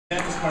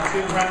Let's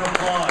give a round of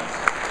applause.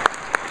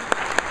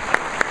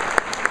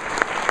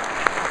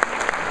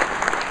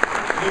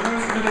 You'll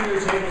notice in the middle of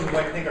your tables, we'd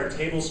like to thank our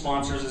table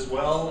sponsors as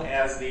well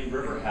as the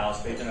River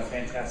House. They've done a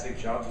fantastic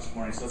job this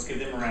morning, so let's give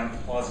them a round of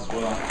applause as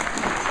well.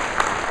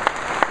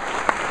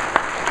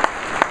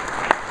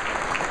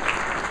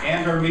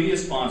 And our media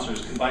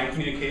sponsors, Combined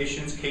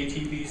Communications,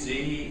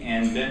 KTVZ,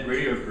 and Vent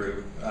Radio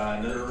Group.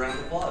 Another round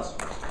of applause.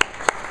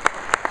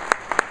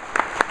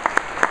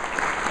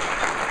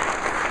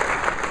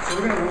 So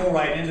we're going to roll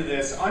right into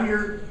this. On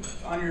your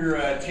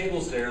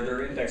tables there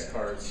are index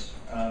cards.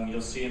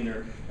 You'll see in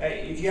there.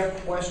 If you have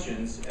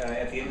questions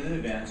at the end of the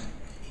event,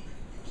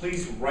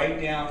 please write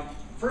down,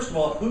 first of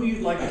all, who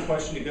you'd like the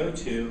question to go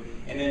to,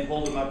 and then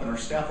hold them up, and our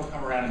staff will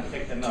come around and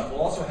pick them up.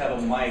 We'll also have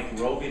a mic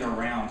roving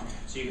around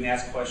so you can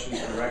ask questions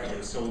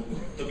directly. So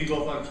there'll be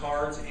both on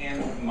cards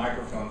and a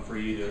microphone for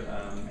you to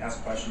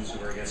ask questions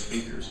of our guest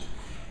speakers.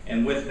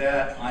 And with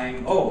that,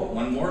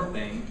 one more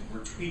thing, we're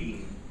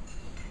tweeting.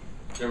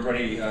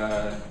 Everybody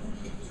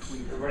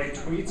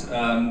tweets.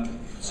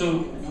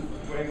 So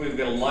we've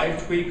got a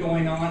live tweet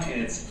going on,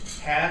 and it's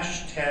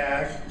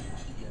hashtag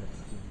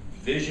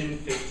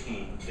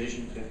Vision15.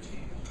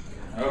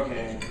 Vision15.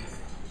 Okay.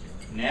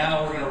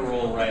 Now we're going to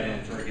roll right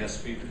into our guest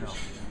speakers.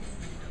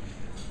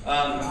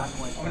 I'm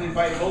going to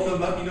invite both of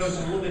them up. You notice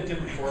it's a little bit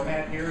different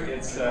format here.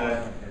 It's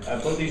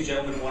both these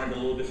gentlemen wanted a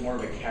little bit more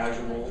of a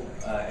casual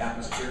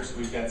atmosphere, so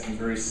we've got some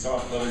very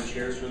soft leather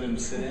chairs for them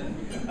to sit in.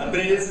 But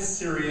it is a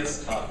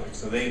serious topic,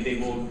 so they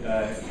will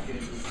get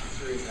into the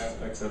serious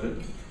aspects of it.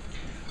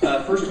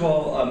 First of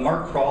all,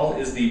 Mark Kralj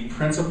is the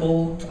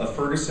principal of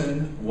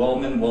Ferguson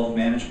Wellman Wealth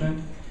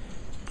Management.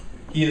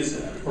 He is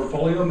a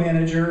portfolio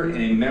manager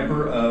and a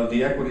member of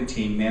the equity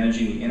team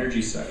managing the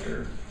energy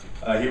sector.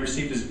 He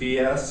received his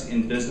BS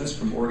in business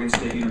from Oregon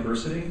State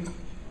University.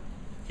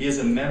 He is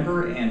a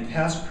member and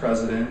past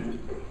president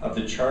of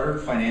the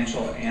Chartered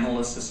Financial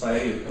Analyst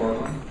Society of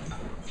Portland.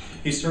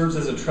 He serves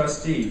as a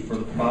trustee for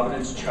the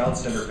Providence Child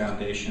Center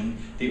Foundation,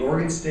 the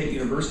Oregon State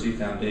University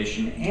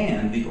Foundation,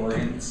 and the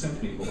Oregon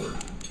Symphony Board.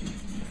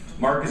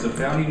 Mark is a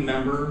founding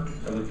member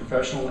of the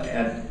Professional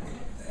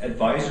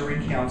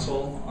Advisory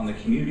Council on the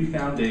Community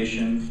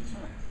Foundation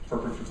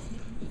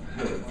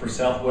for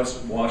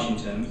Southwest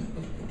Washington,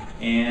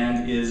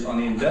 and is on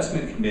the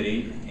Investment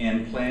Committee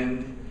and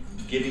Plan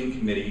Giving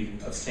Committee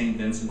of St.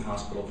 Vincent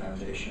Hospital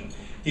Foundation.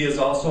 He is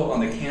also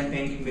on the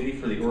Campaign Committee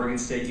for the Oregon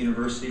State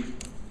University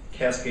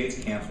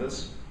Cascades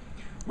campus.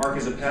 Mark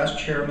is a past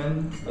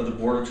chairman of the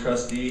Board of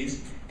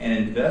Trustees and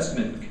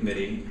Investment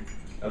Committee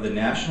of the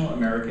National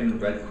American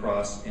Red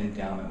Cross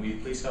Endowment. Will you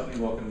please help me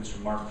welcome Mr.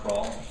 Mark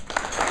Kralj?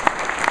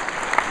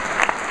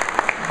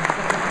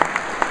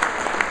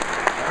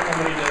 I don't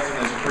know what he does in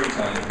his free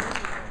time.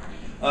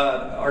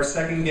 Our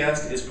second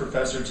guest is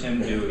Professor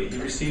Tim Duy. He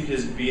received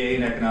his BA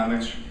in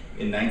economics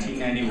in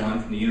 1991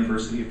 from the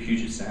University of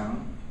Puget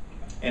Sound,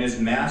 and his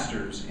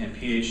master's and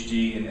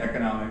PhD in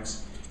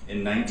economics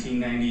in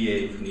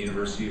 1998 from the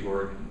University of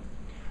Oregon.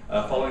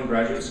 Following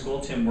graduate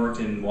school, Tim worked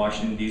in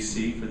Washington,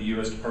 D.C. for the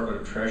U.S.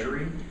 Department of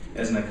Treasury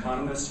as an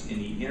economist in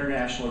the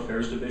International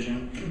Affairs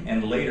Division,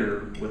 and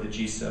later with the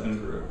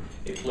G7 Group,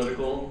 a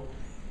political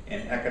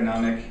and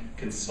economic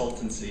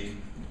consultancy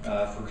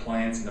for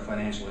clients in the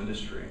financial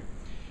industry.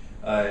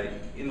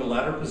 In the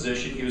latter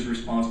position, he was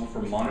responsible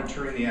for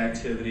monitoring the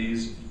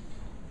activities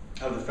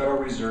of the Federal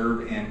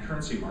Reserve and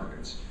currency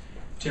markets.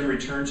 Tim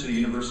returned to the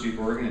University of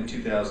Oregon in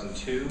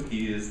 2002.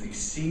 He is the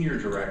Senior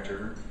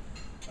Director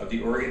of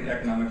the Oregon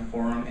Economic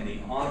Forum and the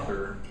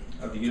author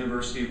of the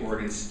University of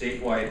Oregon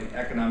Statewide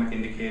Economic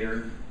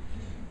Indicator,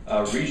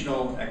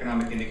 Regional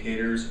Economic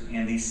Indicators,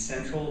 and the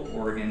Central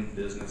Oregon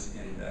Business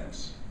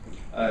Index.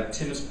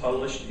 Tim is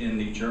published in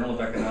the Journal of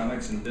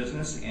Economics and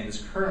Business and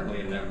is currently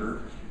a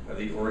member of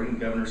the Oregon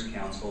Governor's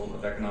Council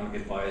of Economic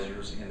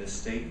Advisors and the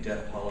State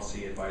Debt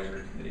Policy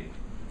Advisory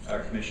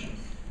Commission.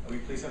 Will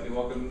you please help me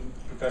welcome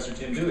Professor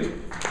Tim Duy.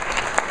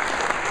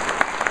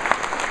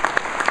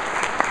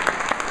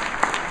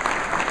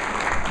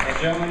 And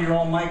gentlemen, you're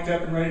all mic'd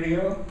up and ready to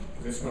go?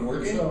 Is this one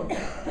working? So.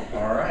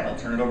 All right, I'll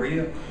turn it over to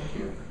you. Thank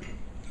you.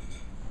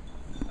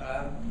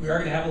 We are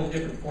going to have a little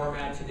different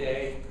format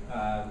today.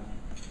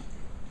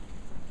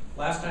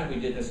 Last time we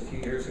did this a few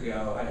years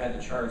ago, I had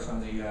the charts on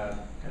the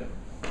kind of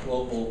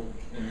global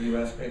and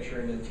U.S. picture,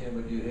 and then Tim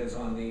would do his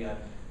on the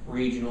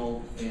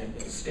regional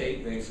and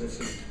state basis.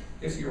 And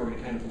this year we're going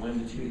to kind of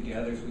blend the two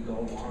together as we go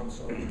along.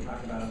 So when we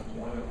talk about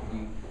employment,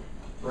 we'll be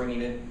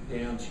bringing it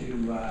down to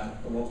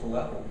the local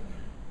level.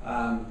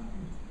 And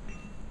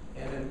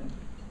then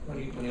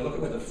when you look at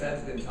what the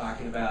Fed's been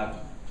talking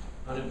about,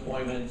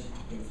 unemployment,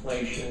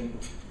 inflation,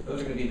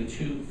 those are going to be the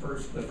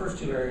first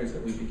two areas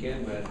that we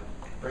begin with.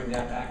 Bring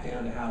that back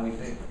down to how we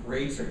think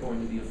rates are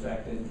going to be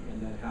affected,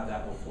 and then how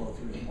that will flow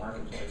through the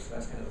marketplace. So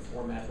that's kind of the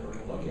format that we're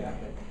going to look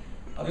at. But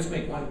I'll just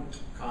make one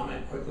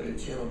comment quickly to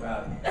Tim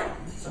about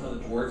some of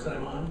the boards that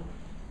I'm on.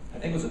 I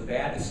think it was a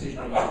bad decision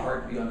on my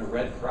part to be on the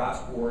Red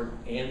Cross board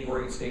and the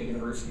Oregon State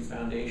University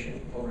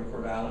Foundation over in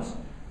Corvallis.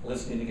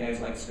 listening to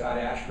guys like Scott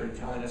Ashford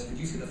telling us, did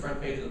you see the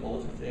front page of the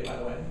bulletin today, by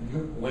the way?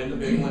 When the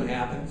big one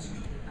happens.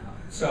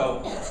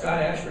 So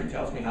Scott Ashford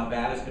tells me how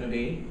bad it's going to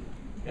be,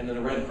 and then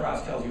the Red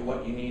Cross tells you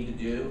what you need to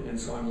do, and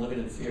so I'm living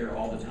in fear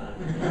all the time.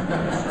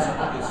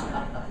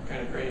 It's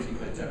kind of crazy,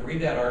 but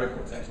read that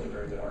article. It's actually a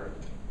very good article.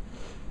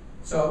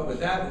 So with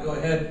that, we'll go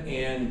ahead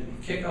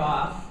and kick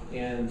off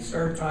and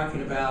start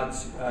talking about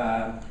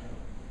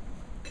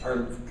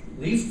our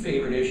least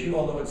favorite issue,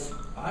 although it's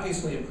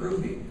obviously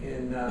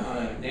improving on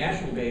a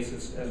national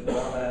basis as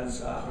well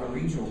as on a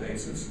regional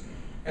basis.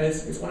 And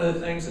it's one of the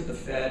things that the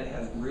Fed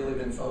has really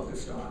been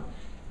focused on.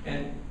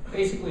 And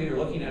basically, you're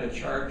looking at a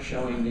chart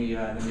showing the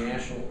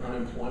national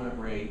unemployment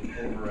rate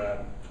over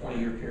a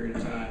 20-year period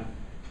of time.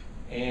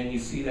 And you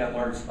see that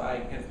large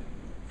spike. And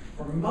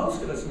for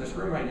most of us in this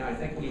room right now, I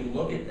think when you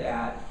look at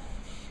that,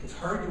 it's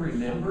hard to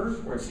remember,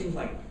 or it seems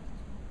like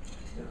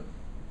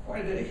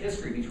quite a bit of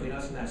history between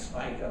us and that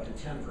spike up to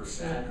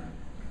 10%.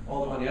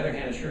 Although on the other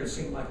hand, it sure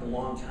seemed like a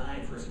long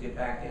time for us to get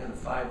back down to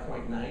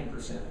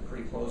 5.9%,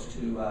 pretty close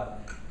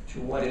to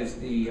what is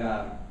the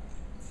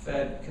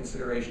Fed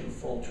consideration of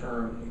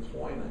full-term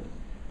employment.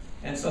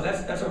 And so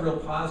that's a real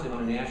positive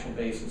on a national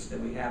basis that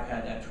we have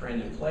had that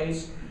trend in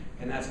place,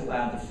 and that's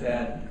allowed the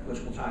Fed,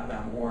 which we'll talk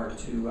about more,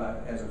 to,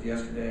 as of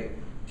yesterday,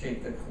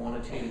 take the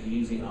quantitative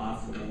easing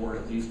off the board,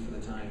 at least for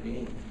the time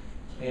being.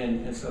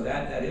 And so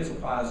that is a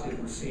positive.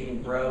 We're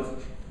seeing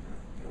growth.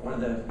 One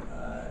of the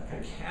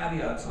kind of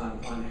caveats on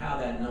how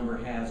that number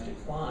has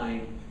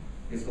declined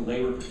is the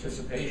labor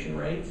participation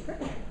rate.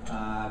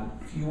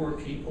 Fewer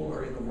people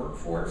are in the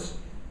workforce,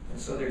 and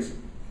so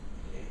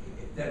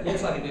that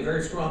looks like a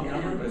very strong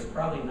number, but it's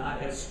probably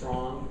not as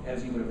strong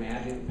as you would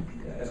imagine,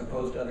 as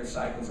opposed to other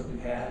cycles that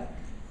we've had.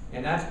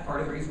 And that's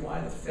part of the reason why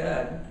the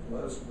Fed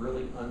was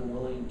really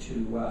unwilling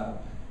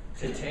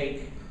to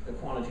take the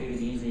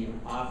quantitative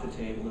easing off the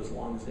table as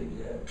long as they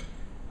did.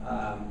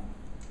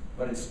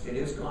 But it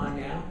is gone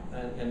now,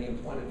 and the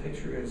employment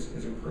picture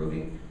is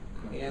improving.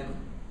 And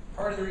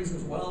part of the reason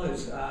as well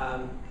is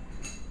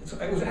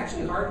it was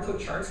actually hard to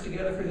put charts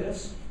together for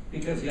this,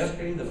 because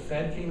yesterday the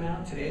Fed came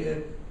out, today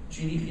the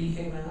GDP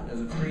came out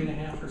as a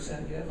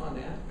 3.5% hit on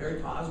that,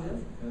 very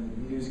positive. And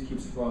the news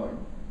keeps flowing,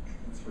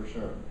 that's for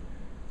sure.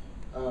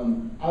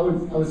 I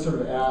would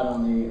sort of add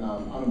on the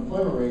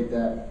unemployment rate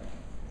that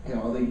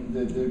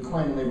the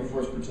decline in labor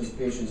force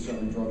participation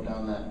certainly drove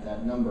down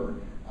that number.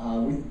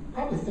 We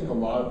probably think a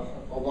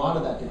lot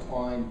of that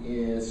decline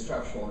is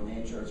structural in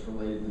nature. It's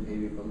related to the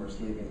baby boomers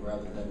leaving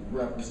rather than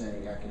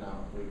representing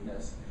economic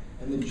weakness.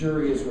 And the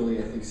jury is really,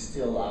 I think,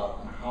 still out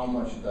on how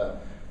much the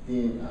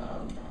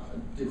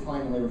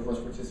decline in labor force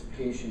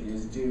participation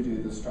is due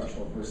to the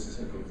structural versus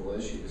cyclical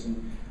issues.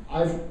 And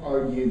I've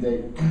argued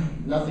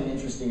that nothing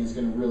interesting is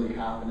going to really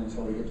happen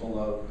until we get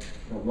below,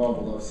 well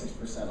below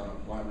 6%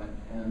 unemployment.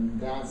 And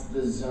that's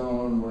the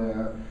zone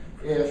where,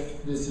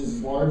 if this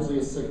is largely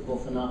a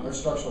cyclical or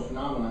structural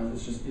phenomenon,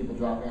 it's just people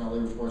dropping out of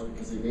labor force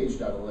because they've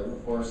aged out of labor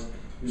force,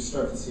 you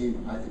start to see,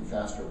 I think,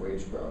 faster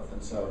wage growth.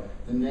 And so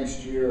the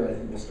next year, I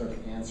think we'll start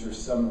to answer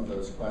some of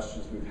those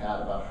questions we've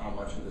had about how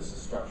much of this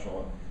is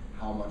structural and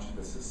how much of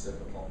this is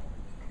cyclical.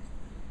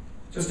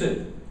 Just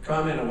to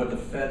comment on what the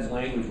Fed's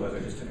language was, I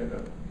just took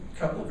a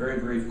couple of very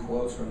brief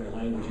quotes from their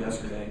language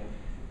yesterday.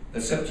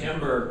 The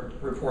September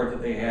report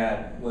that they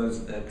had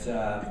was that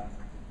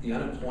the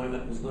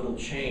unemployment was little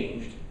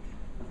changed,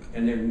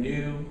 and their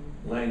new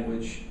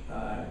language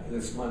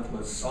this month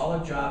was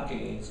solid job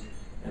gains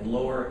and a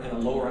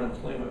lower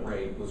unemployment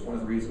rate was one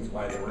of the reasons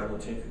why they were able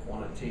to take the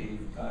quantitative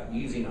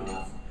easing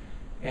off.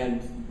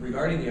 And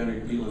regarding the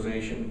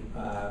underutilization,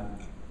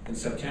 in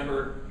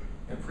September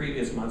and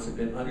previous months have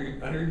been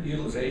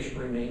underutilization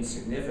remains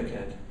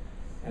significant,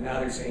 and now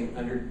they're saying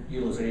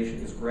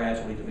underutilization is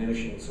gradually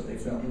diminishing, so they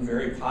felt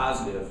very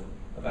positive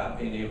about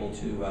being able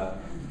to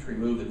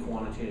remove the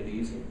quantitative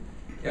easing.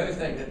 The other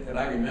thing that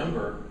I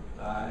remember,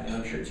 and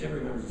I'm sure Tim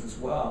remembers this as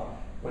well,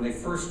 when they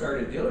first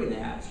started doing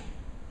that,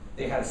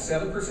 they had a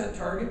 7%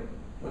 target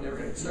when they were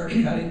going to start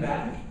cutting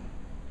back.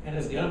 And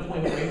as the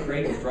unemployment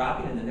rate was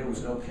dropping and then there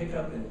was no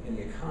pickup in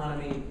the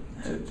economy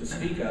to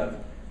speak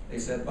of, they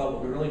said, well,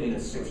 what we really need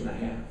is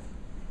 6.5.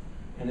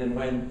 And then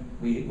when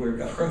we were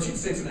approaching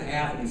 6.5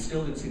 and we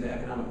still didn't see the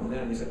economic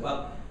momentum, they said,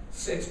 well,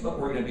 6, but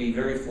we're going to be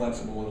very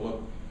flexible and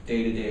look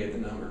day to day at the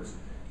numbers.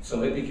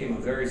 So it became a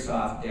very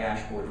soft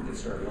dashboard that they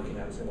started looking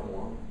at as they went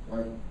along.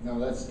 Right. No,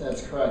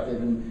 that's correct. They've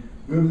been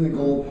moving the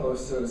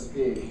goalposts, so to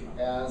speak,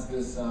 as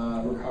this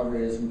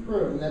recovery has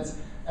improved. And that's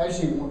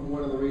actually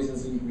one of the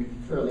reasons that you can be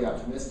fairly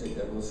optimistic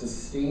that we'll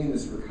sustain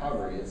this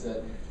recovery is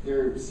that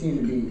there seem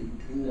to be,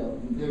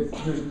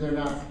 they're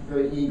not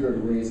very eager to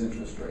raise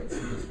interest rates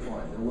at this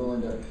point. They're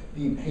willing to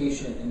be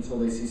patient until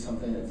they see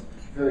something that's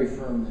very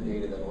firm in the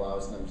data that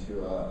allows them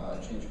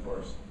to change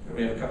course. And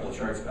we have a couple of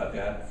charts about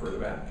that further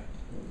back.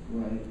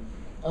 Right.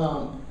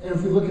 And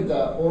if we look at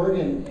the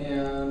Oregon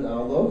and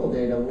local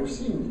data, we're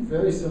seeing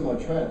very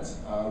similar trends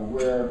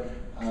where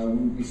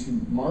we see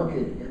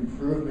market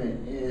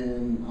improvement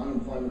in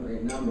unemployment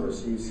rate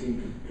numbers. So you see,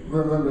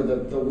 remember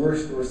the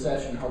worst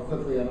recession, how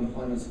quickly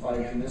unemployment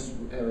spiked in this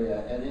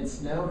area, and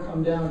it's now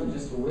come down to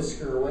just a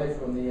whisker away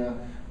from the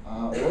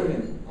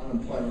Oregon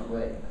unemployment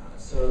rate.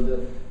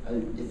 So I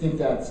think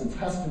that's a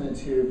testament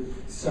to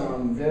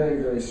some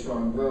very, very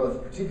strong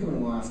growth, particularly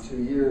in the last 2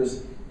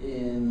 years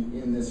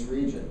in this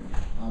region.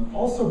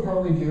 Also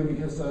partly due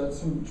because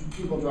some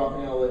people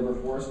dropping out of the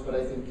labor force, but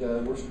I think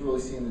we're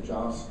really seeing the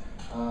jobs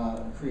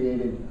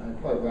created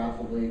quite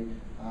rapidly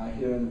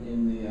here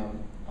in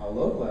the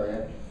local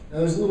area. Now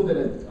there's a little bit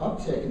of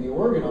uptick in the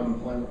Oregon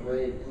unemployment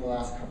rate in the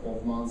last couple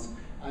of months.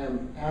 I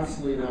am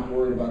absolutely not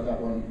worried about that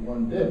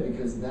one bit,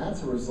 because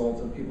that's a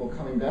result of people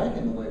coming back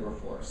in the labor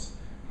force.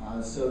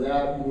 So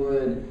that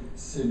would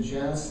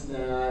suggest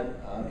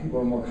that people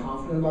are more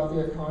confident about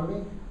the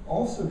economy.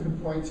 Also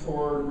could point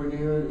toward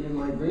renewed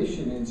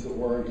in-migration into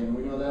Oregon.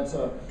 We know that's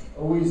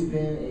always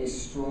been a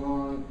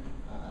strong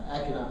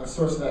a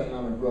source of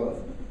economic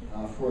growth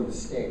for the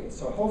state.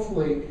 So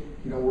hopefully,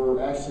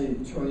 we're actually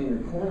turning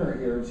a corner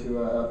here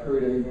to a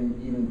period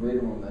of even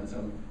greater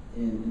momentum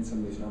in some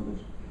of these numbers.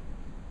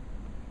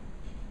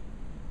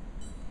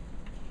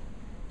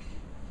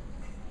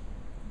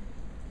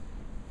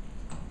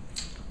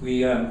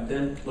 We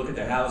then look at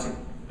the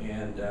housing,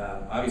 and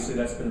obviously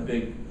that's been a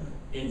big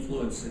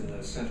influence in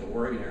the Central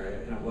Oregon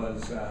area, and it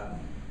was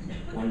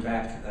going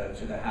back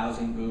to the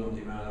housing boom,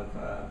 the amount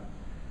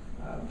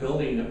of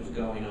building that was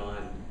going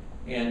on.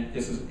 And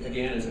this is,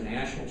 again, is a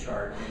national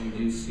chart, and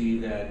you do see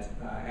that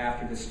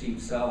after the steep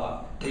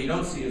sell-off, what you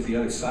don't see is the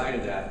other side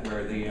of that,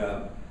 where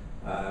the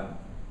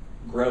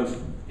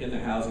growth in the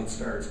housing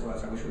starts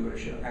was. I wish we would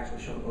have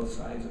actually shown both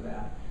sides of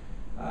that.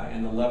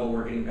 And the level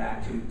we're getting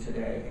back to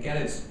today. Again,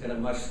 it's at a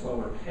much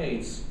slower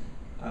pace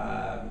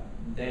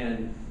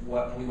than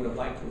what we would have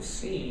liked to have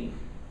seen.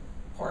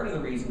 Part of the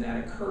reason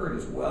that occurred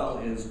as well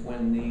is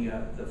when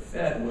the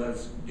Fed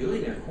was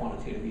doing their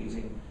quantitative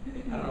easing.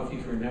 I don't know if you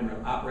can remember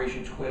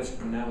Operation Twist,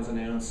 when that was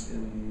announced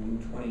in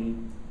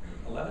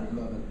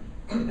 2011,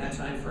 in that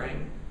time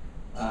frame,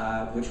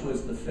 which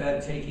was the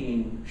Fed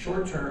taking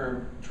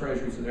short-term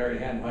treasuries that they already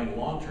had and buying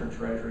long-term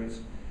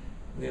treasuries.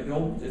 The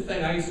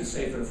thing I used to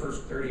say for the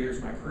first 30 years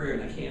of my career,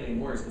 and I can't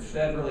anymore, is the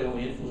Fed really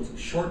only influences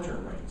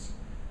short-term rates,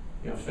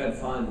 Fed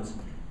funds.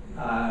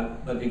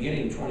 But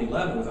beginning in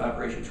 2011 with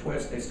Operation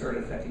Twist, they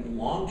started affecting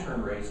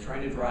long-term rates,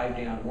 trying to drive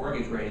down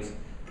mortgage rates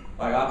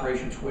by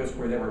Operation Twist,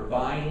 where they were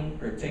buying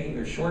or taking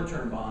their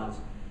short-term bonds,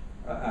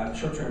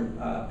 short-term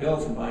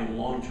bills, and buying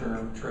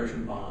long-term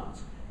treasury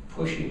bonds,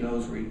 pushing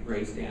those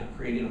rates down,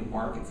 creating a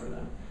market for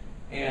them.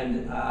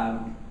 And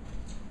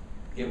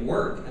it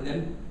worked. And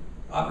then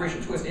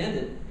Operation Twist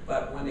ended,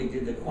 but when they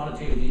did the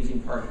quantitative easing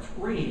part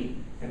 3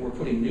 and were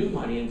putting new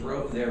money and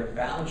drove their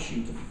balance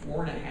sheet to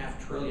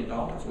 $4.5 trillion,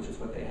 which is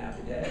what they have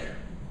today,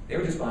 they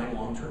were just buying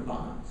long-term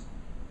bonds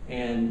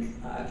and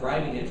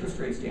driving interest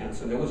rates down.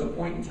 So there was a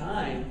point in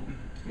time,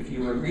 if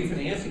you were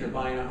refinancing or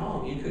buying a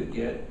home, you could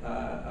get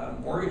a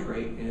mortgage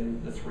rate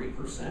in the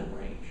 3%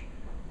 range.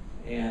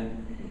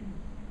 And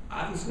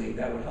obviously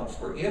that would help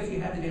spur, if you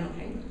had the down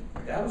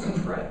payment. That was a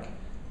trick.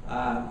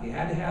 You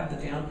had to have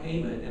the down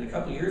payment, and a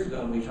couple of years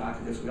ago when we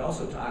talked about this, we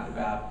also talked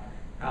about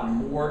how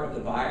more of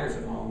the buyers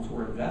of homes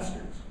were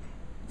investors.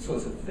 So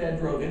as the Fed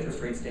drove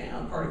interest rates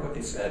down, part of what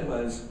they said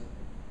was,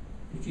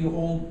 if you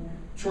hold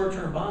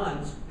short-term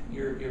bonds,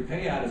 your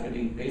payout is going to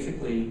be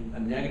basically a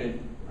negative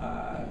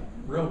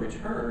real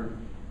return,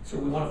 so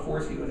we want to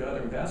force you into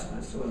other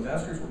investments. So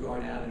investors were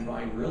going out and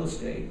buying real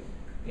estate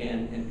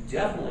and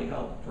definitely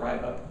helped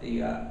drive up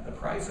the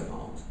price of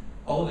homes.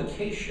 Although the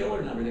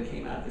Case-Shiller number that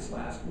came out this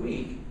last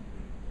week,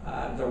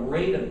 the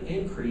rate of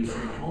increase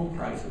in home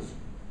prices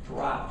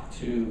dropped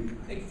to,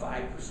 I think,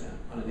 5%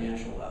 on a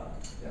national level.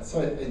 Yeah,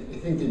 so I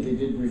think that they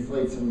did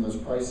reflate some of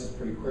those prices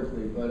pretty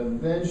quickly, but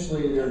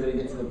eventually they're going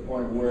to get to the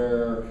point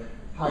where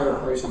higher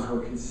prices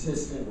were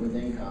consistent with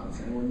incomes,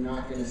 and we're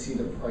not going to see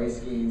the price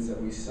gains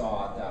that we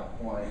saw at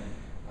that point,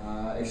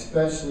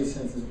 especially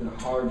since it's been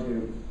hard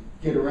to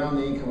get around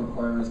the income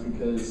requirements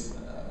because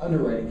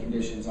underwriting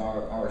conditions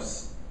are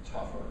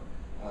tougher.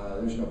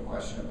 There's no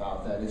question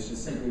about that. It's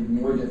just simply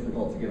more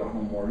difficult to get a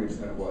home mortgage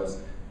than it was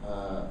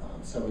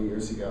several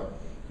years ago.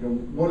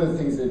 One of the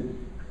things that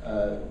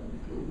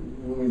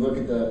when we look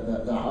at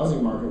the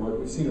housing market, what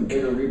we've seen a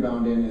bigger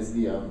rebound in is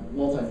the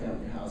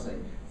multifamily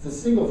housing. It's the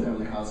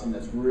single-family housing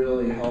that's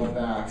really held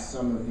back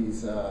some of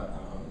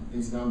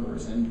these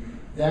numbers, and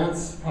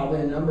that's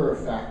probably a number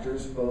of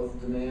factors, both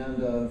demand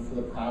for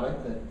the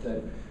product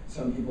that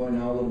some people are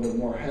now a little bit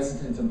more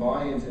hesitant to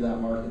buy into that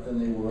market than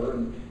they were,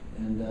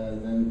 and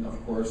then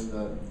of course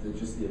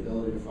just the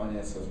ability to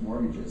finance those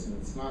mortgages. And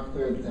it's not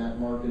clear that that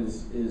market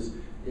is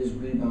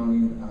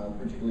rebounding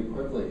particularly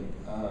quickly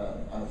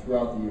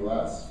throughout the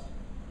U.S.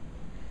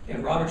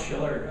 And Robert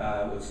Shiller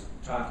was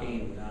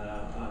talking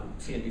on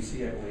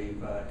CNBC, I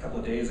believe, a couple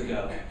of days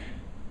ago,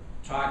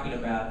 talking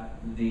about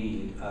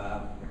the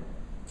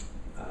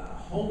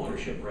home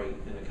ownership rate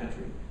in the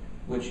country,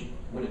 which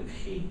when it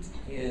peaked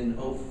in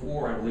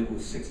 '04, I believe it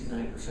was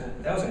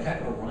 69%. That was a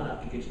heck of a run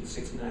up to get you to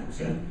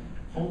 69%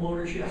 home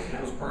ownership. And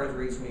that was part of the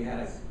reason we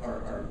had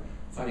our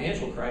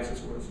financial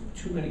crisis, was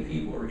too many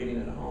people were getting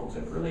into homes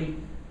that really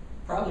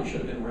probably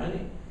should have been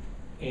renting.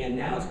 And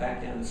now it's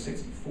back down to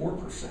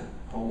 64%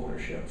 home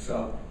ownership.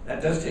 So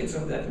that does take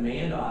some of that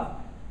demand off.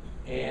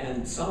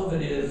 And some of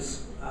it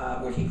is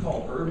what he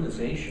called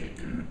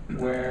urbanization,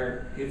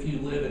 where if you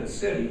live in a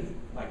city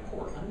like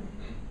Portland,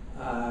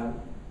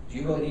 do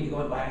you really need to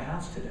go and buy a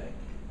house today?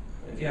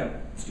 If you have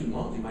student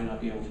loans, you might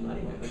not be able to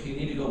anyway, but if you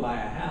need to go buy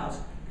a house,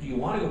 do you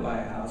want to go buy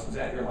a house? Is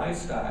that your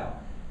lifestyle?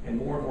 And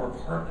more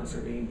apartments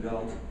are being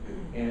built,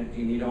 and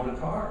do you need to own a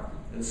car?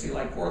 In a city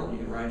like Portland,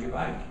 you can ride your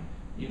bike.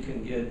 You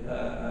can get, what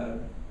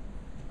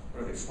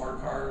are they,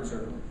 smart cars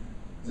or?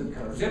 Zip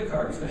cars. Zip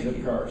cars, thank you.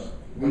 Zip cars.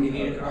 When you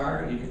need a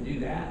car, you can do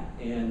that.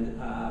 And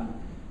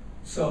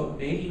so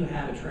maybe you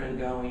have a trend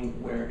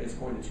going where it's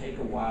going to take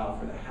a while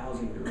for the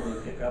housing to really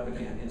pick up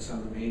again in some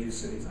of the major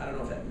cities. I don't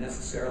know if that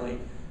necessarily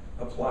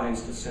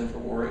applies to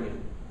Central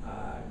Oregon,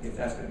 if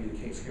that's going to be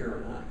the case here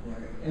or not.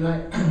 Right. And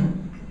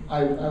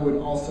I would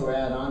also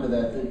add on to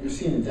that you're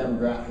seeing a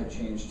demographic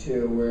change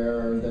too,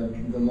 where the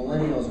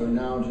millennials are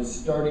now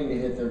just starting to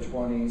hit their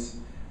 20s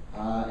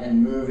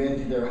and move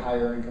into their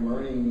higher income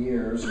earning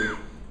years, or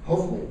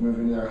hopefully move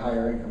into their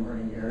higher income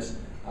earning years.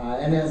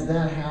 And as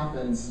that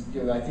happens,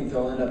 I think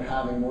they'll end up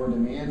having more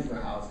demand for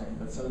housing,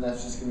 but some of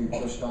that's just going to be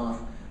pushed off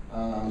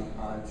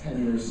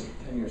 10 years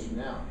from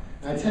now.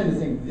 And I tend to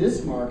think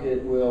this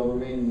market will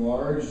remain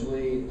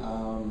largely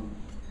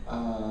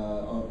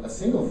a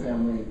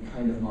single-family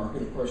kind of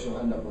market. Of course, you'll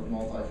end up with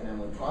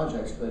multi-family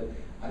projects, but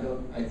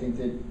I think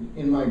that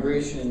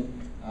in-migration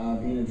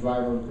being a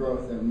driver of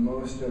growth, that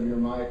most of your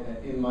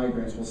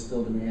in-migrants will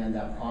still demand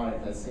that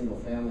product, that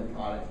single-family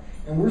product.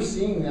 And we're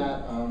seeing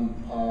that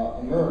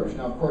emerge.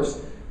 Now, of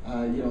course,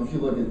 if you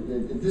look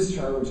at this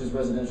chart, which is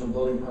residential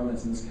building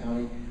permits in this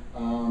county,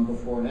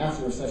 before and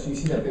after the recession, you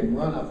see that big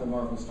run-up that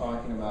Mark was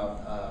talking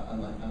about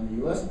on the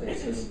U.S.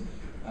 basis.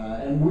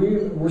 And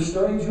we're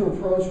starting to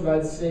approach what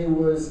I'd say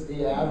was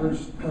the average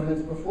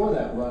permits before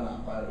that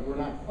run-up. We're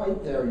not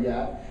quite there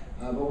yet,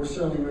 but we're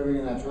certainly moving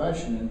in that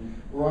direction.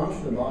 And we're on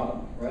to the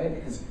bottom, right?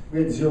 Because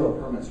we had 0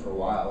 permits for a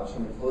while, or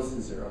something close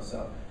to 0.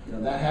 So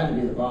that had to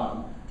be the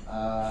bottom.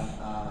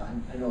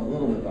 I know a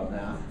little bit about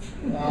math.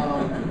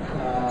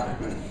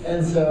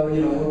 And so,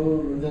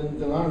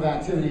 the amount of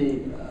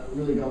activity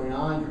really going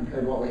on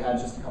compared to what we had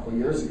just a couple of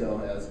years ago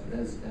has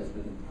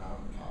been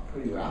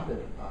pretty rapid,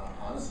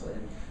 honestly.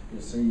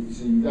 So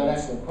you've got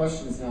actual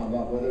questions now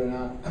about whether or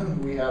not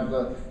we have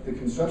the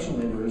construction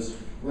laborers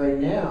right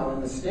now in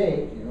the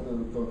state,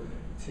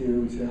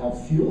 to help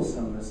fuel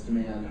some of this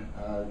demand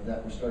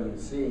that we're starting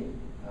to see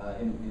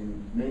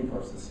in many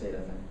parts of the state, I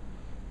think.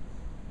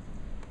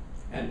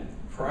 And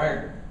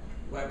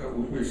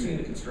we're seeing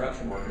the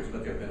construction workers,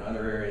 but there have been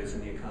other areas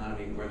in the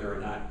economy where there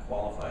are not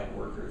qualified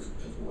workers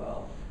as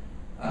well.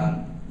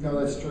 No,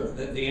 that's true.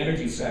 The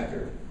energy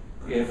sector,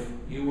 if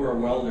you were a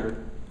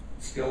welder,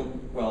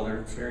 skilled welder,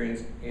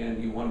 experienced,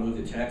 and you want to move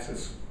to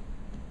Texas,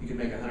 you could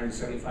make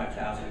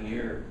 $175,000 a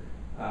year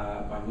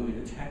by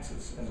moving to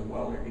Texas as a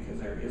welder, because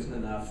there isn't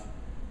enough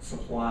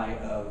supply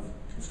of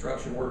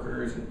construction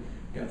workers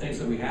and things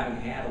that we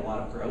haven't had a lot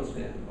of growth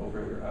in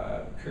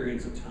over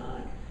periods of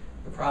time.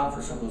 The problem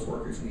for some of those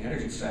workers in the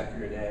energy sector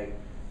today,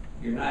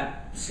 you're not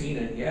seeing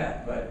it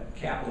yet, but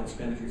capital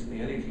expenditures in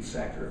the energy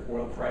sector, if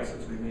oil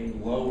prices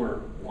remain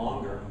lower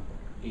longer,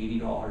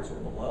 $80 or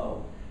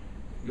below,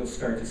 you'll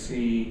start to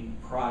see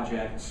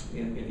projects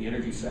in the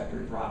energy sector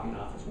dropping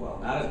off as well.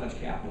 Not as much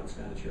capital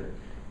expenditure.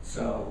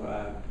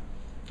 So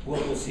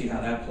we'll see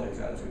how that plays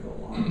out as we go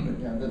along.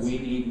 But we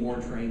need more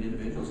trained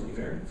individuals in these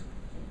areas.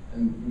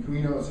 And we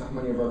know how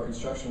many of our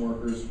construction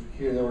workers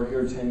here that were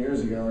here 10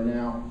 years ago are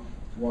now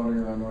wandering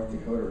around North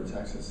Dakota or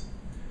Texas.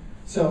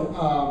 So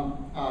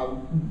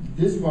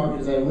this market,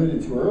 as I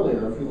alluded to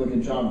earlier, if we look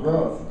at job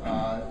growth,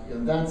 I'm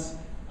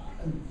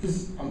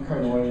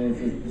kind of wondering if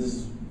this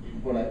is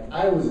what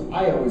I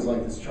always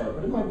like this chart,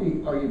 but it might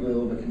be arguably a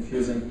little bit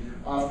confusing.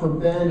 For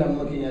Bend, I'm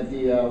looking at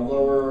the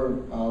lower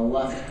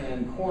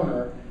left-hand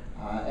corner,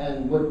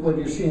 and what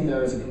you're seeing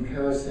there is a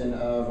comparison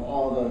of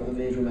all the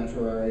major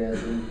metro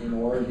areas in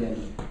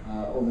Oregon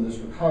over this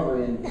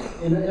recovery. And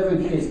in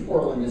every case,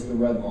 Portland is the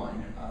red line.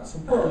 So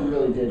Portland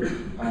really did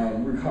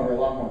recover a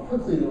lot more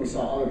quickly than we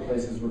saw other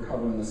places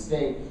recover in the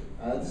state.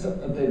 It's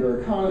a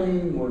bigger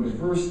economy, more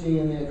diversity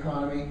in the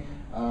economy.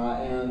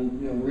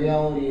 And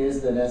reality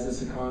is that as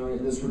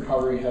this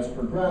recovery has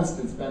progressed,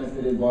 it's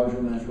benefited larger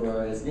metro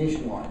areas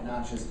nationwide,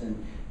 not just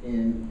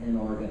in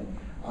Oregon.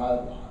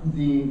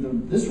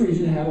 This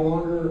region had a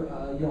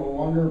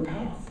longer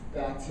path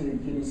back to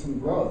getting some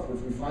growth,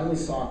 which we finally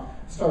start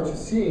to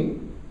see.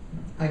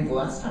 I think the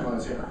last time I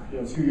was here,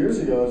 2 years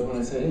ago, is when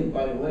I said, hey,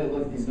 by the way,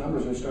 look, these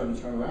numbers are starting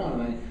to turn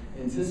around, and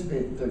I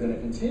anticipate that they're going to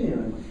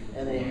continue,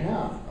 and they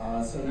have.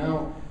 So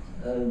now,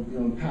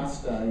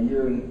 past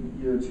year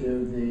or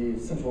two, the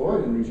Central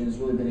Oregon region has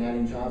really been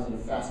adding jobs at a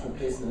faster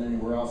pace than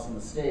anywhere else in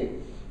the state.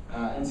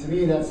 And to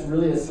me, that's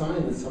really a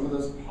sign that some of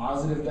those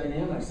positive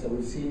dynamics that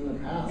we've seen in the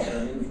past,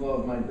 an inflow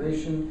of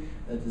migration,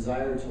 that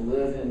desire to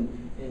live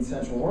in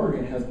Central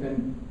Oregon, has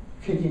been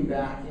kicking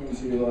back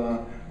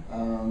into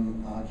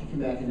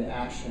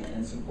action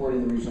and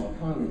supporting the regional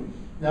economy.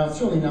 Now, it's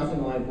certainly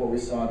nothing like what we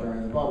saw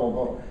during the bubble,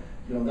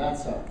 but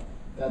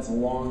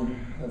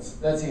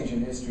that's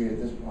ancient history at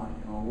this point.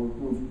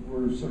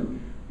 We're sort of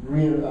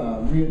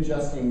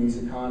readjusting these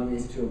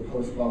economies to a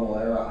post-bubble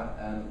era,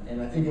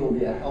 and I think it will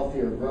be a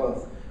healthier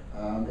growth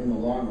in the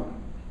long run,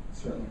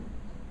 certainly.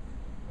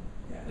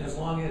 Yeah, and as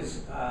long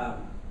as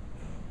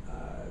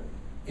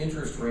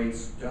interest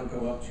rates don't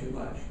go up too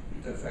much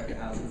to affect the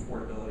housing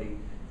affordability,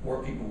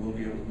 more people will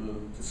be able to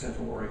move to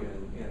Central Oregon,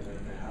 and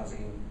the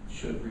housing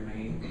should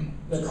remain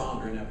strong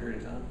during that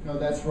period of time. No,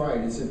 that's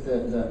right. It's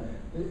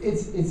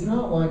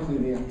not likely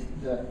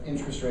the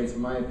interest rates,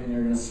 in my opinion,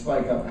 are going to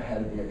spike up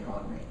ahead of the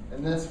economy.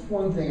 And that's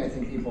one thing I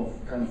think people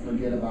kind of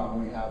forget about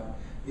when we have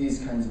these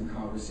kinds of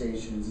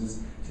conversations,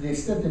 is to the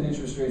extent that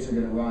interest rates are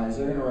going to rise,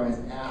 they're going to rise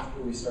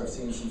after we start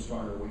seeing some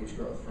stronger wage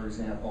growth, for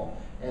example.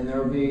 And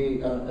there will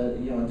be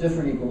a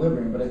different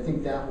equilibrium, but I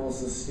think that will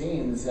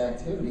sustain this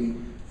activity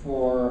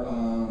for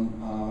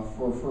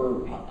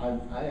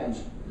I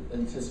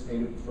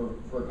anticipate it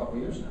for a couple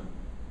of years now.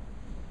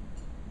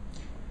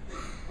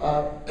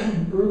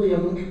 Early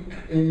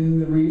in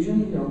the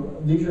region,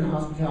 leisure and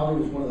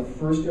hospitality was one of the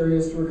first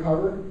areas to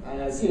recover.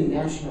 And I'd say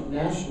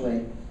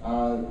nationally,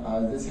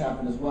 this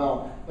happened as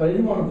well. But I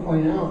did want to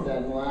point out that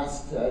in the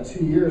last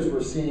 2 years,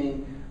 we're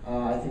seeing,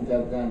 I think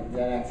that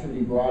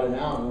activity broaden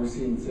out, and we're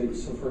seeing,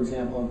 so for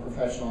example, in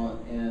professional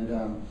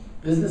and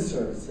business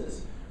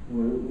services, the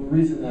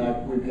reason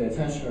that we pay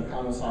attention, or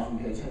economists often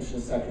pay attention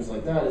to sectors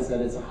like that, is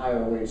that it's a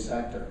higher wage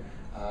sector.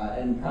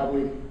 And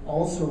probably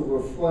also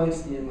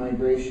reflects the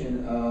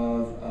immigration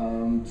of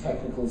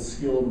technical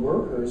skilled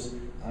workers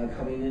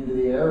coming into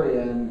the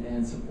area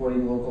and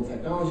supporting local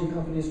technology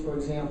companies, for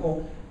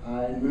example,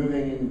 and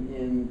moving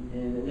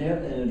in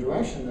a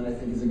direction that I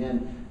think is,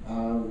 again,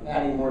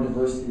 adding more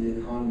diversity to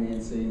the economy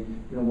and saying,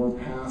 we're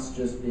past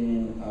just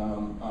being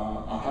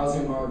a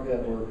housing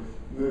market, we're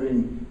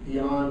moving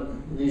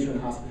beyond leisure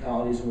and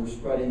hospitality, so we're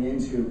spreading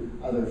into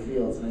other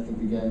fields. And I think,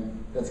 again,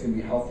 that's going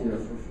to be healthier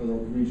for the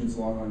region's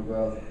long-run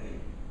growth.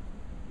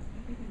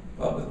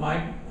 Well, with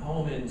my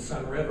home in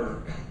Sun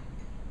River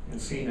and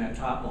seeing that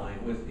top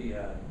line with the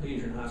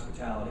leisure and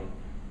hospitality,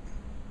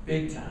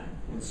 big time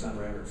in Sun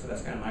River. So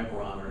that's kind of my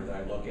barometer that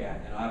I look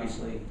at. And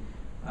obviously,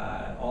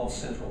 all of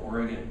Central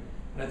Oregon.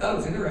 And I thought it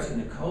was interesting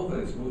that COVA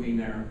is moving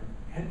their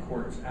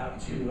headquarters out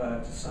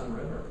to Sun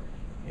River.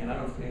 And I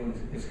don't know if anyone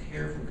is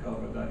here from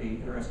COVA, but I'd be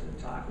interested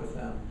to talk with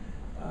them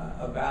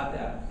about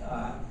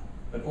that.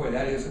 But boy,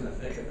 that is in the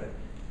thick of it.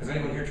 Has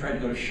anyone here tried to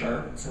go to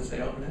Sharp since they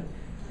opened it?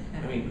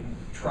 I mean,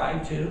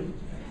 tried to.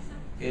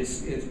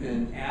 It's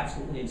been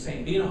absolutely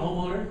insane. Being a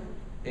homeowner,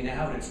 they now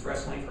have an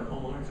express lane for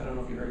homeowners. I don't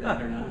know if you heard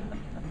that or not.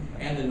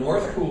 And the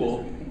North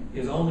Pool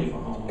is only for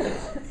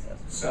homeowners.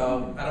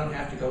 So I don't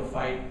have to go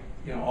fight,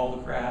 all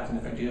the crowds. And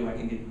if I do, I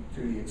can get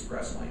through the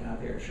express lane out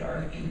there at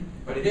Sharp.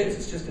 But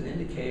it's just an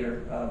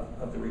indicator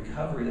of the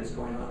recovery that's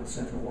going on in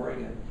Central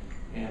Oregon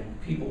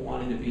and people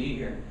wanting to be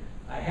here.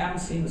 I haven't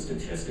seen the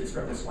statistics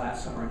from this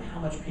last summer on how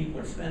much people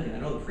are spending. I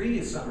know the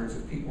previous summers,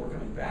 if people were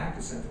coming back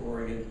to Central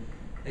Oregon,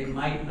 they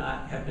might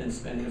not have been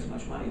spending as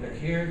much money. They're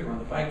here, they're on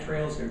the bike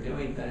trails, they're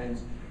doing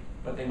things,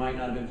 but they might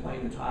not have been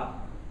playing the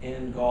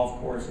top-end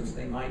golf courses.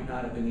 They might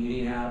not have been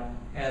eating out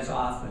as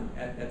often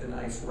at the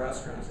nice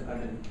restaurants. And I've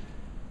been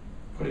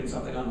putting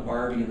something on the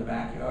Barbie in the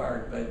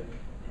backyard, but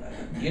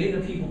getting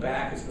the people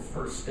back is the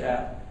first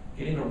step.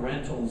 Getting the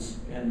rentals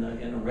and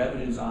the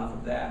revenues off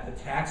of that,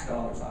 the tax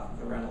dollars off of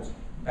the rentals,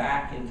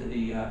 back into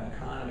the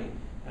economy.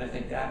 And I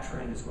think that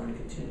trend is going to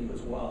continue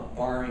as well,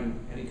 barring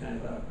any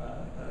kind of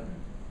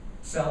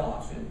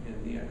sell-off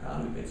in the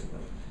economy, basically.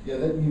 Yeah,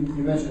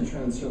 you mentioned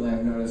trends. Certainly,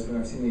 I've noticed when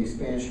I've seen the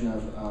expansion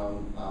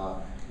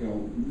of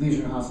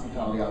leisure and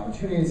hospitality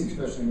opportunities,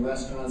 especially in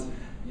restaurants.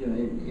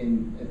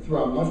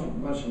 Throughout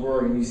much of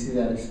Oregon, you see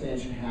that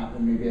expansion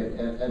happen maybe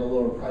at a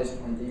lower price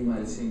point than you might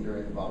have seen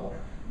during the bubble.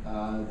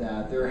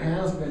 That there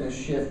has been a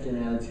shift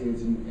in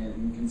attitudes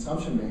and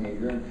consumption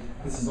behavior, and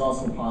this is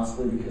also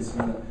possibly because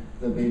some of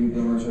the baby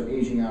boomers are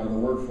aging out of the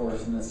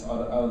workforce and this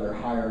out of their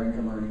higher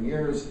income earning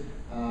years.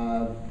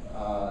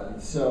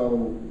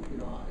 So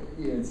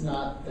it's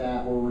not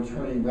that we're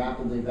returning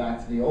rapidly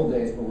back to the old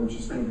days, but we're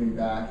just moving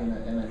back in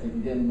I think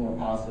again more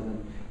positive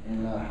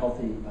and a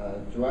healthy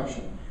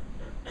direction.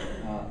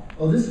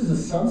 This is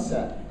a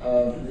subset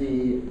of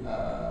the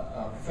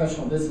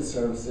professional business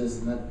services,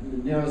 and that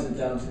narrows it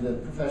down to the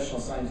professional,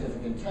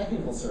 scientific, and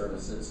technical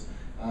services.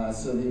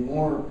 So the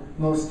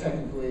most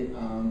technically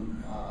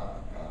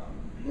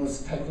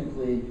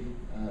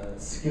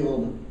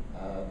skilled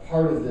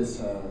part of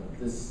this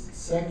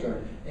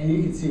sector, and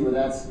you can see where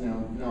that's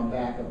now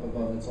back up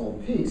above its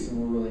old peaks, and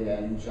we're really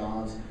adding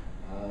jobs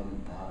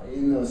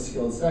in those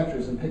skilled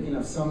sectors and picking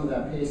up some of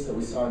that pace that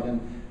we saw again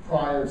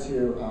prior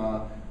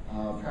to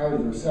Prior to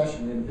the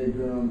recession, we had a big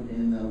boom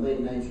in the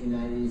late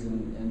 1990s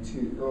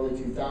and early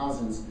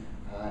 2000s,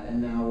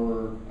 and now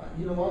we're,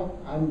 you know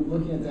what, I'm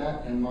looking at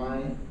that and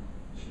my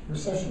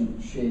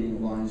recession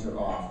shading lines are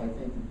off. I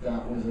think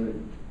that was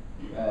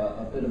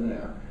a bit of an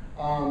error.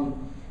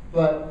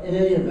 But in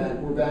any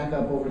event, we're back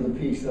up over the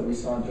peaks that we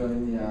saw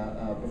during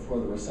the before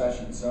the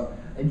recession. So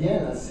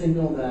again, a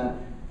signal that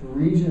the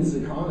region's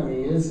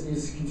economy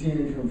is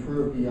continuing to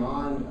improve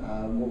beyond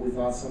what we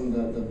thought some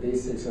of the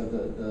basics of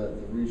the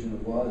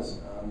region was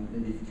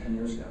maybe 10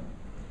 years ago.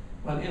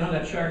 Well, and on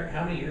that chart,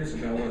 how many years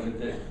ago was it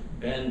that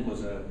Bend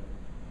was a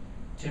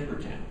timber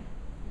town?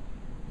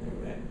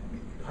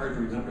 Hard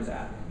to remember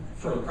that.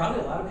 For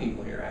probably a lot of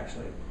people here,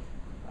 actually.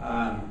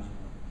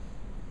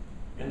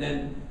 And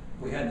then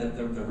we had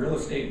the real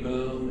estate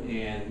boom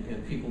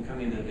and people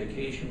coming to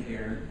vacation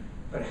here.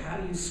 But how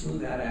do you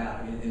smooth that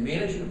out? In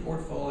managing a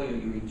portfolio,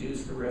 you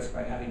reduce the risk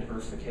by having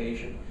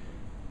diversification.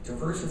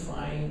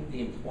 Diversifying the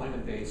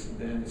employment base in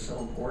Bend is so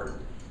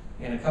important.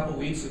 And a couple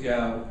weeks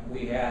ago,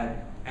 we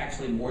had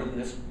actually more than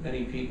this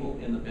many people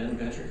in the Bend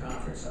Venture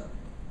Conference.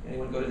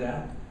 Anyone go to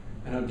that?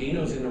 I know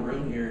Dino's in the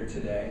room here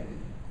today,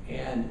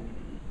 and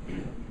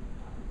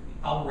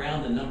I'll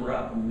round the number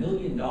up. $1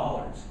 million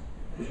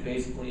was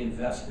basically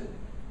invested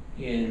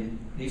in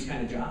these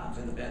kind of jobs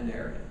in the Bend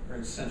area, or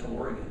in Central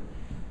Oregon.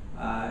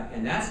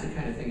 And that's the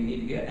kind of thing you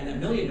need to get. And $1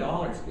 million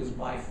is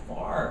by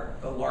far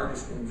the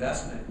largest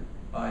investment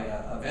by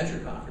a venture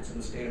conference in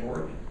the state of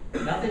Oregon.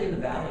 Nothing in the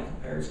valley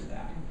compares to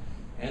that.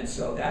 And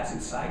so that's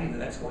exciting that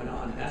that's going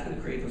on, and that's going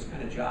to create those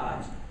kind of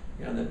jobs,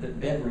 you know, that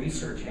Bend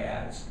Research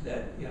has,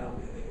 that, you know,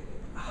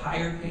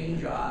 higher paying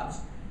jobs.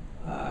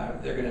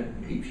 They're going to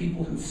be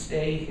people who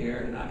stay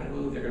here, they're not going to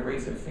move, they're going to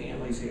raise their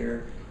families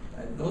here.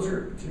 Those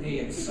are, to me,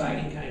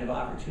 exciting kind of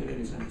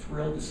opportunities. I'm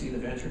thrilled to see the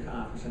venture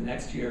conference. And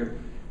next year,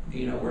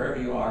 you know, wherever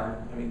you are,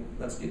 I mean,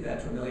 let's get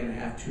that to $1.5 million,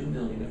 $2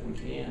 million if we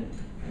can,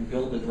 and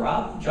build the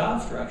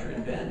job structure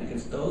in Bend,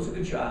 because those are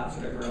the jobs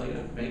that are really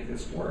going to make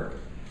this work.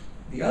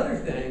 The other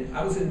thing,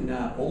 I was in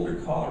Boulder,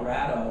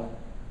 Colorado,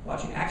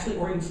 watching, actually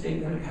Oregon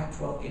State won a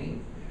Pac-12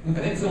 game. I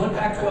think it's the one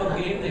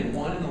Pac-12 game they've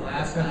won in the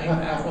last 9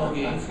 Pac-12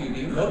 games.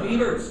 No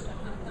Beavers.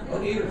 No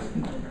Beavers.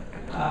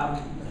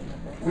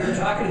 We were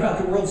talking about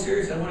the World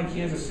Series. I wanted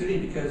Kansas City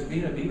because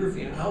being a Beaver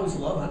fan, I always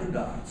love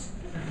underdogs.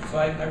 So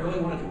I really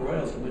wanted the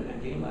Royals to win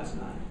that game last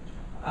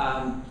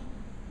night.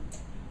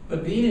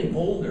 But being in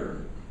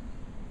Boulder,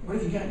 what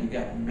have you got? You've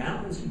got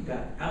mountains, you've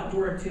got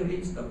outdoor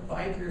activities, the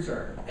bikers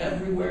are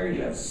everywhere,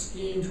 you have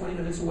skiing 20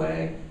 minutes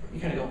away,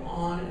 you kind of go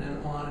on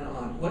and on and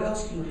on. What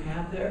else do you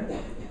have there?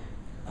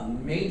 A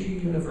major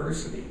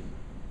university.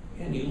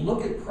 And you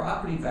look at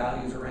property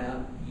values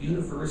around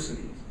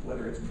universities,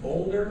 whether it's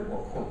Boulder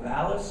or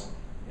Corvallis,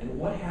 and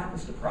what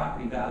happens to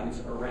property values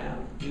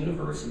around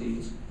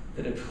universities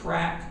that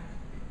attract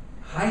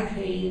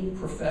high-paying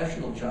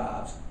professional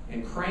jobs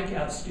and crank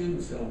out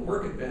students that'll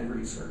work at Bend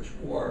Research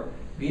or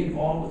be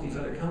involved with these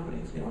other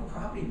companies. You know,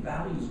 property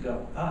values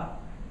go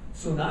up.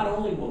 So not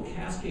only will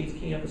Cascades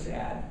campus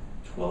add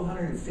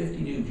 1,250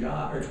 new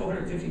jobs, or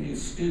 1,250 new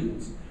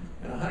students,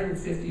 and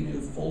 150 new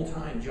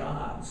full-time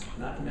jobs,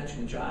 not to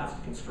mention the jobs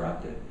to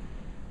construct it,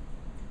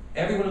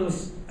 every one of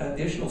those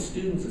additional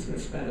students is going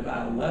to spend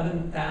about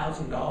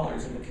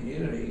 $11,000 in the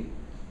community,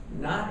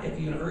 not at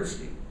the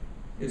university.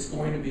 It's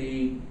going to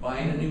be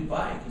buying a new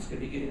bike. It's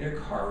going to be getting their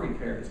car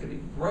repaired. It's going to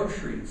be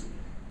groceries.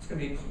 It's going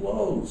to be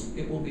clothes.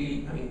 It will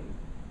be, I mean,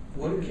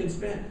 what do kids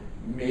spend?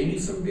 Maybe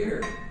some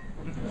beer.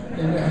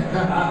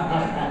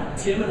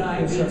 Tim and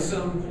I did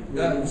some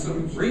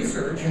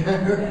research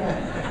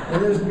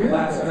there's beer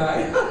last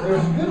night.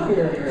 There's good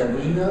beer here.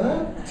 Did you know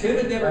that? Tim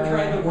had never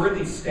tried the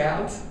Worthy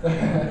Stout.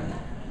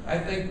 I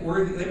think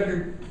they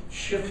better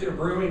shift their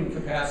brewing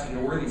capacity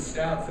to Worthy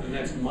Stout for the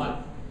next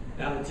month,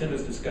 now that Tim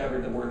has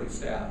discovered the Worthy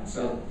Stout.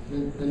 So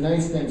the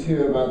nice thing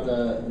too about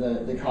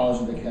the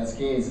College of the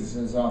Cascades is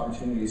there's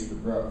opportunities for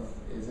growth.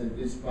 It's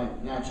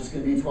not just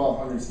going to be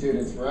 1,200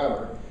 students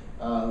forever.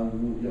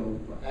 You know,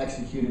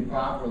 executed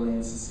properly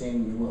and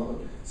sustained, well,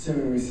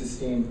 assuming we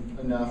sustain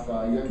enough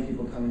young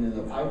people coming into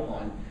the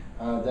pipeline,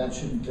 that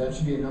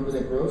should be a number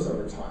that grows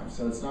over time.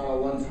 So it's not a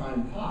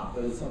one-time pop,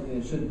 but it's something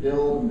that should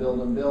build and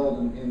build and build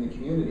in the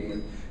community.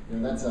 And you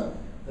know,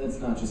 that's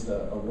not just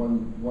a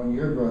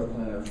one-year growth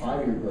plan or a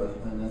 5-year growth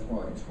plan. That's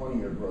more like a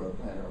 20-year growth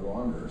plan or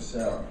longer.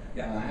 So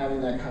having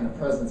that kind of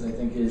presence, I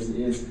think,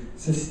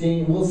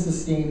 will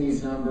sustain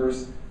these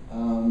numbers.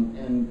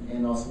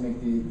 And also make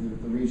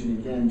the region,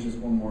 again, just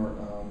one more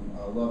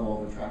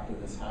level of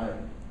attractiveness higher.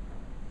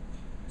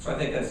 So I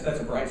think that's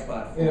a bright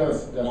spot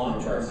for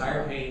long-term,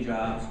 higher paying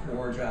jobs,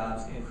 more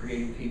jobs, and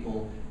creating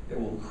people that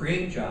will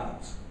create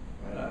jobs,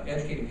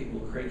 educating people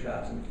who will create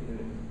jobs in the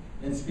community.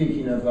 And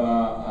speaking of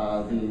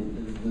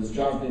those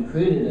jobs being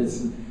created,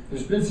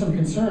 there's been some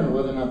concern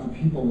whether or not the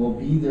people will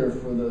be there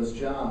for those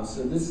jobs.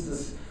 So this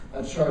is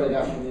a chart I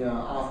got from the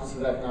Office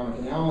of Economic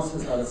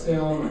Analysis out of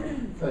Salem.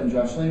 My friend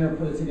Josh Laner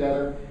put it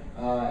together.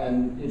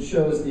 And it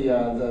shows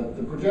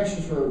the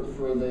projections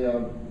for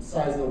the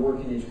size of the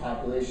working age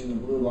population, the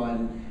blue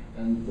line,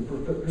 and the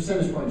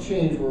percentage point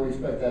change where we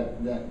expect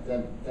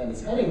that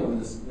is heading over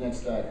this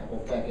next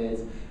couple of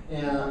decades.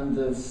 And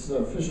the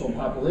official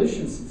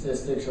population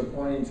statistics are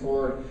pointing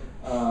toward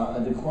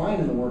a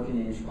decline in the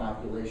working age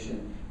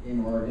population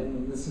in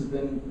Oregon. This has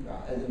been,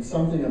 I think,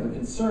 something of a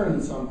concern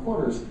in some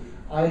quarters.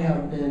 I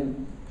have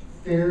been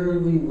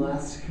fairly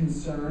less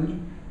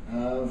concerned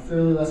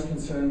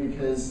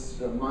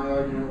because my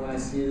argument when I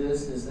see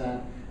this is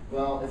that,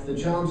 well, if the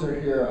jobs are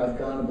here, I've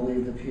got to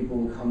believe that people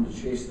will come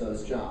to chase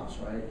those jobs,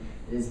 right?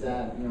 Is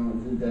that, you know,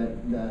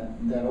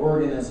 that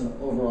Oregon as an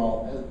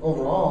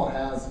overall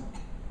has,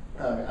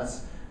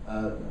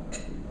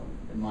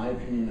 in my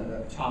opinion,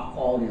 a top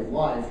quality of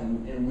life,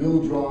 and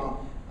will draw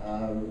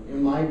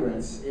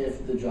immigrants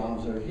if the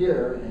jobs are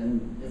here,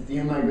 and if the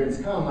immigrants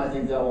come, I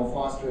think that will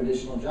foster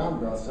additional job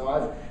growth.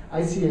 So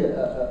I see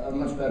a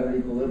much better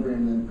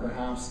equilibrium than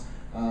perhaps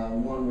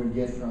one would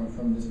get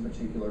from this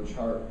particular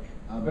chart.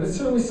 But it's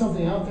certainly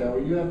something out there.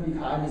 We do have to be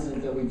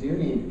cognizant that we do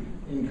need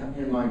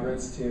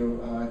immigrants to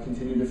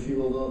continue to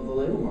fuel the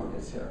labor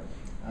markets here.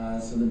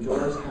 So the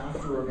doors have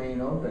to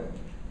remain open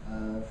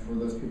for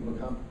those people to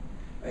come.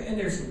 And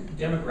there's some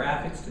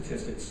demographic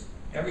statistics.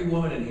 Every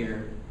woman in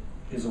here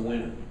is a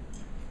winner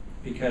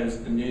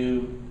because the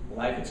new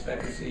life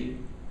expectancy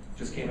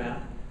just came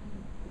out,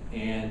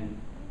 and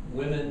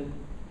women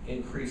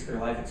increased their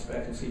life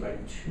expectancy by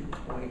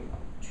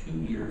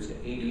 2.2 years to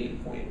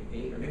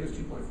 88.8, or maybe it was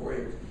 2.4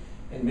 years,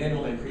 and men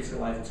will increase their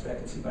life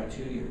expectancy by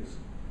 2 years.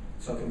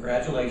 So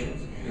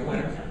congratulations, you're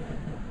winners.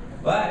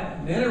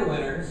 But men are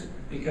winners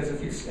because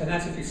and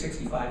that's if you're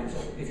 65 years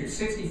old. If you're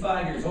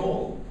 65 years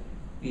old,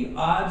 the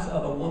odds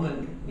of a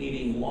woman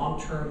needing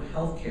long-term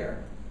health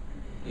care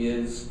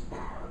is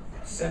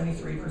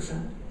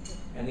 73%,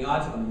 and the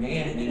odds of a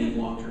man needing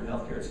long-term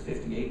health care is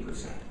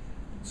 58%.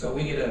 So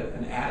we get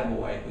an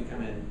attaboy. We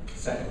come in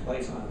second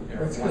place on there.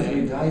 That's because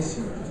we die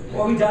sooner.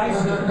 Well, we die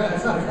sooner.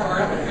 That's the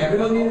part of it. We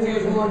don't need to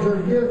get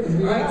long-term care because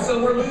we die. Right,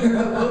 so we're losers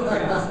on both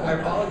counts. I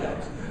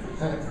apologize.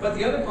 But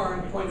the other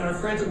point, our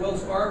friends at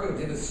Wells Fargo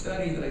did a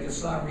study that I just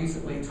saw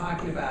recently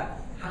talking about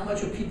how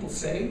much have people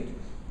saved.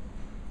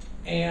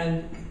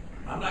 And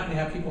I'm not going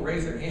to have people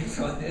raise their hands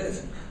on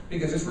this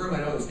because this room I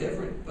know is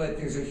different, but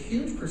there's a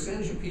huge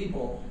percentage of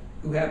people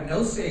who have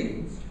no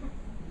savings,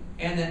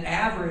 and the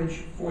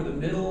average for the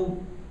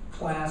middle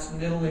class,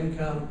 middle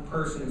income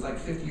person who's like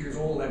 50 years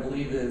old, I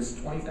believe, is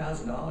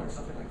 $20,000,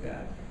 something like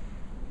that.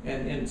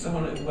 And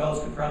someone at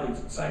Wells could probably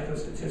cite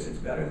those statistics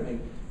better than me.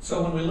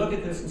 So when we look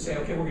at this and say,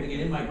 okay, we're going to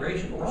get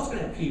in-migration, but we're also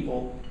going to have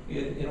people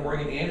in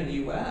Oregon and in the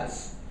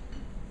U.S.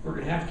 who are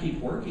going to have to keep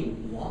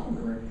working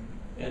longer.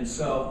 And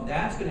so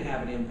that's going to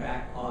have an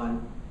impact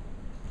on,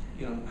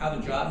 you know, how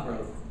the job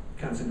growth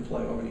comes into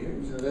play over the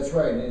years. So that's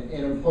right, and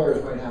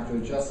employers might have to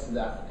adjust to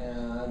that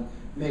and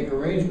make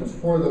arrangements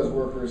for those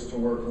workers to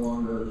work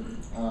longer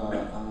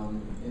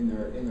in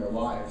their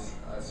lives.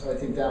 So I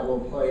think that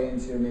will play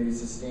into maybe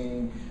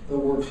sustaining the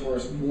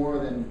workforce more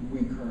than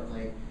we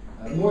currently,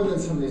 more than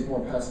some of these more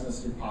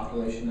pessimistic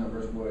population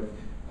numbers would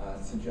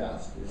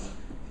suggest.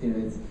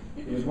 It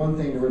was one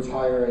thing to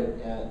retire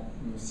at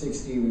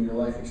 60 when your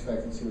life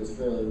expectancy was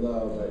fairly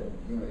low, but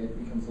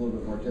it becomes a little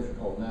bit more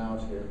difficult now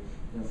to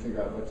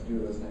figure out what to do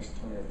with those next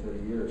 20 or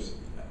 30 years,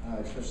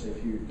 especially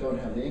if you don't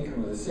have the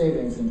income or the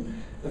savings, and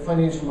the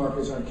financial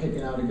markets aren't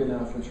kicking out a good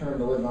enough return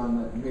to live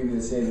on maybe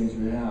the savings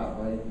you have,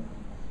 right?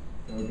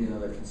 That would be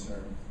another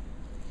concern.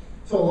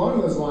 So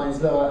along those lines,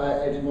 though,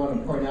 I did want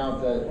to point out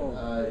that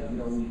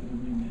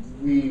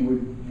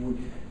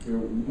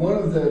one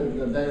of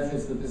the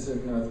benefits of the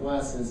Pacific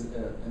Northwest is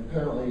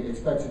apparently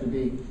expected to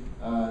be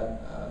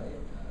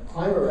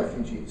climate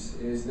refugees.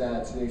 Is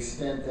that to the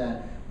extent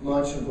that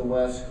much of the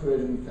West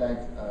could, in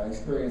fact,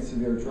 experience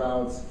severe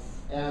droughts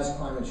as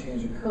climate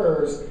change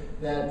occurs,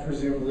 that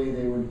presumably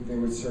they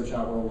would search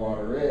out where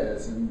water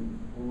is, and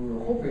we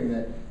were hoping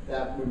that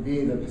that would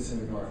be the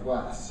Pacific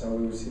Northwest. So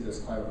we would see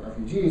those climate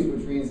refugees,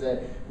 which means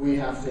that we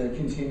have to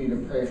continue to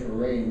pray for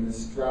rain.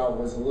 This drought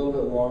was a little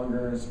bit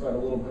longer and spread a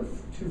little bit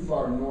too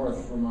far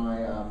north for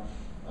my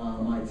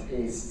my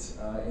tastes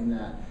in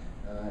that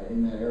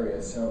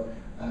area. So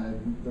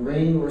the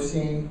rain we're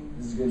seeing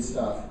is good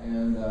stuff,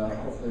 and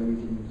hopefully we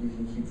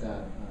can keep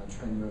that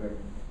trend moving.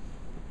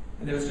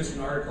 And there was just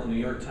an article in the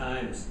New York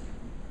Times,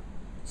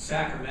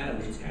 Sacramento,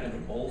 which is kind of a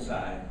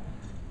bullseye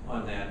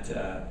on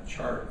that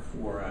chart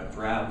for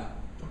drought.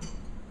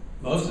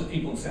 Most of the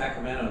people in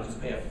Sacramento just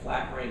pay a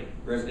flat rate.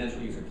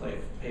 Residential users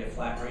pay a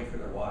flat rate for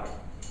their water.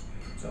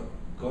 So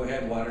go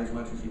ahead, water as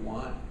much as you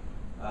want.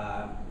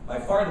 By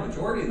far, the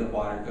majority of the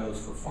water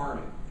goes for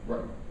farming.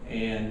 Right.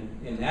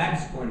 And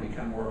that's going to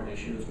become more of an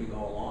issue as we go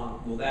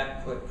along. Will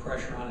that put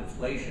pressure on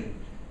inflation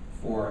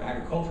for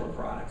agricultural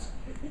products?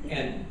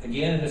 And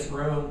again, in this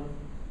room,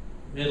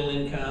 middle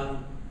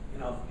income, you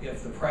know,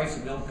 if the price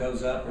of milk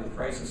goes up or the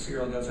price of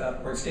cereal goes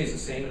up, or it stays the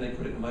same and they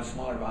put it in a much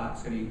smaller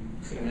box, have you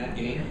seen that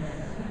game?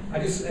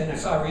 I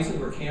saw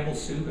recently where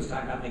Campbell's Soup is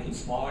talking about making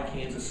smaller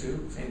cans of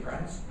soup, same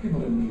price.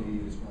 People don't need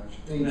to eat as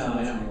much. They eat No, too much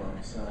I know.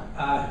 anyway, so.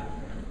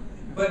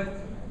 But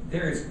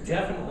there is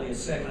definitely a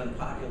segment of the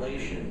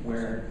population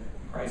where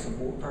price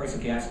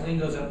of gasoline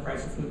goes up,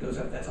 price of food goes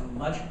up. That's a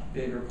much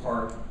bigger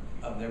part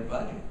of their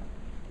budget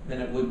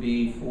than it would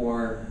be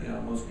for, you know,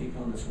 most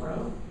people in this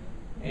room.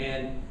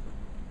 And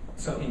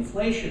so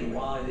inflation,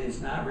 while it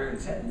is not rearing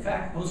its head, in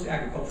fact, most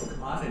agricultural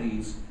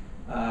commodities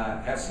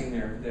have seen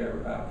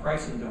their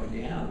pricing go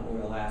down over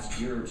the last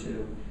year or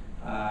two.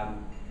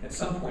 At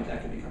some point,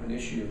 that could become an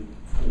issue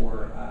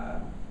for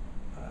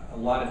a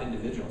lot of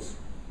individuals.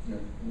 Yeah.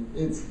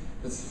 It's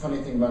the funny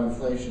thing about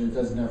inflation, it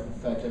doesn't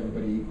affect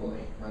everybody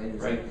equally, right?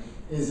 Right.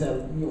 Is that,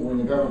 you know, when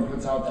the government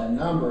puts out that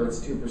number, it's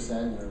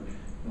 2% or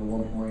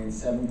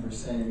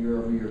 1.7%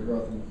 year-over-year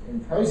growth in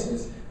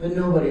prices, but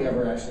nobody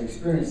ever actually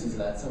experiences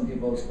that. Some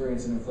people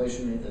experience an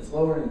inflation rate that's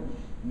lower, and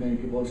many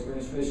people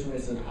experience inflation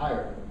rates that are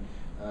higher.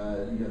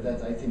 You know,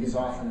 that I think is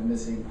often a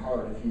missing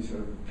part. If you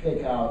sort of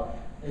pick out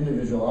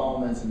individual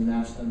elements and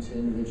match them to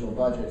individual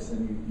budgets,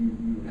 then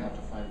you would have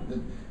to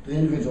find the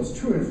individual's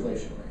true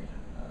inflation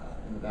rate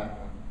in the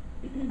background.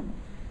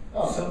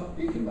 Oh, so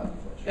speaking about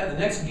inflation. Yeah, the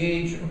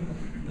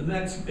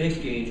next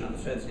big gauge on the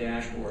Fed's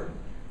dashboard,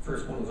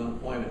 first one was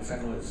unemployment,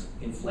 second was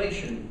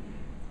inflation,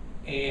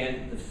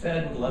 and the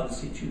Fed would love to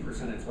see 2%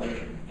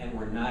 inflation, and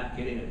we're not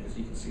getting it, as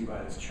you can see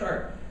by this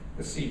chart.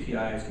 The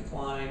CPI has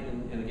declined,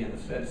 and again, the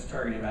Fed is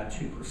targeting about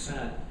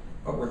 2%,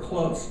 but we're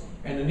close.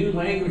 And the new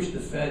language the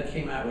Fed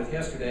came out with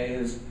yesterday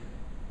is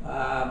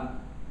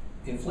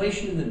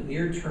inflation in the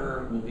near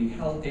term will be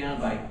held down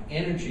by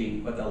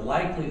energy, but the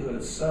likelihood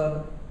of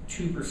sub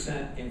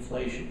 2%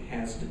 inflation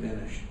has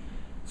diminished.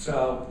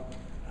 So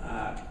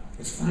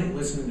it's funny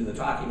listening to the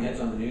talking heads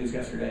on the news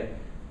yesterday,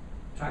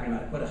 talking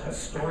about what a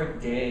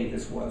historic day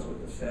this was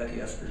with the Fed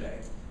yesterday.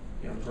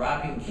 You know,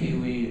 dropping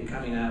QE and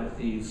coming out with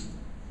these,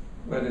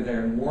 whether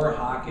they're more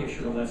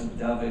hawkish or less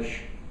dovish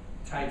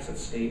types of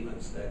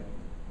statements that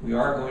we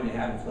are going to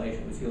have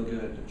inflation, we feel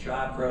good, the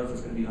job growth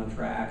is going to be on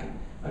track, and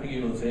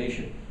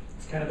underutilization.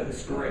 It's kind of a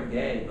historic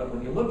day, but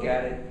when you look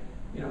at it,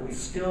 you know, we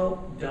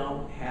still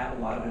don't have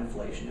a lot of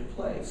inflation in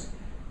place.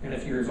 And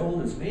if you're as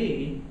old as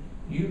me,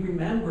 you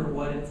remember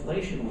what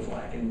inflation was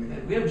like.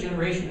 And we have a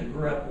generation that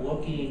grew up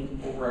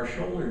looking over our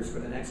shoulders for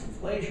the next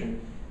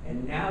inflation,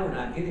 and now we're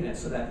not getting it.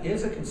 So that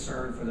is a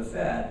concern for the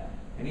Fed.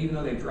 And even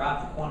though they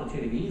dropped the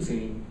quantitative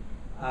easing,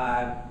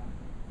 and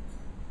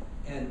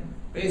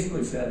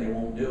basically said they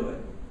won't do it,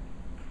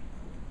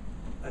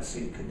 let's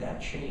see, could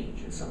that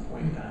change at some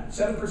point in time?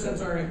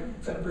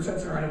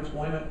 7% our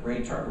unemployment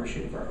rate target we're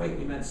shooting for. Wait,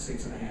 we meant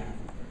 6.5.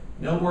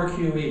 No more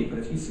QE, but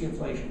if you see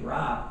inflation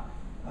drop,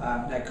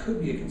 that could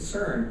be a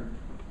concern.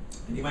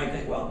 And you might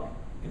think, well,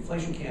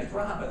 inflation can't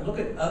drop, but look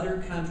at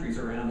other countries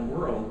around the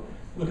world.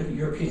 Look at the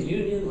European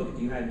Union, look at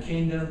the United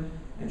Kingdom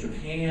and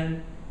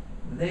Japan.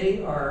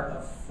 They are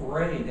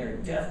afraid, they're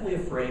deathly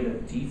afraid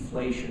of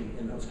deflation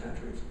in those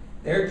countries.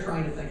 They're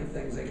trying to think of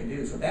things they can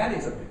do. So that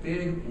is a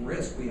big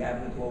risk we have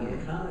in the global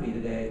economy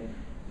today,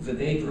 is that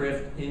they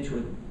drift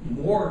into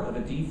more of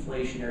a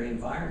deflationary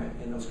environment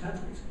in those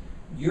countries.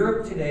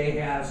 Europe today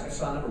has, I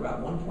saw a number,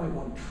 about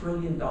 $1.1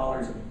 trillion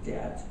of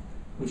debt,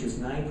 which is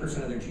 9%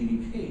 of their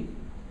GDP.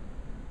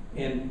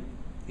 And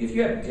if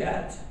you have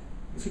debt,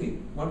 excuse me,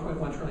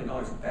 $1.1 trillion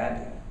of bad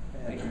debt.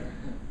 Thank you.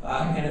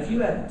 And if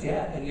you have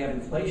debt and you have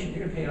inflation, you're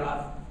going to pay it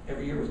off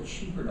every year with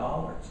cheaper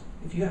dollars.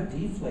 If you have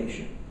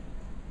deflation,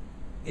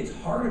 it's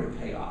harder to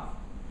pay off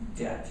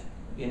debt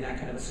in that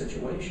kind of a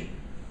situation.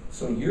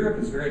 So Europe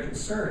is very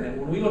concerned. And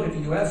when we look at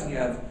the US, and you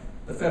have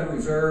the Federal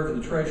Reserve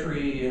and the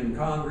Treasury and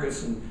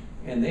Congress,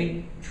 and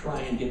they try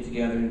and get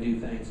together and do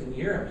things. In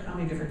Europe, how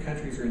many different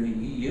countries are in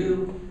the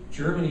EU?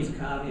 Germany's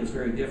economy is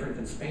very different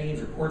than Spain's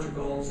or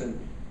Portugal's, and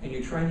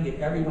you're trying to get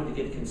everyone to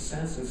get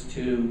consensus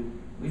to,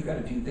 we've got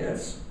to do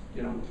this,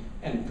 you know.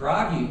 And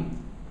Draghi,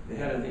 the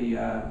head of the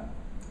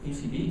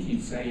ECB,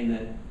 keeps saying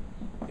that,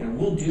 you know,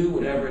 we'll do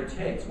whatever it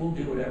takes. We'll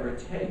do whatever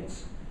it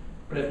takes.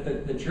 But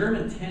if the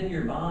German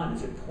 10-year bond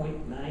is at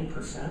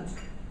 0.9%,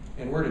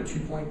 and we're at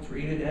 2.3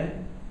 today,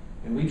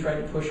 and we try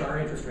to push our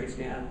interest rates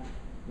down,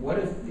 what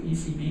if the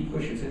ECB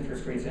pushes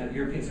interest rates down, the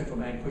European Central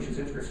Bank pushes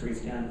interest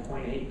rates down to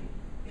 0.8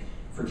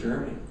 for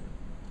Germany?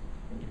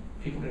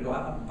 People are going to go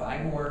out and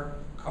buy more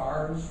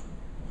cars,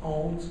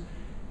 homes,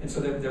 and so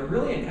they're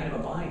really in kind of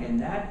a bind, and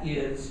that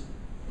is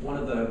one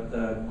of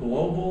the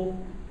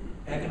global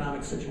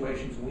economic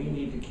situations we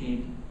need to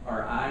keep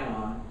our eye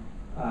on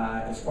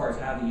as far as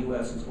how the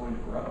U.S. is going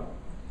to grow.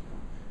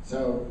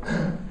 So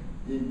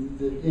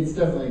it's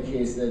definitely a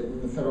case that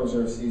when the Federal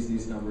Reserve sees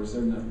these numbers,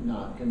 they're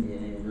not going to be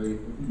in any great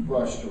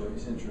rush to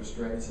raise interest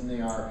rates, and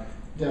they are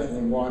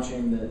definitely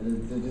watching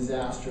the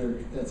disaster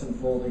that's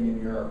unfolding in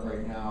Europe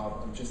right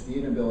now, of just the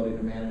inability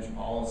to manage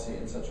policy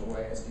in such a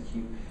way as to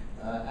keep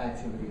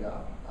activity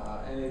up.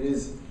 And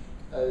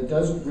it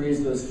does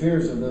raise those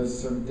fears of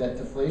those sort of debt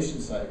deflation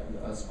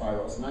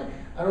spirals. And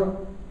I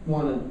don't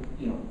want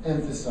to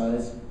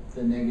emphasize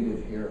the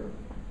negative here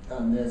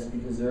on this,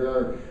 because there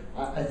are,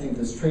 I think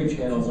those trade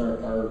channels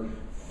are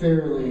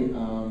fairly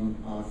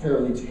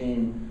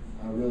tame,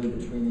 really,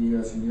 between the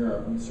U.S. and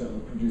Europe, and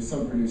certainly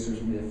some producers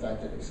will be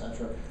affected,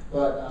 etc.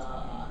 But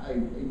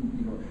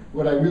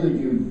what I really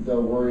do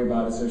though worry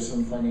about is there's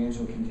some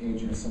financial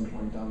contagion at some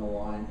point down the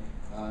line.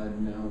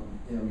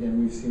 Again,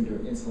 we've seemed to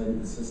have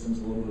insulated the systems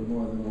a little bit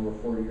more than we were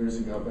 4 years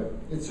ago, but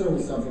it's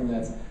certainly something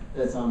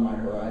that's on my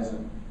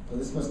horizon. So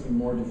this must be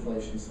more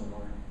deflation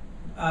somewhere.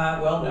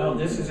 Well, no,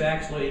 this is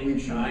actually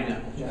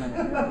China.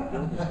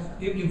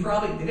 You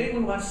probably, did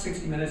anyone watch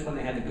 60 Minutes when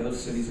they had the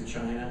ghost cities of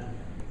China?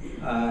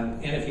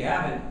 And if you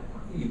haven't,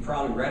 you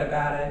probably read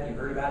about it, you've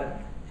heard about it.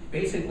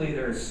 Basically,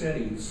 there are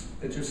cities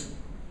that just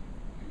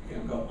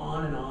go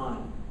on and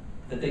on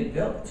that they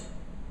built,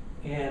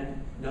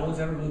 and no one's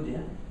ever moved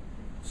in.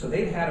 So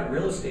they've had a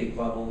real estate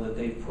bubble that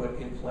they've put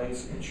in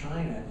place in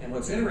China. And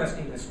what's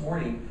interesting this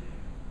morning,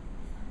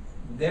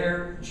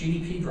 their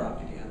GDP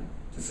dropped again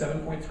to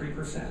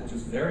 7.3%, which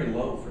is very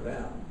low for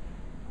them.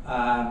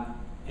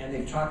 And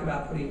they've talked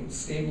about putting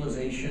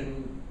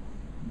stabilization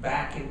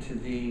back into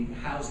the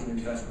housing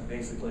investment,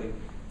 basically,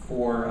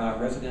 for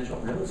residential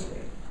real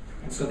estate.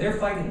 And so they're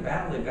fighting a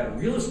battle. They've got a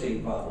real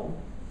estate bubble,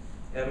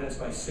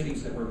 evidenced by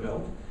cities that were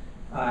built,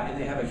 and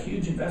they have a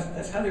huge investment.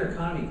 That's how their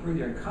economy grew.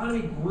 Their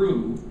economy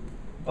grew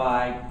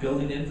by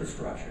building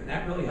infrastructure, and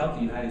that really helped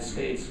the United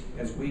States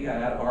as we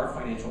got out of our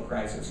financial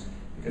crisis,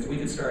 because we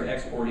could start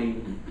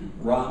exporting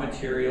raw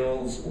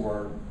materials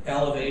or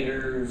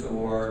elevators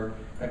or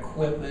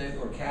equipment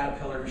or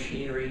Caterpillar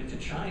machinery to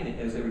China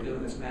as they were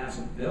doing this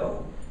massive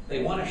build.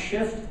 They want to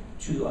shift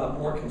to a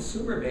more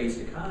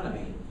consumer-based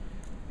economy,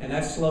 and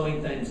that's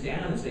slowing things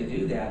down as they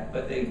do that,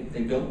 but they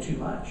built too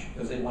much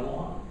as they went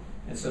along.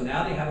 And so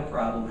now they have a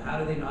problem. How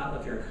do they not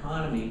let their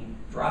economy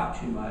drop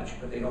too much,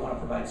 but they don't want to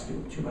provide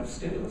too much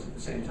stimulus at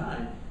the same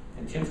time?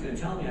 And Tim's going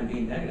to tell me I'm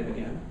being negative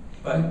again.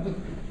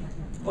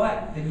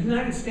 But the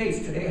United States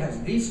today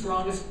has the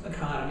strongest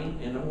economy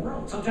in the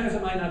world. Sometimes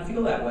it might not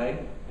feel that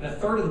way, and a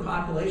third of the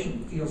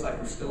population feels like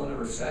we're still in a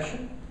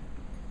recession,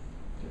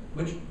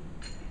 which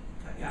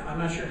I'm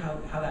not sure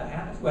how that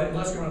happens. Well,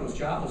 unless you're one of those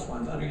jobless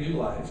ones,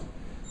 underutilized,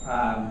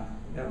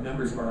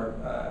 members of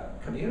our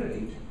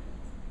community.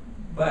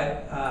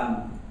 But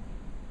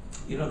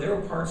there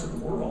are parts of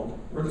the world,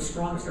 we're the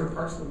strongest, there are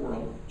parts of the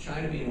world,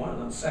 China being one of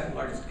them, second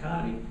largest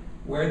economy,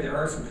 where there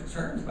are some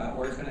concerns about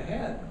where it's going to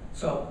head.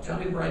 So tell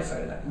me the bright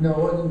side of that.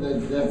 No,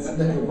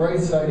 the bright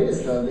side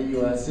is, though, the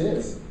U.S.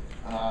 is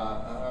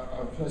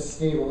a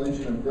stable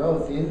engine of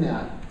growth in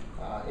that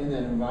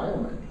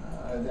environment.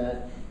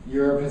 That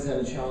Europe has had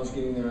a challenge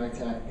getting their act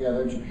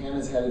together. Japan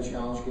has had a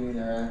challenge getting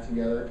their act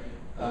together.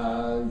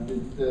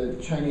 The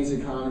Chinese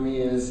economy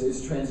is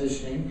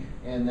transitioning,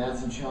 and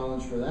that's a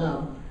challenge for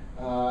them.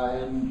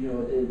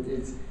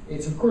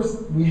 It's of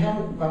course, we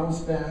haven't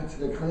bounced back to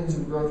the kinds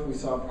of growth we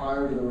saw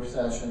prior to the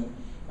recession.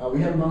 We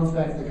haven't bounced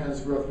back to the kinds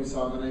of growth we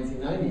saw in the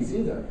 1990s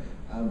either.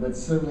 But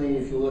certainly,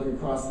 if you look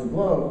across the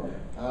globe,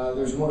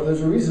 there's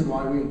a reason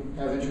why we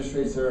have interest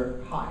rates that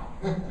are high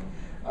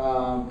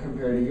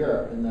compared to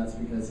Europe, and that's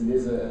because it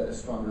is a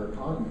stronger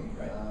economy.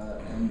 Right.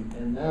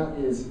 And that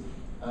is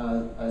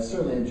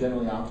certainly a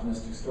generally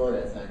optimistic story,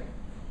 I think.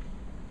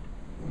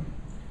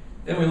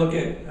 Then we look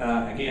at,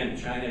 again,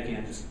 China,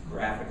 again, just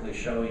graphically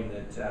showing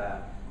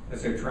that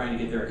as they're trying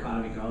to get their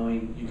economy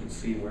going, you can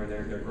see where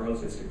their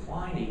growth is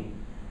declining.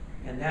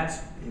 And that's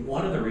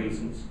one of the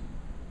reasons,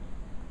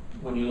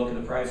 when you look at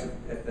the price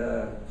at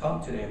the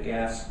pump today of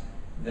gas,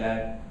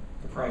 that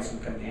the price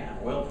has come down.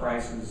 Oil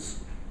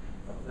prices,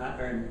 not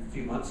very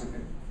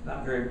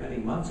many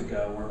months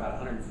ago, were about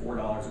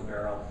 $104 a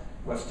barrel,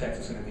 West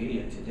Texas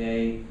Intermediate.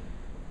 Today,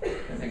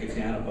 I think it's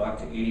down $1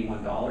 to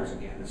 $81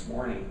 again this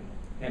morning.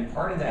 And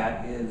part of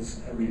that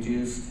is a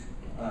reduced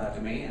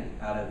demand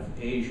out of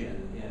Asia,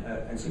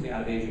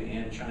 out of Asia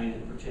and China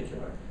in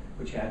particular,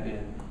 which had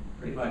been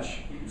pretty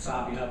much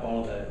sopping up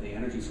all of the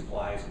energy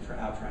supplies and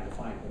out trying to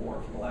find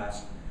more for the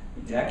last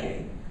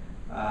decade.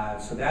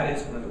 So that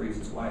is one of the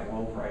reasons why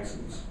oil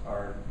prices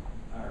are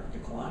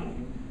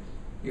declining.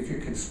 If you're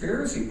a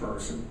conspiracy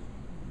person,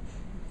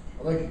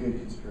 I like a good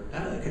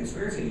conspiracy.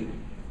 Conspiracy,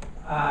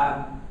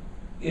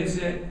 is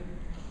it,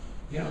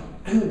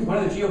 one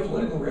of the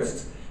geopolitical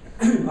risks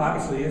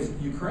obviously is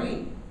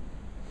Ukraine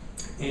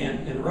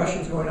and the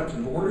Russians going up to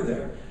the border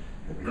there.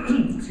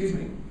 Excuse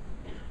me.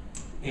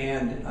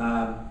 And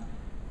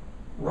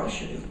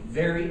Russia is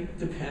very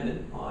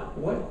dependent on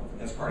oil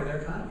as part of their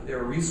economy.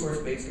 They're a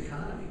resource-based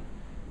economy.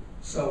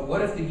 So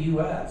what if the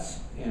U.S.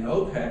 and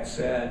OPEC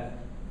said,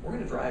 we're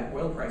going to drive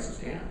oil prices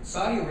down?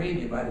 Saudi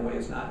Arabia, by the way,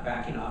 is not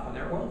backing off on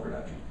their oil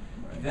production.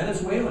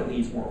 Venezuela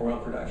needs more oil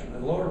production.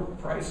 The lower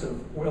price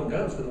of oil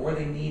goes, the more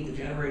they need to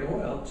generate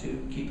oil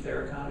to keep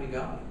their economy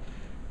going.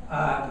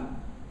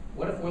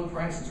 What if oil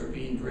prices are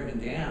being driven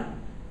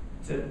down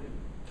to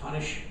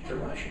punish the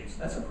Russians?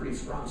 That's a pretty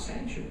strong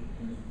sanction.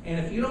 And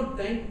if you don't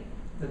think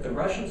that the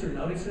Russians are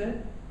noticing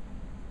it,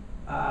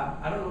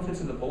 I don't know if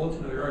it's in the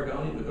bulletin of the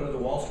Oregonian, but go to the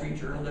Wall Street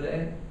Journal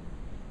today.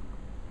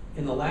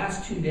 In the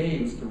last 2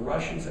 days, the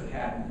Russians have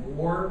had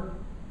more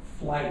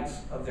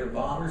flights of their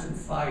bombers and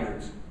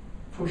fighters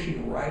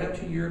pushing right up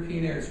to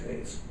European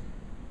airspace,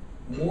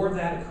 more of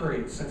that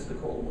occurring since the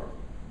Cold War.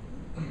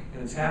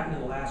 And it's happened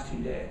in the last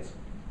 2 days.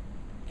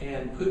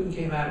 And Putin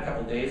came out a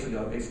couple days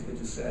ago, basically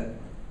just said,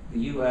 the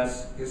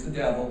US is the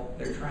devil,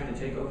 they're trying to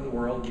take over the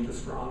world, be the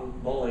strong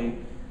bully.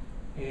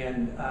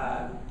 And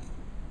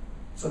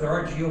so there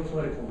are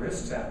geopolitical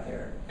risks out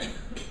there.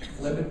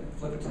 Flip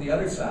it to the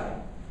other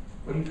side.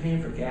 What are you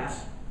paying for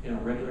gas,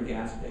 regular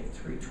gas today,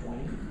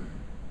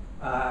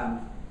 $3.20?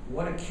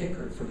 What a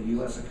kicker for the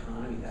US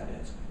economy that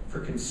is.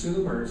 For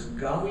consumers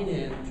going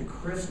into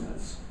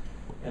Christmas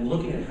and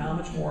looking at how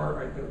much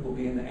more will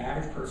be in the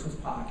average person's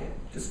pocket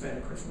to spend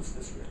at Christmas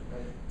this year.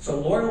 Right. So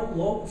lower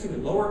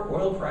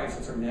oil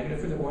prices are negative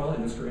for the oil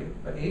industry,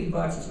 but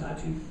 $80 is not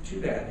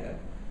too bad yet.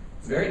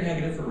 It's very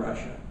negative for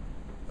Russia.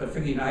 But for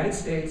the United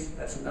States,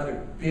 that's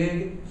another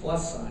big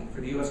plus sign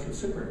for the US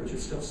consumer, which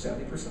is still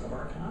 70% of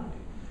our economy.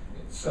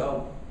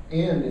 So,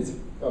 and it's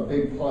a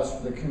big plus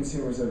for the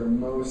consumers that are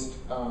most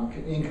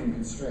income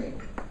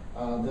constrained.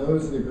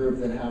 Those are the group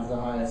that have the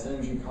highest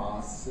energy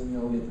costs, and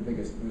they'll get the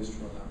biggest boost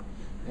from them.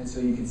 And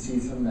so you can see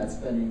some of that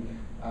spending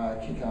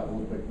kick out a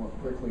little bit more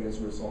quickly as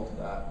a result of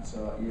that.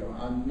 So,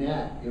 on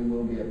net, it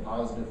will be a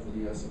positive for the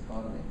U.S.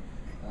 economy.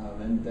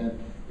 And then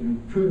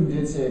Putin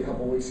did say a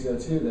couple weeks ago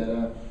too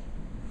that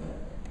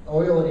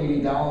oil at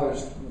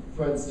 $80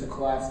 threatens to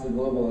collapse the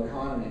global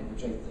economy,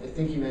 which I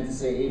think he meant to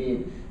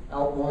say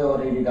oil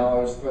at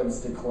 $80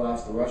 threatens to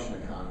collapse the Russian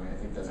economy. I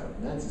think that's what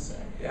he meant to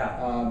say.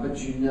 yeah. But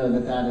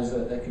that is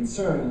a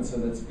concern, and so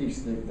that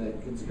speaks to the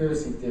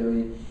conspiracy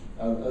theory.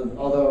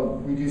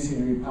 Although we do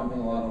seem to be pumping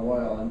a lot of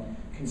oil, and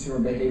consumer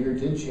behavior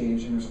did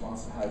change in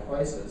response to high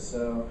prices.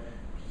 So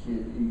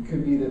it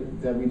could be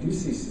that we do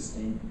see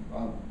sustained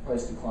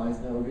price declines,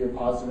 and that would be a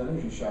positive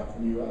energy shock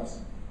for the U.S.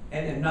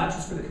 And not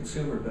just for the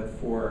consumer, but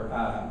for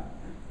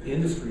the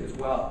industry as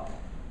well.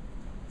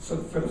 So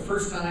for the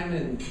first time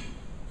in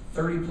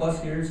 30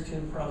 plus years,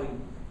 Tim probably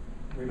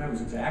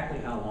remembers exactly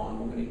how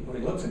long, when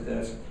he looks at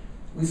this,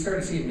 we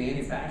started seeing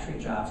manufacturing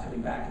jobs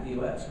coming back to the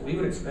U.S. We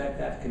would expect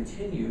that to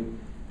continue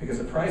because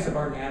the price of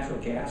our natural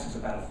gas is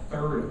about a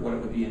third of what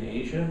it would be in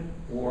Asia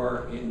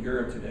or in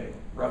Europe today.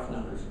 Rough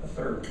numbers, a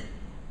third.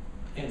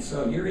 And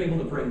so you're able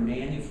to bring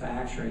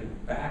manufacturing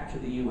back to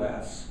the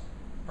U.S.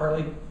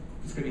 Partly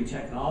it's going to be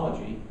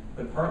technology,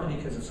 but partly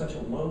because of such a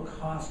low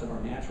cost of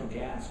our natural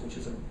gas, which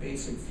is a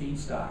basic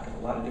feedstock of a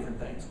lot of different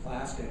things,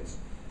 plastics,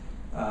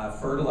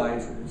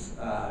 fertilizers,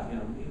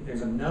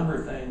 there's a number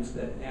of things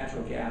that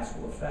natural gas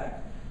will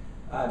affect,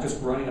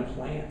 just running a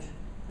plant.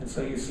 And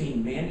so you're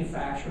seeing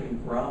manufacturing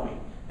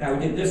growing. Now, we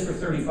did this for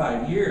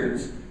 35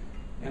 years,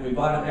 and we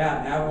bottomed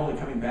out. Now we're only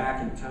coming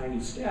back in tiny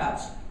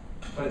steps,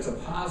 but it's a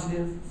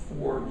positive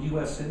for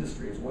U.S.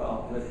 industry as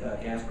well with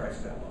gas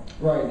prices that low.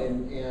 Right,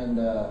 and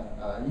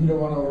you don't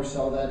want to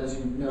oversell that, as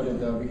you noted,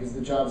 though, because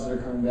the jobs that are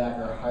coming back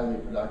are highly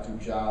productive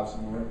jobs,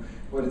 and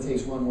what it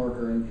takes one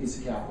worker in a piece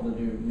of capital to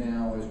do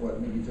now is what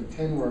maybe took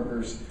 10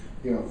 workers,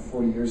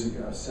 40 years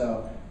ago.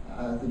 So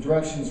the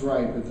direction's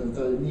right, but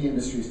the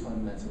industry's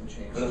fundamentally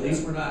changed. But at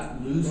least we're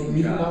not losing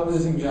jobs. We're not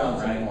losing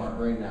jobs anymore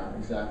right now.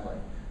 Exactly.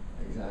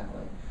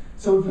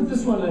 So we put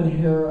this one in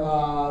here.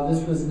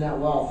 This was net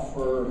wealth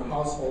for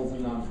households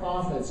and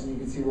nonprofits, and you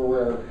can see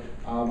where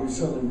we've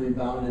certainly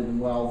rebounded in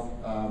wealth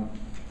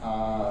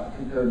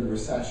compared to the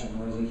recession.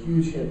 There was a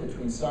huge hit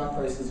between stock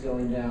prices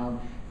going down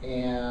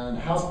and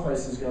house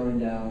prices going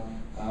down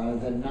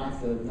that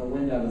knocked the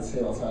wind out of the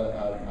sails out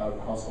of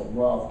household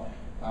wealth.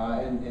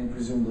 And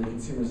presumably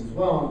consumers as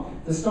well.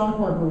 The stock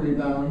market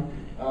rebound,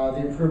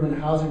 the improvement in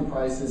housing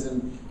prices,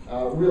 and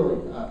really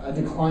a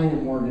decline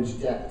in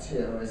mortgage debt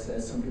too,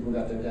 as some people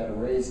got their debt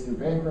erased through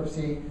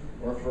bankruptcy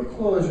or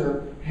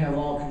foreclosure, have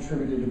all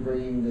contributed to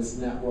bringing this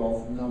net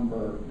worth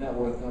number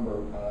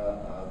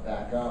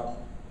back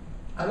up.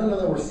 I don't know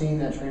that we're seeing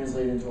that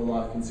translate into a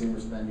lot of consumer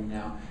spending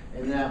now,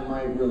 and that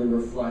might really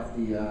reflect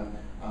the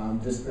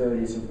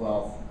disparities of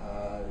wealth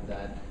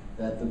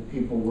that the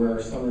people where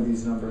some of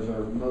these numbers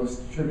are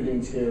most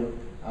attributing to,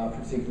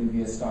 particularly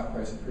via stock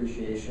price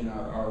appreciation,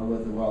 are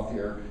with the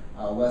wealthier,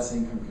 less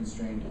income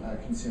constrained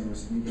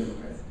consumers to begin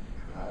with.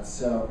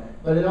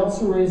 But it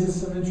also raises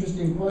some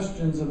interesting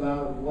questions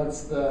about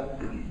what's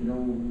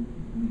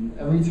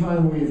every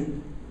time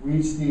we've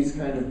reached these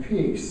kind of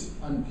peaks,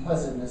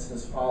 unpleasantness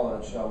has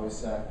followed, shall we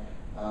say.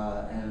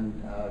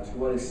 And to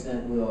what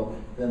extent will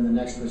then the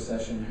next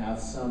recession have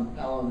some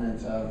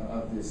element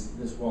of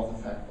this wealth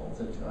effect built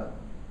into it?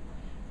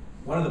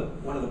 One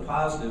of the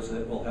positives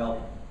that will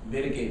help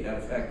mitigate that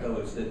effect, though,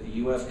 is that the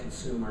U.S.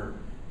 consumer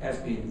has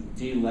been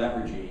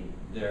deleveraging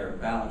their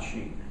balance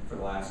sheet for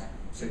the last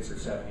 6 or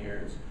 7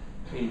 years.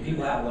 I mean,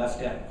 people have less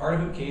debt. Part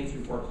of it came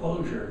through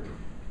foreclosure,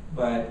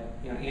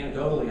 but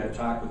anecdotally, I've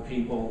talked with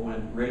people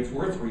when rates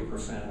were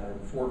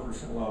 3% or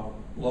 4%, low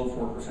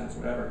 4%,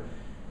 whatever,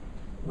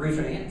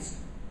 refinanced.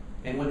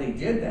 And when they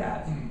did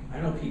that,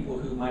 I know people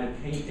who might have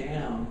paid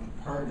down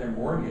part of their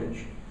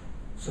mortgage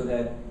so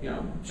that,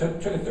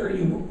 took a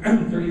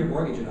 30-year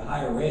mortgage at a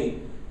higher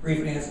rate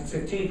refinanced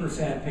at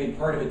 15%, paid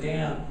part of it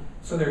down,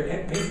 so they're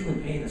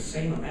basically paying the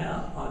same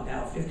amount on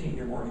now a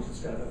 15-year mortgage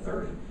instead of a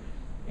 30.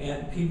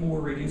 And people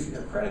were reducing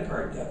their credit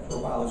card debt for a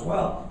while as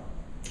well.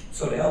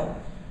 So to help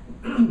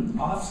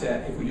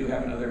offset if we do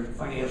have another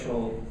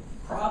financial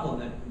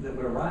problem that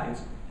would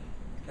arise,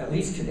 at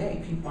least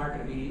today, people aren't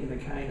going to be in the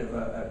kind of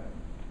a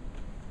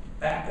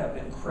backup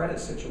in credit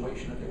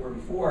situation that they were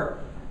before,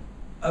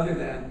 other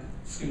than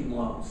student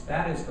loans.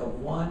 That is the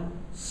one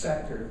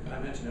sector, and I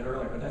mentioned it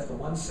earlier, but that's the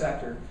one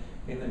sector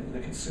in the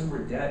consumer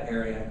debt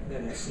area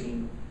that has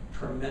seen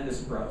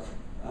tremendous growth.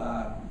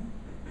 I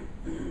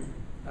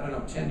don't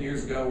know, 10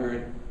 years ago we were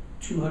at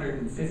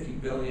 250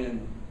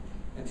 billion,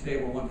 and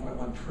today we're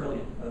 1.1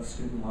 trillion of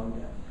student loan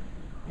debt.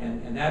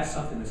 And that's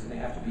something that's going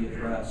to have to be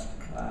addressed.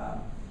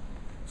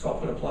 So I'll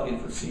put a plug in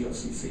for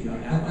COCC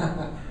on that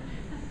one.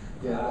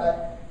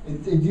 Yeah, I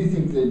do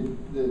think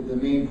that the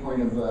main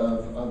point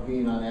of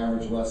being on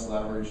average less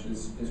leveraged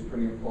is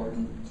pretty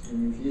important. I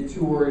mean, if you get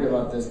too worried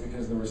about this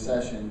because of the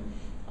recession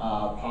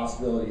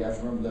possibility, you have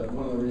to remember that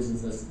one of the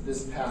reasons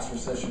this past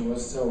recession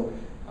was so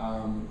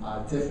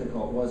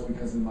difficult was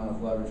because of the amount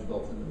of leverage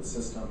built into the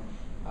system.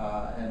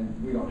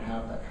 And we don't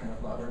have that kind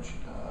of leverage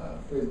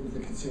with the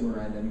consumer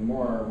end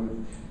anymore,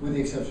 with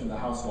the exception of the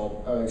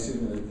household,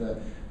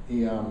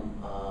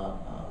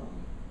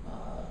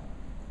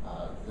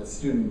 the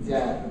student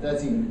debt, but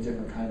that's even a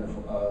different kind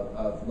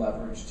of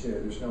leverage too.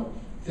 There's no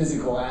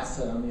physical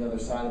asset on the other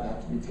side of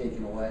that to be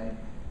taken away.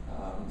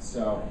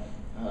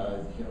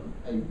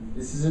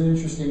 This is an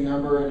interesting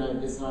number,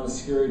 and it's not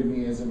as scary to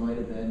me as it might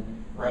have been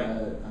Right.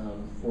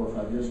 4 or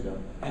 5 years ago.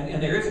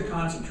 And there is a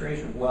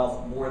concentration of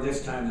wealth more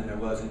this time than there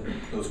was in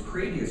those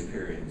previous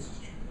periods.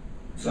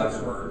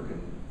 Zuckerberg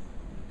and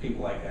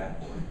people like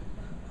that.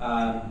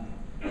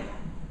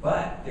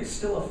 But there's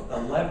still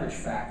a leverage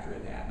factor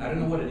in that. I don't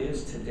know what it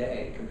is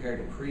today compared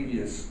to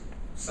previous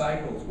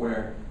cycles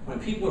where when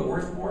people are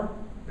worth more,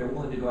 they're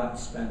willing to go out and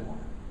spend more.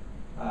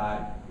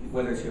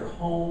 Whether it's your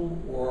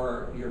home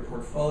or your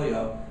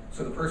portfolio.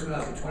 So the person who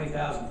has a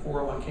 $20,000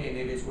 401k,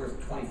 maybe it's worth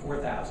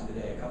 $24,000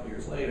 today, a couple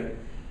years later.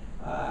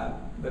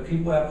 But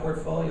people have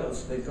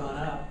portfolios, they've gone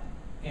up,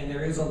 and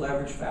there is a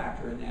leverage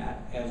factor in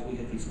that as we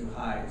hit these new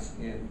highs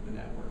in the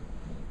network.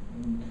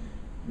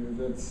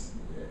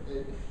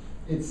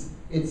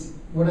 It's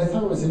what I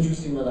thought was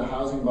interesting about the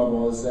housing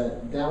bubble is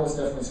that was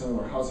definitely something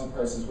where housing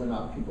prices went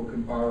up, people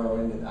could borrow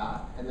into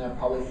that, and that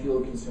probably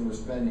fueled consumer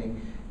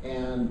spending.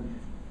 And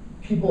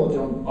people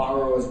don't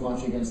borrow as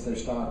much against their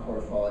stock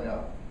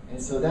portfolio.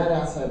 And so that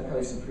asset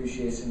price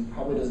appreciation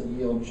probably doesn't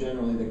yield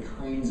generally the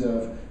kinds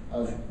of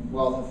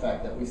wealth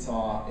effect that we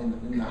saw in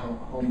the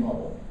home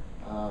bubble,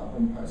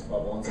 home price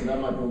bubble. And so that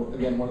might be,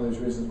 again, one of those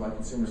reasons why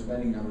consumer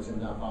spending numbers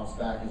have not bounced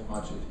back as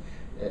much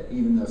as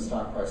even though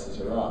stock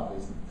prices are up.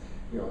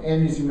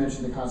 And as you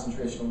mentioned, the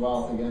concentration of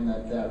wealth, again,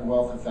 that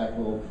wealth effect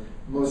will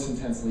most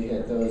intensely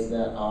hit those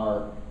that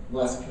are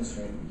less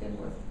constrained to begin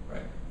with.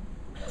 Right.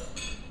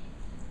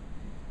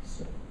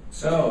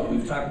 So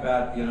we've talked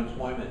about the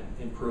unemployment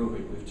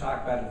improving. We've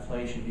talked about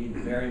inflation being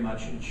very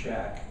much in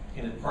check.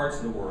 And in parts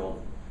of the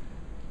world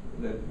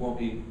that won't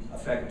be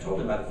affected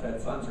totally by the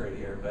Fed funds rate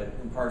here, but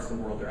in parts of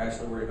the world they're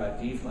actually worried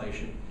about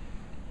deflation.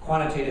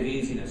 Quantitative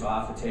easing is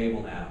off the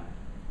table now.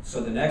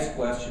 So the next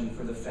question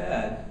for the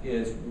Fed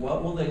is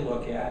what will they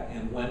look at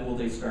and when will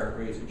they start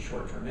raising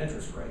short-term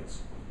interest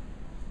rates?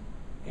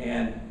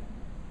 And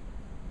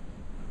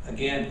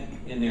again,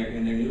 in their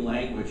new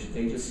language,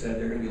 they just said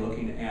they're going to be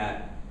looking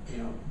at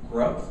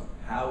growth.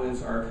 How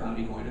is our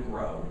economy going to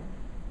grow?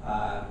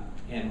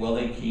 And will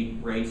they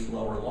keep rates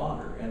lower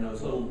longer? And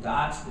those little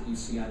dots that you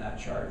see on that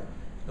chart,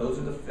 those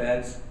are the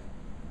Fed's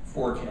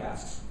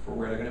forecasts for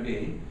where they're going to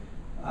be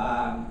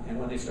and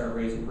when they start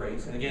raising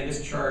rates. And again,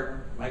 this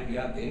chart might be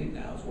outdated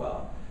now as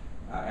well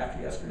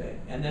after yesterday.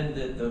 And then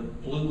the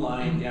blue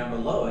line down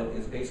below it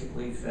is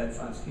basically Fed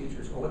funds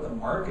futures, or what the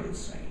market is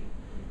saying.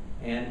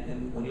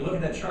 And when you look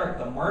at that chart,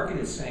 the market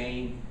is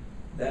saying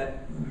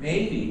that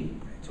maybe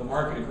the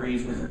market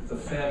agrees with the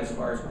Fed as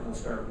far as when they'll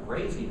start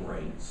raising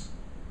rates,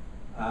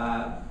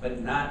 but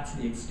not to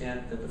the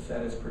extent that the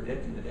Fed is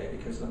predicting today,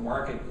 because the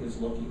market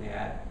is looking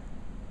at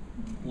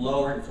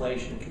lower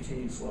inflation and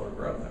continued slower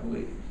growth, I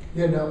believe.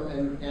 Yeah, no,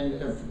 and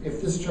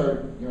if this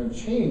chart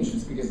changed,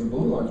 it's because the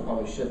blue line's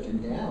probably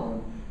shifted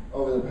down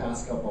over the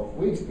past couple of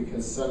weeks,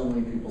 because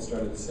suddenly people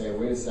started to say,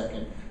 wait a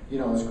second,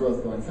 is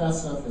growth going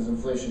fast enough? Is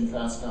inflation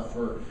fast enough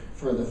for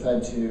the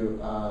Fed to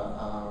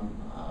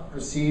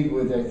proceed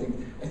with?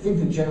 I think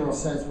the general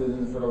sense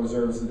within the Federal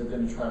Reserve is that they're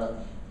going to try to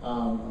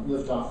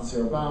lift off the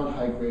zero bound,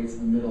 hike rates in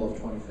the middle of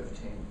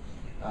 2015.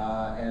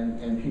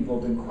 And people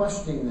have been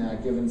questioning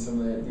that given some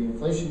of the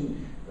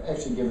inflation,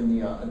 actually given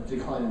the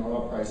decline in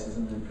oil prices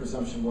and the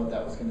presumption of what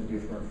that was going to do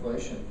for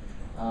inflation.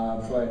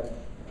 But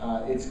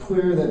it's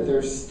clear that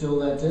there's still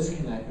that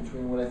disconnect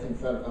between what I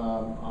think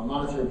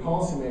monetary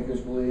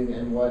policymakers believe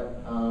and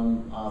what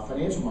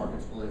financial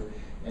markets believe.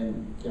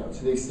 And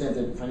to the extent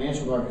that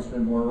financial markets have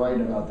been more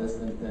right about this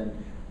than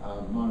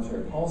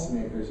monetary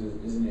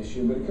policymakers is an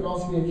issue, but it could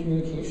also be a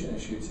communication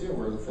issue too,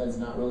 where the Fed's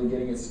not really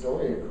getting its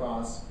story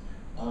across.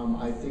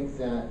 I think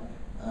that,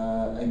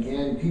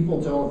 again,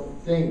 people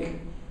don't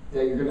think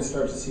that you're going to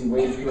start to see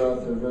wage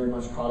growth. They're very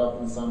much caught up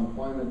in this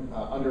unemployment,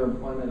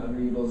 underemployment,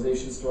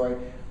 underutilization story.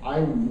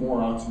 I'm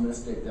more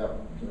optimistic that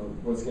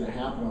what's going to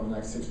happen over the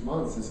next 6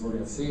 months is we're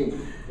going to see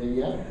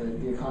that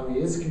the economy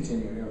is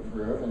continuing to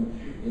improve, and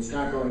it's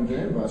not going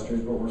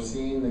gangbusters, but we're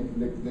seeing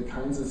the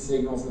kinds of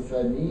signals the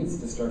Fed needs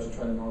to start to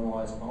try to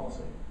normalize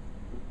policy.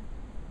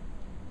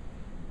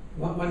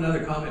 One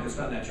other comment just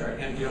on that chart,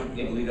 and you don't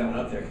need to leave that one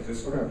up there because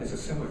it's a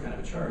similar kind of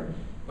a chart,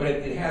 but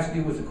it has to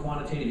do with the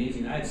quantitative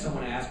easing. I had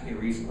someone ask me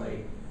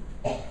recently,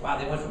 wow,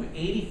 they went from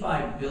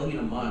 $85 billion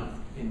a month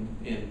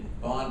in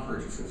bond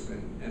purchases,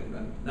 and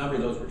a number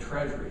of those were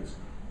treasuries.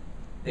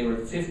 They were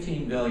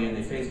 $15 billion,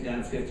 they phased it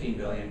down to $15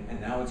 billion, and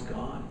now it's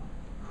gone.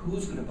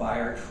 Who's going to buy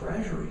our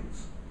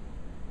treasuries?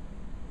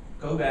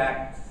 Go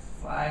back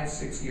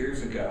 5-6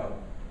 years ago,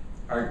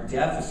 our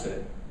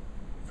deficit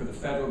for the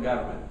federal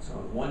government, so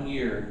in 1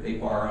 year they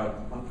borrowed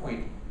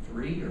 1.3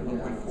 or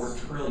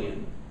 1.4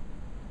 trillion.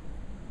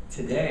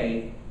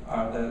 Today,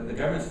 the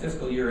government's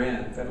fiscal year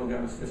end, federal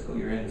government's fiscal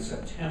year end is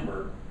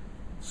September,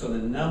 so the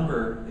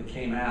number that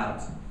came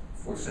out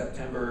for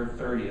September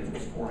 30th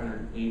was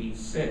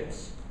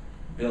 $486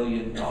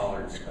 billion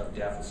of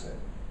deficit.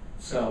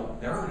 So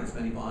there aren't as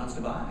many bonds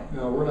to buy.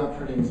 No, we're not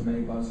printing as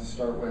many bonds to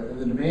start with, and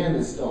the demand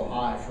is still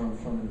high from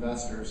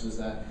investors. Is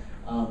that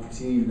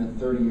particularly even a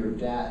 30-year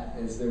debt?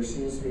 Is there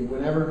seems to be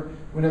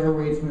whenever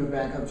rates move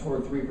back up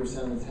toward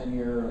 3% on the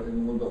 10-year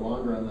and a little bit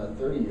longer on the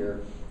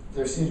 30-year,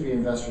 there seems to be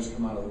investors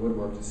come out of the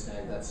woodwork to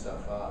snag that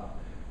stuff up.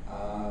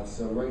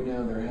 So right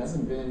now there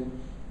hasn't been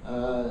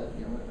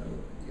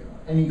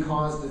any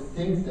cause to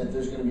think that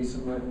there's going to be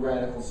some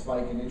radical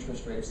spike in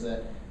interest rates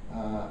that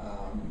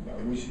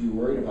we should be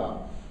worried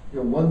about.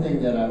 One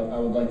thing that I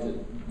would like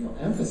to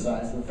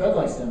emphasize, the Fed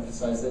likes to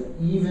emphasize, that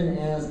even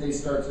as they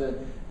start to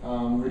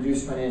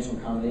reduce financial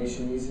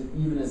accommodation,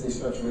 even as they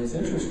start to raise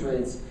interest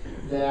rates,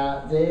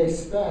 that they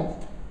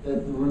expect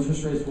that the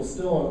interest rates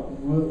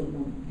will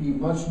be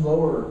much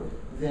lower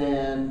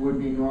than would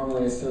be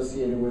normally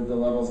associated with the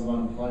levels of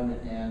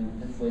unemployment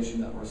and inflation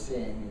that we're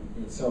seeing.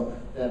 And so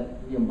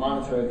that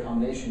monetary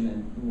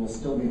accommodation will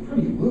still be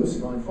pretty loose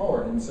going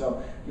forward. And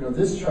so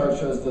this chart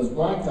shows those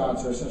black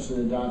dots are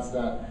essentially the dots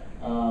that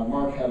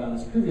Mark had on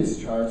his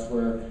previous charts,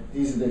 where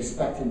these are the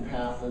expected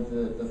path of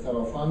the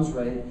federal funds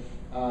rate.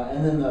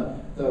 And then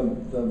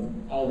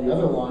all the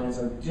other lines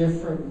are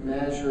different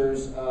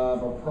measures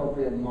of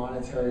appropriate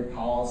monetary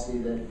policy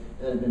that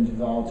have been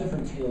developed,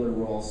 different Taylor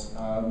rules,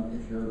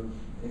 if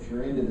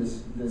you're into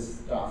this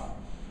stuff.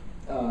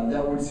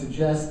 That would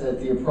suggest that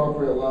the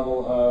appropriate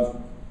level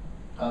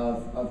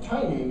of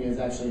tightening is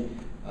actually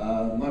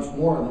much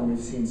more than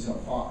we've seen so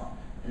far.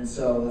 And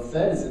so the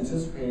Fed is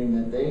anticipating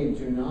that they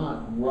do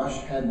not rush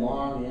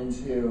headlong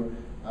into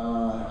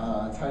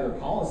tighter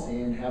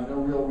policy and have no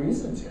real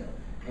reason to.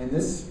 And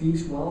this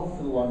speaks well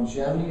for the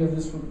longevity of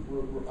this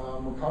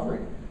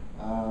recovery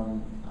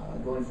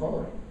going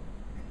forward.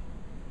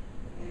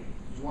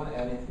 Did you want to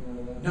add anything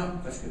under that? No,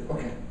 that's good.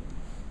 Okay.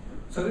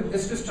 So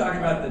let's just talk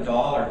about the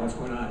dollar, what's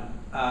going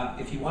on.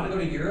 If you want to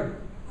go to Europe,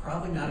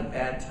 probably not a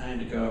bad time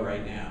to go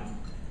right now,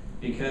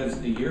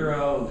 because the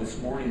euro this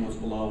morning was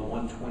below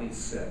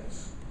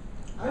 126.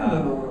 I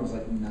remember when it was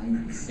like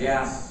 96.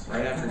 Yeah,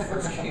 right after it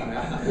first came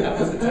out. That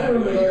was the time to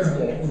go to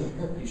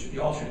Europe.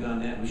 You all should have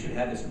done that. We should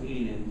have had this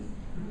meeting in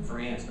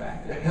France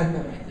back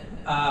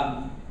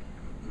then.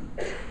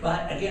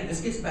 But again,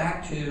 this gets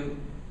back to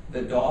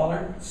the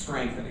dollar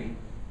strengthening,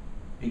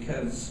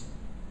 because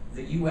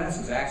the U.S.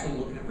 is actually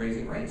looking at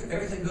raising rates. If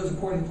everything goes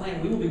according to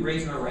plan, we will be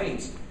raising our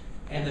rates,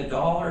 and the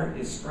dollar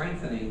is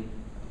strengthening.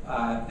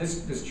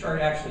 This chart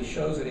actually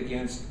shows it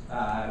against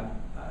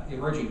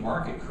emerging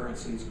market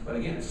currencies, but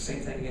again, it's the same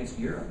thing against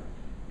Europe,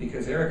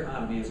 because their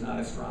economy is not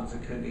as strong as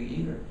it could be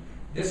either.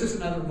 This is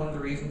another one of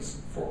the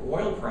reasons for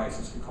oil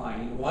prices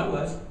declining. One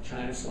was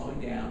China slowing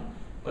down,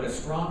 but a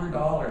stronger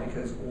dollar,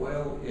 because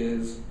oil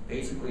is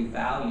basically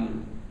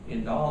valued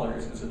in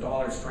dollars. As the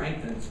dollar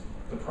strengthens,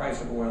 the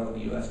price of oil in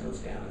the U.S. goes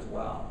down as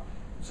well.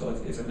 So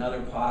it's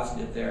another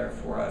positive there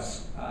for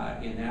us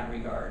in that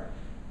regard.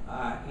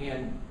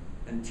 And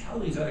until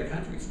these other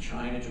countries,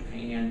 China,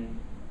 Japan,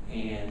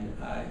 and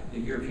the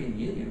European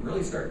Union,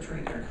 really start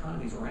turning their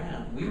economies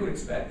around, we would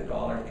expect the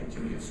dollar to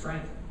continue to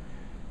strengthen.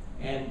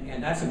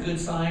 And that's a good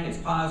sign. It's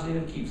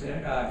positive, keeps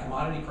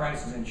commodity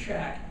prices in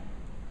check.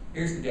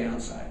 Here's the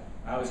downside.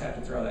 I always have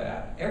to throw that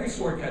out. Every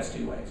sword cuts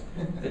two ways.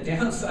 The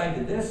downside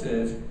to this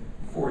is,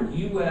 for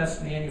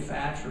U.S.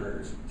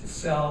 manufacturers to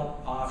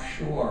sell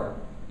offshore,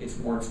 it's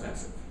more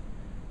expensive.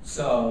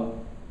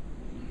 So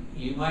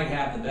you might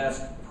have the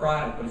best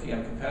product, but if you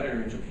have a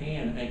competitor in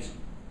Japan that makes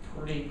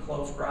pretty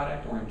close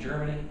product, or in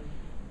Germany,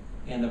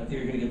 and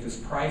you're going to get this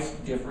price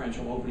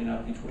differential opening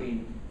up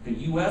between the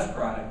U.S.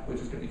 product, which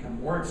is going to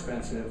become more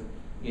expensive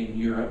in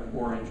Europe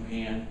or in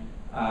Japan,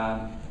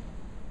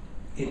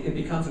 it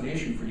becomes an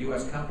issue for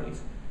U.S.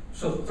 companies.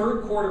 So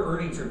third quarter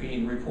earnings are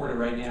being reported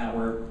right now.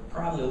 We're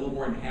probably a little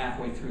more than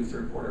halfway through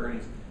third quarter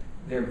earnings.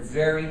 They're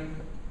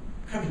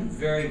coming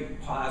very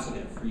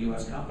positive for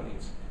U.S.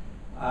 companies.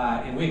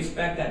 And we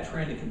expect that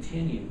trend to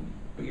continue.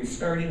 But you're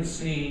starting to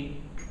see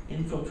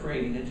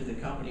infiltrating into the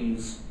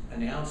company's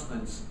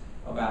announcements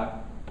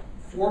about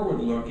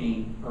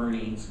forward-looking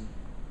earnings,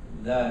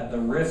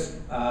 the risk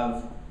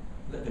of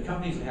the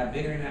companies that have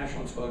big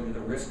international exposure,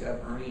 the risk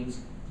of earnings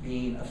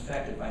being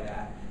affected by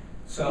that.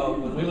 So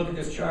when we look at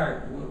this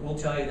chart, we'll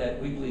tell you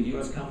that we believe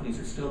U.S. companies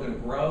are still going to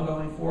grow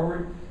going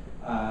forward.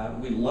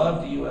 We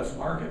love the U.S.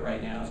 market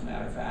right now, as a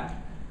matter of fact.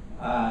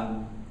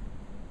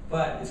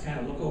 But it's kind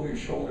of look over your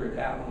shoulder at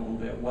that one a little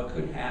bit. What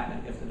could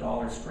happen if the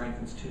dollar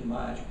strengthens too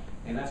much?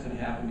 And that's going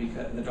to happen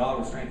because the dollar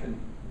will strengthen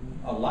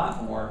a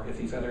lot more if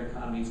these other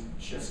economies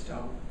just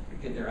don't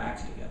get their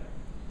acts together.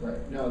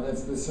 Right. No,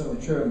 that's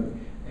certainly true.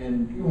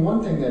 And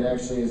one thing that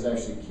actually is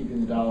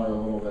keeping the dollar a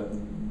little bit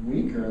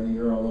weaker and the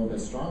euro a little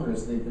bit stronger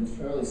is they've been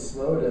fairly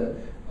slow to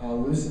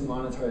loosen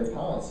monetary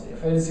policy.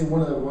 If I had to say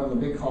one of the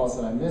big calls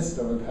that I missed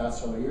over the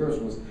past several years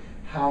was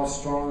how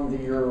strong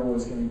the euro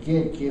was going to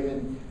get,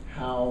 given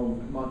how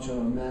much of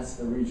a mess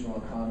the regional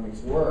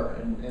economies were.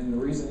 And the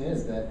reason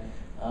is that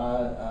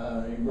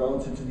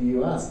relative to the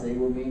U.S., they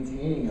were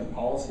maintaining a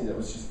policy that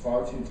was just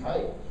far too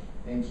tight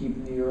and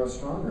keeping the euro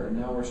stronger. And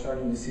now we're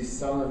starting to see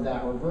some of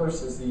that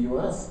reverse as the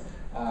U.S.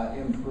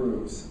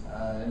 Improves,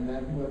 and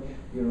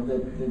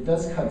that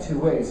does cut two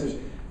ways. There's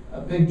a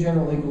big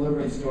general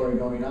equilibrium story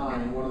going on,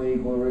 and one of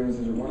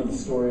the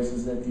stories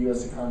is that the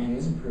U.S. economy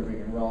is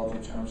improving in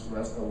relative terms to the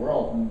rest of the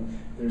world, and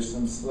there's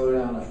some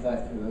slowdown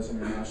effect through those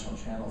international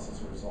channels as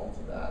a result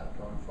of that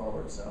going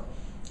forward. So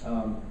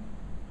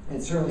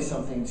it's certainly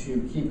something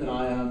to keep an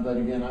eye on. But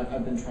again,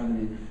 I've been trying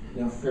to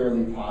be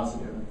fairly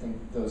positive and think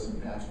those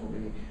impacts will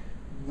be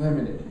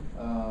limited.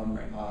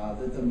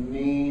 That the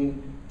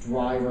main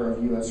driver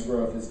of U.S.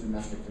 growth is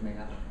domestic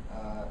demand,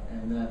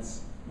 and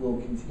that's will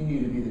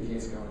continue to be the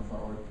case going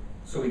forward.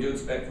 So we do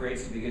expect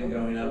rates to begin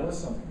going up. There was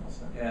something else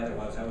there. Yeah, there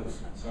was. I was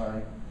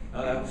sorry.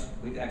 No, that was.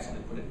 We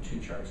accidentally put it in two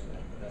charts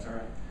there, but that's all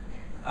right.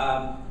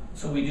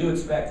 So we do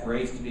expect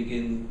rates to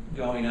begin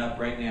going up.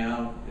 Right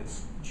now,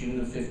 it's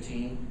June of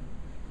 15.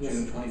 Yes.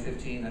 June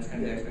 2015, that's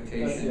kind of the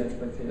expectation. That's the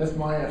expectation. That's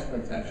my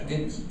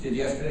expectation. Did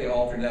yesterday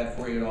alter that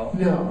for you at all?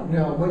 No.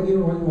 But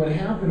what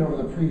happened over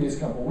the previous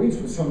couple of weeks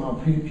was somehow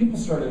people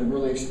started to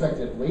really expect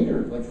it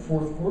later, like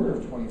fourth quarter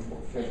of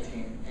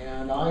 2015.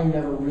 And I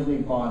never really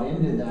bought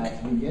into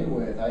that to begin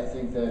with. I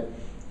think that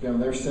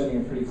they're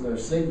setting a pretty clear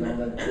signal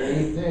that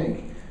they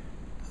think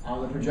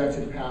on the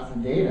projected path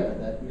of data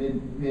that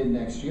mid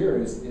next year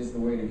is the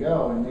way to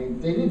go. And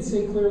they did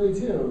say clearly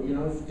too,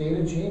 if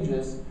data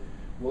changes,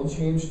 we'll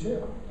change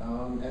too.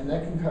 And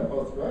that can cut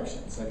both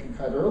directions. That can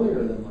cut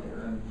earlier than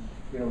later. And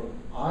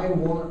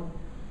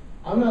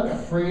I'm not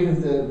afraid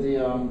of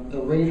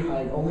the rate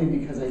hike only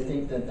because I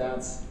think that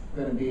that's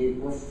going to be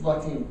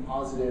reflecting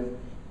positive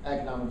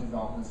economic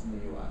developments in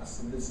the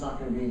U.S. And it's not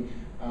going to be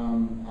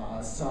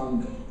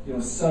some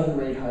sudden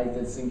rate hike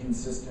that's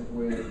inconsistent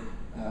with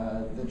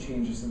the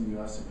changes in the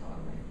U.S.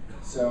 economy.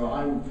 So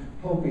I'm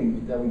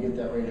hoping that we get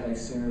that rate hike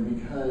sooner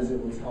because it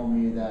will tell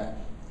me that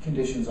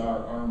conditions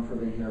are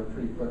improving here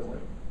pretty quickly.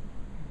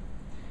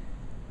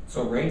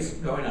 So rates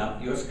going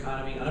up, U.S.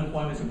 economy,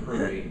 unemployment's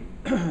improving,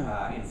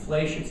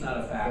 inflation's not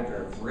a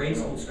factor, rates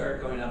will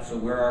start going up, so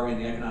where are we in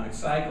the economic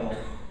cycle,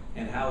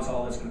 and how is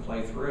all this going to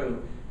play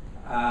through?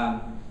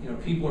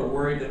 People are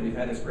worried that we've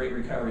had this great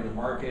recovery in the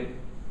market,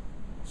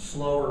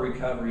 slower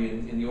recovery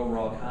in the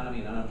overall economy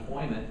and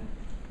unemployment,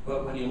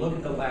 but when you look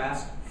at the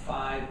last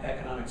 5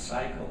 economic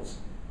cycles,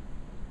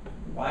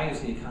 why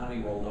is the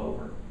economy rolled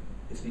over?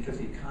 It's because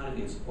the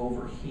economy is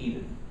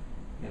overheated,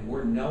 and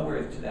we're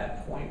nowhere to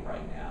that point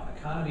right now.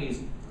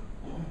 Economies,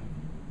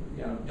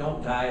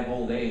 don't die of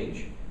old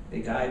age.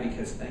 They die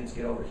because things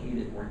get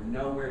overheated. We're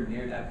nowhere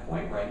near that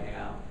point right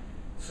now.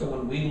 So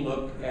when we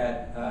look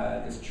at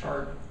this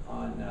chart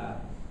on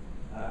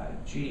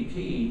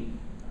GDP,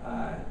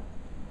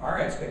 our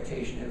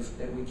expectation is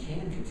that we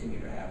can continue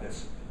to have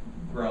this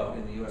grow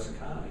in the U.S.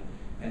 economy.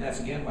 And that's,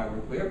 again, why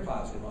we're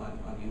positive on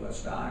U.S.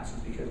 stocks, is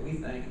because we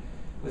think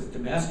with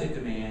domestic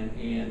demand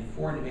and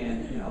foreign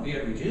demand,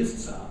 albeit reduced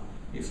some,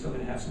 you're still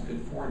going to have some good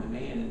foreign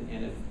demand.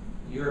 And if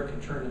Europe can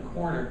turn the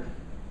corner,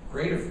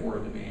 greater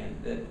foreign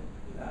demand, that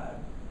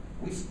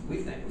we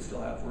think we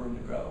still have room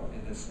to grow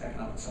in this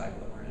economic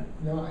cycle that we're in.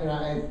 No, and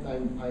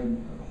I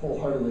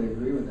wholeheartedly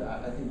agree with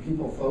that. I think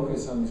people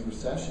focus on these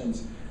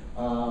recessions.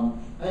 I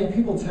think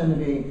people tend to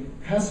be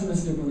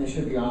pessimistic when they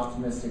should be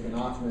optimistic, and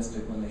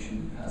optimistic when they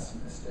should be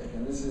pessimistic.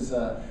 And this is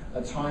a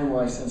time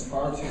where I sense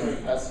far too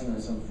much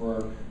pessimism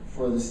for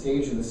the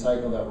stage of the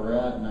cycle that we're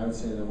at, and I would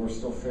say that we're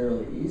still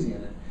fairly easy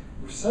in it.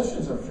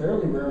 Recessions are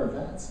fairly rare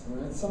events. I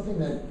mean, it's something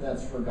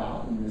that's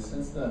forgotten.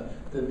 Since the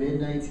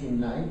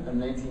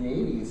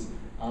mid-1980s,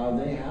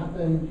 they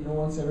happen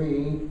once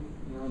every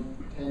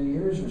 10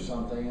 years or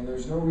something, and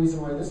there's no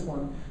reason why this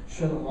one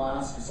shouldn't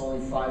last. It's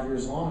only 5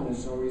 years long.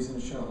 There's no reason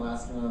it shouldn't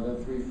last another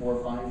 3, 4,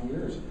 5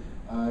 years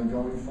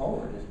going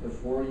forward.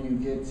 Before you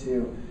get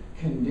to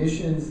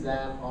conditions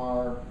that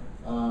are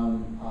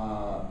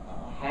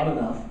hot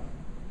enough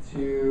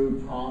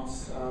to prompt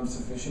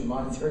sufficient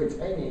monetary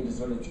tightening to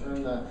sort of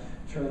turn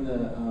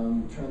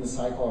the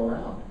cycle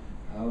around.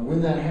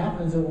 When that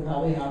happens, it will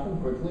probably happen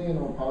quickly, and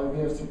it will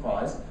probably be a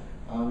surprise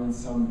in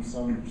some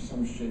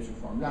shapes or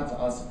form. Not to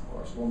us, of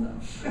course. We'll know.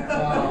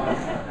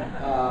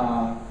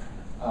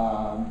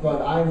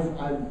 But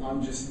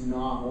I'm just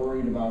not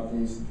worried about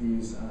these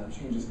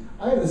changes.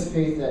 I have this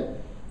faith that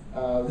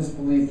this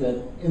belief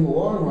that in the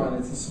long run,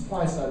 it's the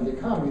supply side of the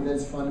economy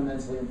that's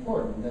fundamentally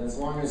important. That as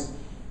long as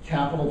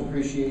capital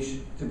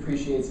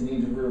depreciates and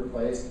needs to be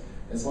replaced,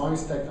 as long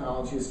as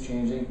technology is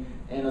changing,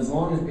 and as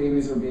long as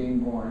babies are being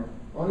born,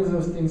 as long as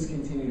those things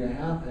continue to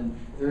happen,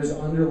 there's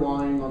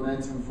underlying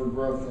momentum for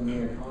growth in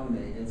the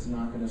economy. It's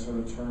not going to sort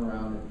of turn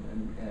around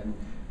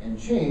and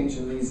change.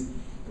 And these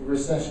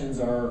recessions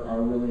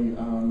are really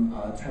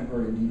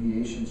temporary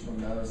deviations from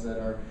those that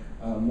are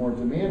more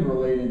demand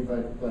related,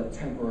 but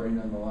temporary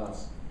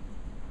nonetheless.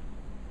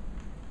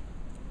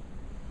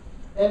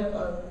 And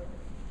oh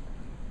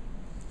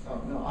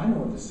no, I know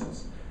what this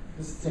is.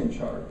 This is the same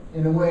chart.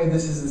 In a way,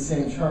 this is the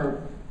same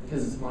chart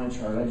because it's my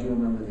chart. I do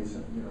remember these,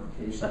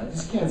 occasionally. I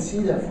just can't see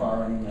that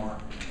far anymore.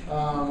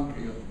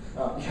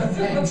 Yeah,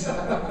 thanks.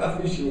 I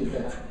appreciate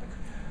that.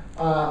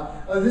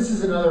 This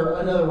is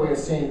another way of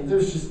saying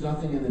there's just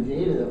nothing in the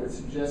data that would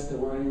suggest that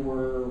we're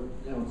anywhere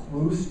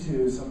close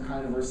to some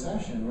kind of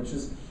recession, which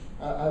is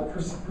a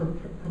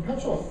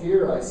perpetual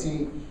fear I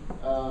see,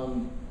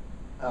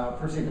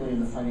 particularly in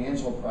the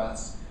financial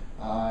press,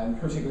 and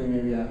particularly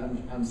maybe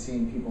I'm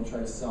seeing people try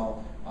to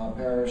sell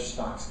bearish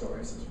stock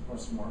stories as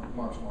opposed to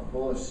Mark's more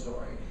bullish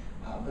story.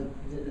 But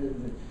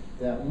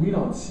that we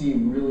don't see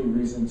really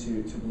reason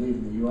to believe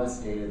in the U.S.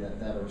 data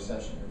that a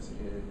recession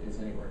is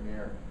anywhere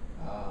near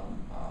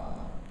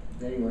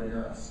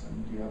us.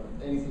 And do you have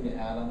anything to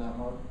add on that,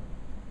 Mark?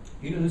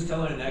 You know who's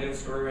telling a negative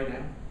story right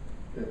now?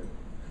 Good.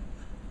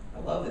 I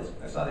love this.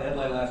 I saw the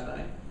headline last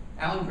night.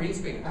 Alan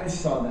Greenspan. I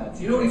saw that.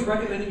 Do you know what he's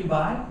recommending you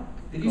buy?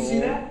 Did you see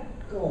that?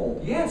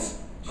 Gold.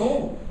 Yes,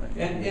 gold.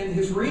 And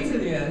his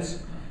reason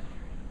is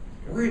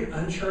we're in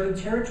uncharted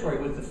territory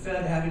with the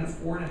Fed having a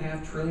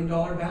 $4.5 trillion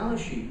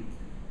balance sheet.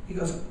 He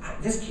goes,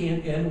 this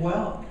can't end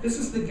well. This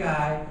is the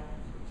guy.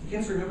 You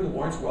guys remember the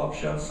Lawrence Welk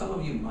show? Some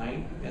of you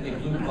might, and they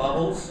blew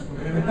bubbles.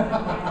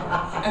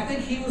 I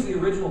think he was the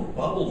original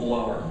bubble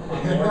blower on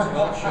the Lawrence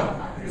Welk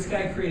show. This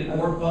guy created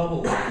more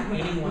bubbles than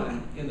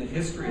anyone in the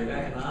history of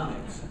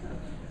economics.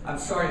 I'm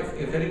sorry,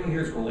 if anyone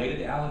here is related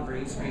to Alan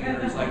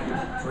Greenspan or is like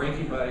your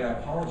drinking buddy, I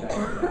apologize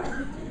for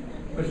that.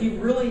 But he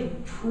really,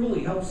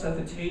 truly helped set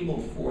the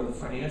table for the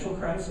financial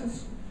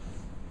crisis.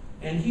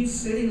 And he's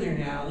sitting there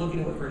now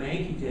looking at what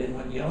Bernanke did and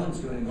what Yellen's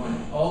doing and going,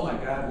 oh my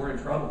God, we're in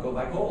trouble, go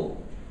buy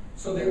gold.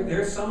 So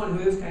there's someone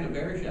who is kind of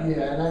bearish out there.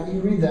 Yeah, and you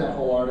read that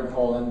whole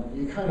article and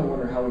you kind of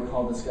wonder how we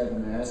called this guy the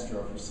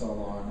maestro for so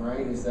long,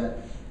 right? Is that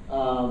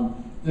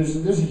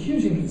there's a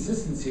huge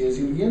inconsistency as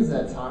he begins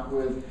that talk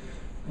with,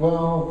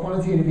 well,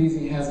 quantitative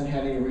easing hasn't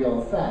had any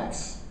real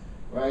effects,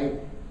 right?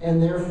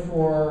 And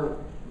therefore,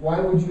 why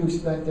would you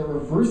expect that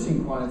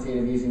reversing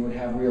quantitative easing would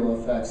have real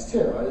effects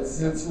too?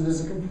 So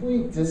there's a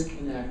complete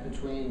disconnect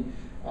between,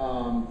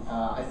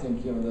 I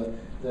think,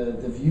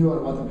 the view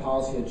on what the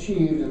policy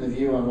achieved and the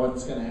view on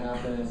what's going to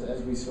happen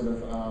as we sort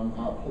of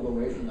pull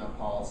away from that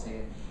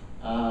policy.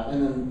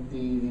 And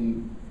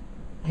then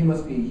he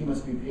must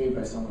be paid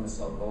by someone to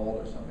sell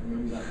gold or something.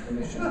 Maybe he's on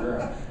commission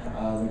for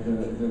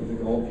the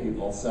gold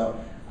people. So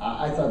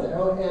I thought that.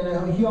 Oh,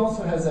 and he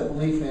also has that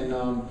belief in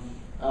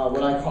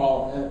what I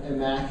call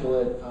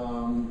immaculate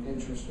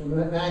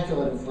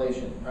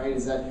inflation, right?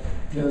 Is that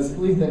this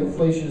belief that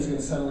inflation is going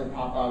to suddenly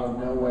pop out of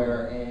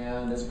nowhere,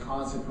 and as a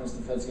consequence,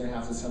 the Fed's going to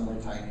have to suddenly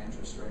tighten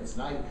interest rates.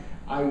 And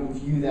I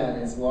view that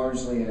as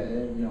largely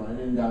an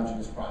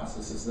endogenous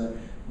process. Is that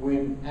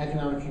when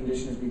economic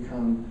conditions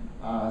become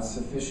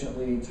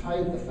sufficiently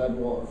tight,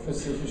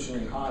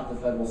 sufficiently hot, the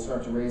Fed will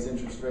start to raise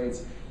interest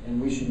rates, and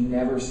we should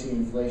never see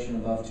inflation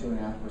above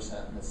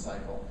 2.5% in this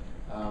cycle.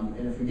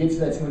 And if we get to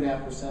that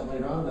 2.5%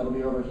 later on, that'll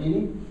be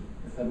overheating.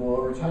 The Fed will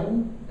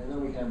over-tighten, and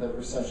then we can have that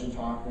recession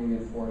talk maybe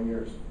in 4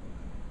 years.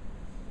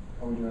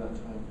 How are we doing on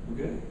time? We're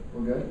good.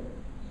 We're good?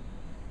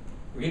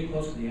 We're getting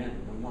close to the end.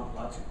 We want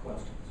lots of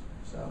questions.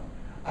 So,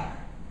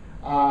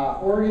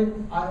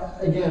 Oregon,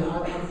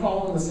 I'm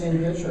following the same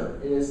picture,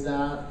 is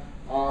that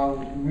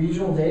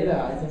regional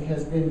data, I think,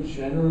 has been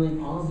generally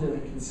positive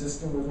and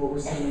consistent with what we're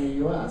seeing in the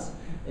U.S.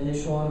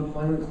 Initial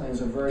unemployment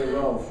claims are very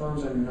low.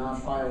 Firms are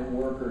not firing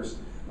workers.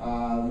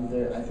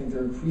 I think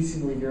they're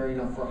increasingly gearing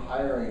up for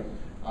hiring.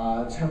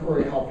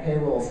 Temporary help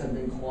payrolls have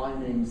been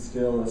climbing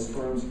still as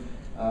firms,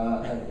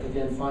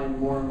 again, find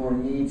more and more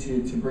need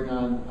to bring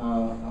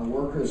on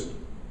workers.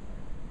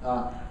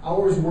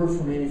 Hours worked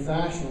for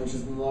manufacturing, which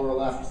is in the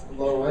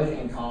lower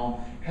right-hand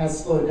column,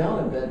 has slowed down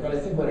a bit, but I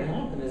think what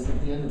happened is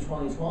at the end of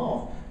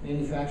 2012,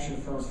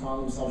 manufacturing firms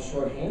found themselves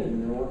short-handed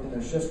and they're working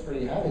their shifts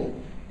pretty heavy,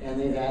 and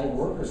they've added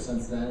workers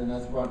since then, and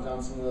that's brought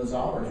down some of those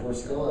hours. We're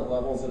still at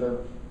levels that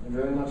are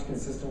very much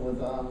consistent with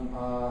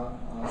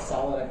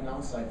solid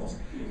economic cycles.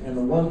 And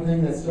the one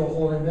thing that's still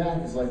holding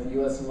back is like the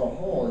U.S. as a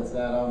whole. It's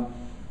that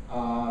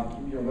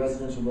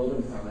residential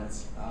building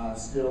permits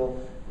still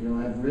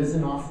have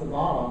risen off the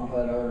bottom,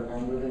 but are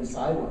moving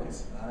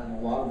sideways. And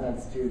a lot of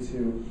that's due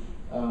to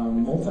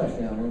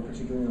multifamily,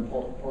 particularly in the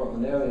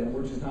Portland area, and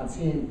we're just not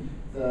seeing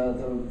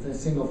the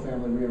single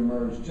family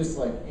reemerge, just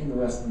like in the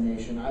rest of the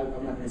nation. I'm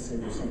not going to say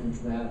there's something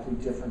dramatically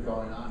different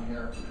going on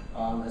here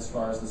as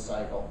far as the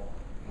cycle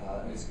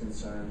is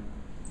concerned.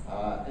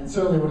 And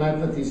certainly when I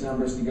put these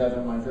numbers together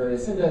in my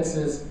various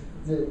indexes,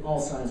 all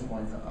signs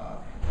point to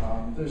up.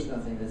 There's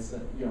nothing that's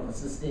a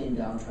sustained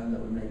downtrend that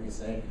would make me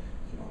say,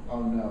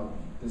 oh no,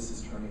 this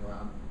is turning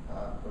around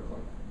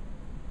quickly.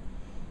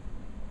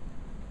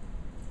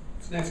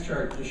 This next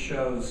chart just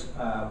shows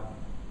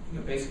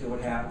basically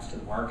what happens to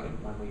the market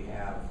when we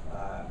have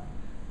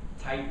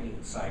tightening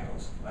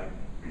cycles like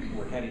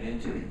we're heading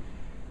into.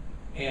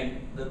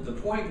 And the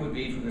point would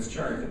be from this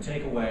chart, the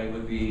takeaway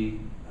would be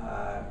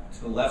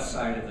to the left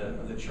side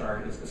of the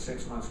chart is the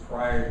 6 months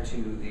prior to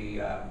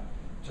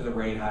the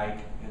rate hike,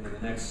 and then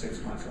the next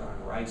 6 months are on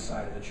the right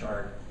side of the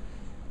chart.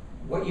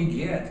 What you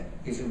get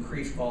is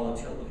increased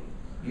volatility.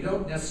 You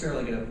don't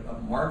necessarily get a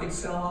market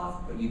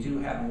sell-off, but you do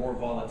have more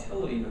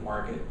volatility in the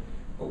market.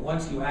 But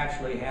once you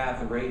actually have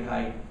the rate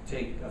hike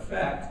take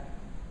effect,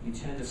 you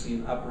tend to see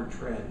an upward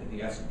trend in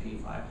the S&P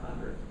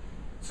 500.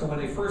 So when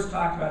they first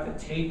talked about the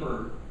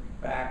taper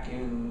back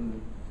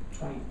in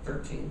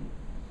 2013,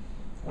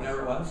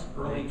 whenever it was,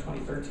 early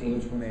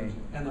 2013,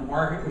 and the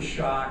market was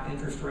shocked,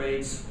 interest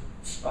rates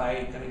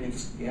spiked, I mean,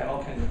 you had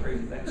all kinds of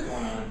crazy things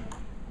going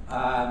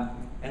on.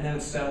 And then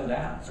it settled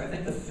down. So I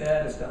think the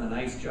Fed has done a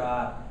nice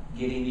job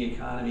getting the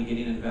economy,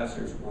 getting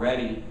investors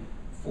ready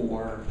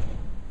for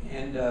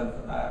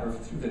or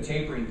through the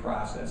tapering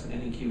process and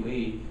ending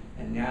QE,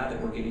 and now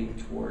that we're getting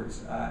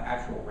towards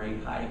actual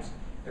rate hikes,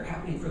 they're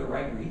happening for the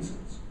right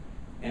reasons.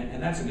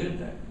 And that's a good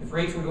thing. If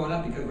rates were going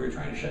up because we were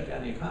trying to shut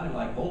down the economy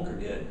like Volcker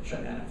did,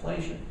 shut down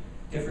inflation,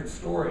 different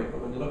story.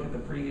 But when you look at the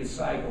previous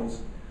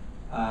cycles,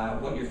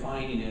 what you're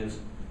finding is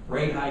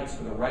rate hikes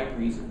for the right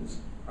reasons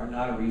are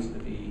not a reason to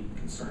be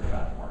concerned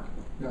about the market.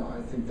 No,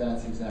 I think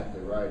that's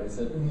exactly right. It's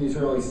that in these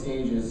early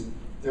stages,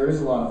 there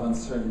is a lot of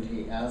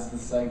uncertainty as the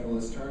cycle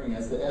is turning,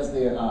 as the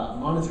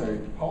monetary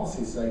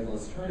policy cycle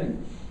is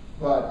turning.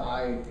 But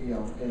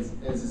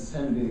as is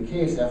tended to be the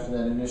case after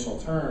that initial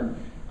turn,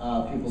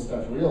 people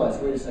start to realize,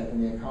 wait a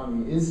second, the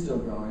economy is still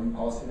growing.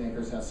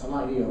 Policymakers have some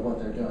idea of what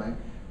they're doing.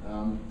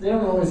 They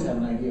don't always have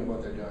an idea of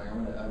what they're doing.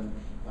 I'm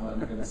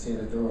not going to say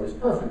that they're always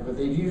perfect, but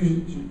they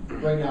do.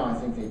 Right now, I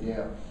think they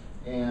do.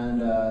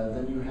 And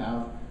then you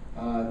have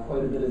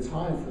quite a bit of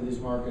time for these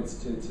markets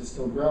to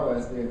still grow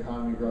as the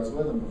economy grows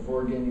with them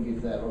before, again, you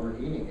get to that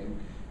overheating. And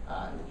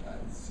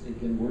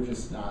again, we're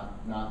just not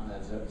in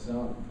that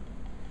zone.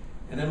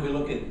 And then we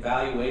look at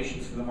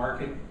valuations for the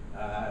market.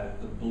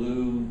 The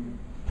blue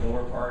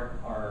lower part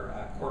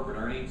are corporate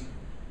earnings,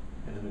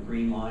 and then the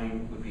green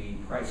line would be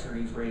price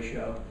earnings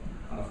ratio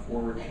on a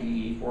forward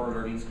PE, forward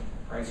earnings,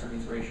 price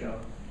earnings ratio.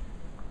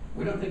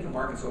 We don't think the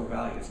market's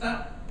overvalued. It's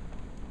not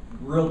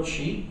real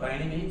cheap by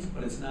any means,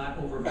 but it's not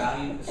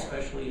overvalued,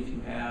 especially if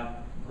you have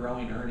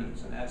growing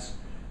earnings. And that's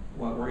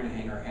what we're going to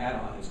hang our hat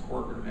on is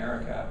corporate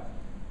America.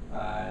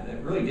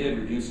 That really did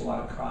reduce a lot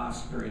of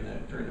costs during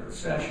the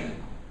recession.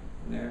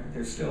 And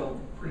they're still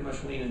pretty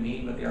much lean and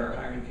mean, but they are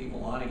hiring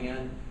people on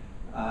again.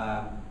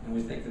 And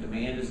we think the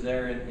demand is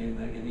there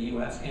in the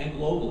U.S. and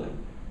globally.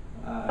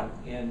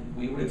 And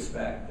we would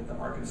expect that the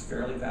market is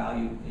fairly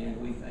valued,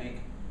 and we think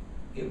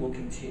it will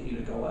continue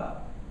to go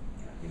up.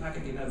 You're not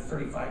going to get another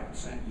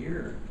 35%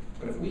 year,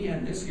 but if we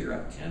end this year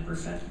up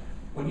 10%,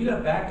 when you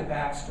have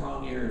back-to-back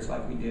strong years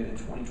like we did in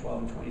 2012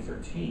 and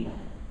 2013,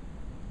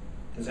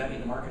 does that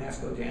mean the market has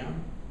to go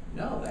down?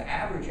 No, the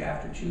average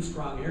after two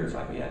strong years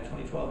like we had in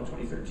 2012 and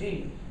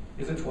 2013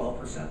 is a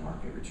 12%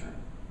 market return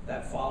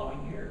that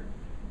following year.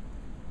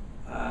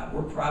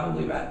 We're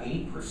probably about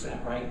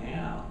 8% right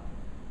now.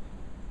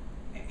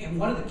 And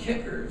one of the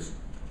kickers,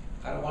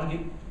 I don't want to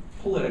get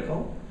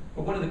political,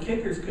 but one of the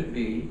kickers could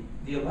be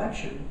the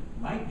election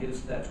might get us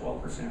that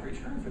 12%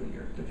 return for the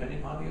year,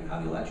 depending on how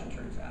the election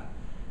turns out.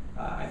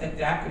 I think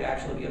that could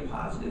actually be a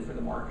positive for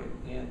the market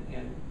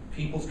and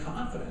people's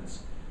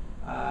confidence.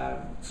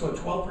 So a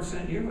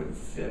 12% year would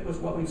fit with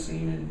what we've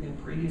seen in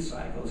previous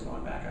cycles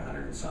going back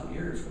 100 and some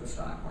years for the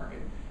stock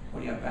market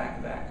when you have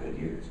back-to-back good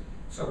years.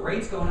 So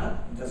rates going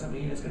up doesn't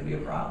mean it's going to be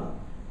a problem.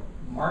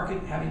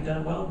 Market having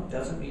done well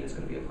doesn't mean it's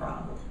going to be a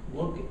problem.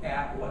 Look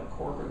at what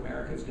corporate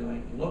America is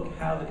doing. Look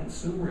how the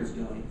consumer is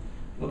doing.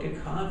 Look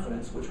at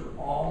confidence, which are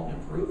all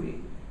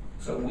improving.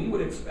 So we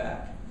would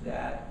expect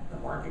that the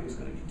market is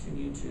going to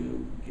continue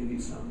to give you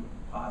some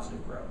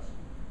positive growth.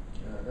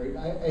 Right.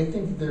 I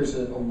think that there's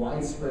a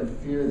widespread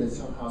fear that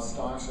somehow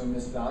stocks are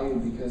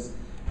misvalued because,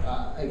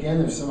 again,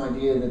 there's some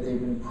idea that they've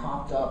been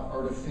propped up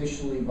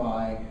artificially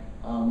by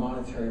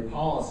monetary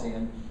policy.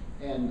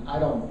 And I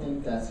don't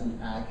think that's an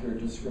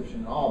accurate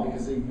description at all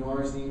because it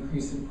ignores the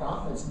increase in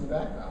profits in the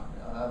background.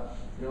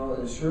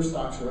 Sure,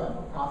 stocks are up,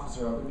 but profits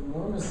are up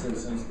enormously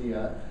since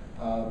the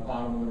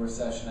bottom of the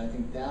recession. I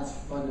think that's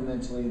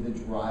fundamentally the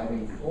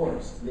driving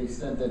force. To the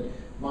extent that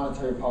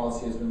monetary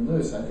policy has been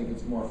loose, I think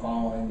it's more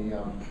following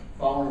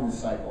the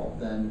cycle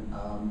than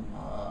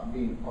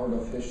being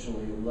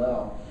artificially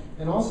low.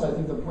 And also, I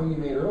think the point you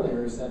made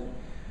earlier is that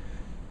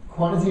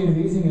quantitative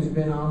easing has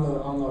been on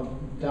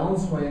the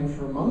downswing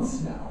for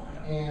months now,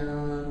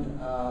 and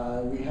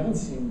we haven't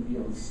seen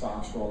the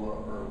stocks roll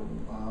over.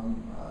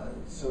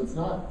 So it's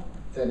not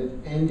that it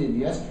ended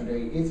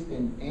yesterday; it's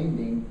been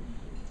ending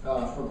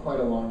for quite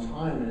a long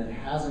time, and it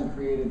hasn't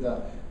created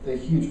the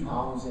huge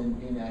problems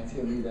in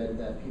activity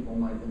that people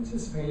might have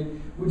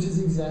anticipated, which is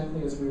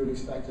exactly as we would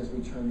expect as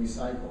we turn these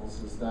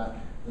cycles, is that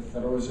the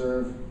Federal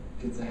Reserve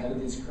gets ahead of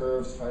these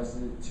curves, tries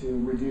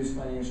to reduce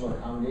financial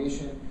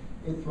accommodation.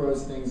 It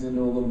throws things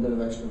into a little bit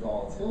of extra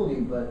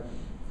volatility, but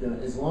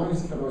as long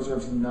as the Federal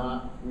Reserve's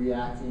not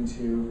reacting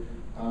to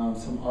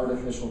some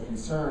artificial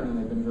concern, and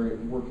they've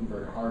been working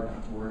very hard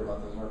not to worry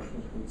about those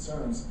artificial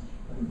concerns,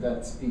 I think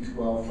that speaks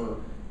well for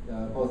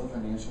both the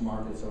financial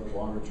markets over the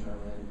longer term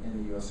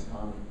and the U.S.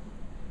 economy.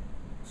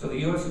 So the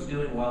U.S. is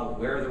doing well.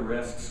 Where are the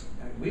risks?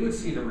 We would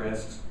see the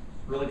risks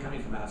really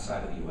coming from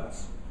outside of the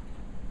U.S.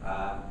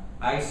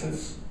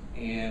 ISIS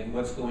and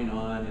what's going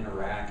on in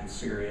Iraq and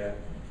Syria.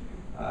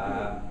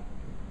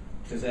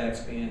 Does that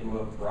expand to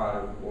a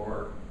broader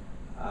war?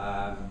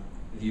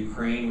 The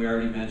Ukraine, we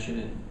already mentioned,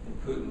 and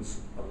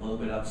Putin's a little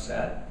bit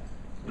upset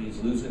when he's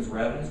losing his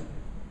revenues.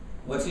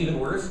 What's even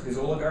worse, his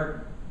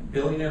oligarch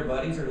billionaire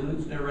buddies are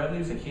losing their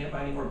revenues. They can't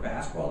buy any more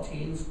basketball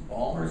teams.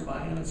 Ballmer's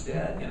buying them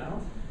instead,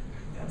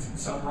 That's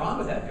something wrong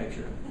with that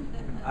picture.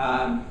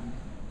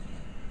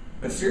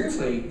 But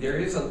seriously, there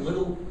is a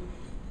little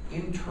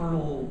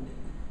internal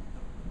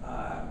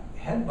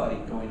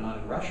headbutting going on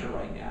in Russia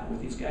right now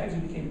with these guys who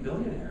became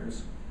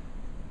billionaires,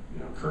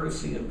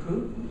 courtesy of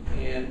Putin,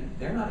 and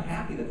they're not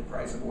happy that the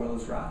price of oil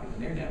is dropping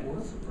and their net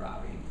worths are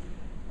dropping.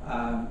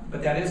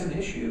 But that is an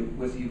issue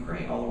with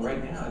Ukraine, although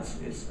right now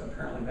it's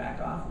apparently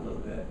backed off a little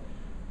bit.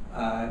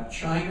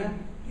 China,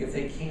 if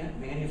they can't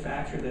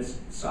manufacture this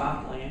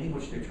soft landing,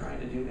 which they're trying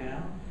to do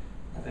now,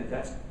 I think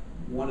that's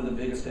one of the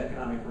biggest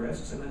economic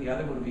risks. And then the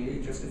other one would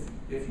be just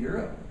if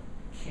Europe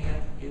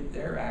can't get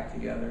their act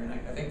together, and I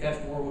think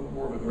that's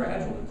more of a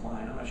gradual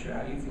decline. I'm not sure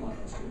how you feel on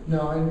those two.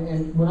 No,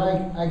 and what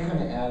I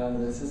kind of add on to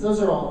this is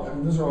those are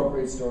all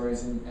great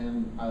stories,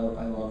 and I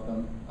love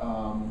them.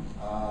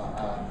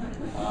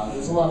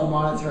 There's a lot of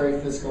monetary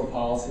fiscal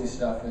policy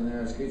stuff in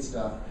there. It's good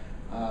stuff.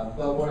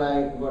 But what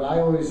I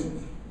always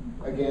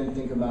again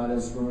think about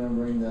is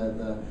remembering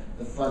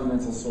the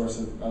fundamental source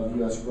of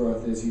U.S.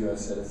 growth is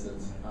U.S.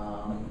 citizens.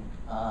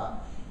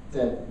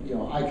 That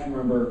I can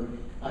remember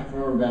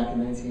back in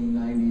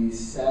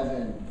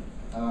 1997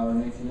 or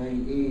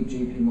 1998,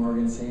 J.P.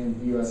 Morgan saying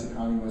the U.S.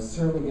 economy was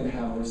certainly going to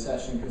have a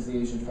recession because the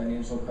Asian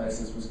financial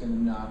crisis was going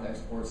to knock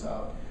exports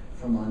out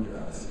from under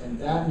us, and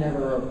that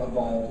never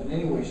evolved in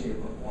any way, shape,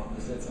 or form.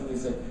 Somebody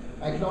said,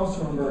 I can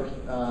also remember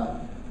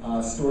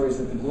stories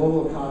that the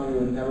global economy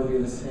would never be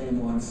the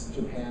same once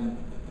Japan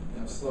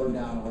slowed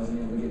down and wasn't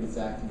able to get its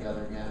act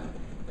together again,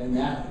 and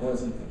that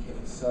wasn't the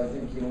case. So I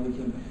think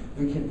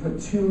we can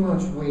put too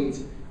much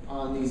weight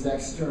on these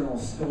external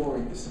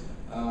stories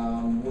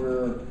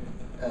where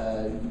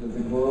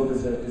the globe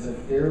is a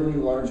fairly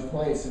large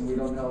place, and we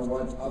don't know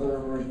what other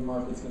emerging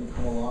market's going to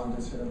come along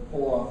to sort of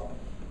pull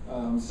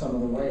off some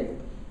of the weight.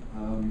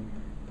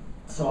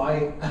 So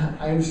I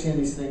understand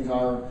these things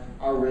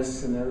are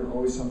risks, and they're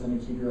always something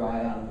to keep your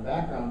eye on in the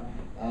background.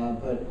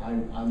 But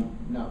I'm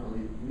not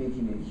really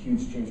making a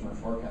huge change in my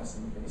forecast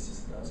on the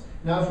basis of those.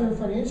 Now, if you're in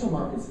financial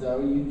markets,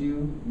 though,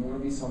 you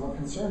want to be somewhat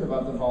concerned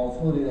about the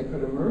volatility that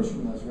could emerge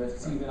from those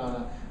risks, even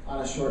on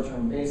a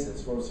short-term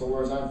basis. So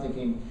whereas I'm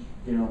thinking,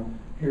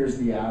 here's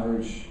the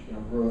average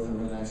growth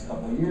over the next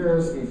couple of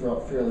years, be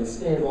fairly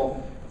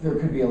stable. There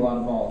could be a lot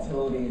of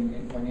volatility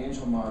in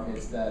financial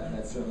markets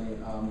that certainly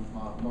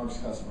Mark's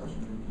customers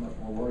would be much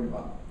more worried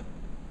about.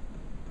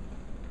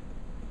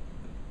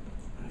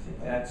 I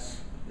think that's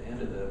the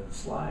end of the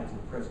slides and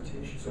the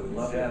presentation, so we'd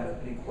love to have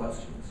any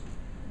questions.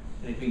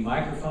 And it could be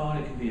microphone,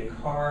 it could be a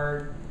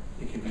card,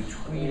 it could be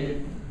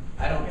tweeted.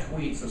 I don't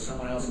tweet, so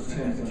someone else is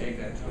going to have to take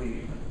that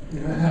tweet.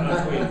 I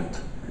don't tweet.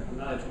 I'm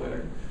not a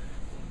Twitter.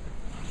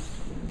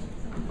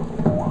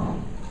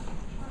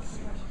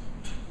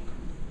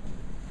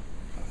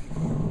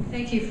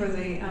 Thank you for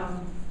the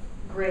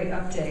great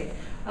update.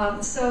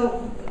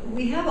 So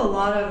we have a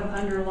lot of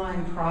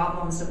underlying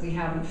problems that we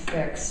haven't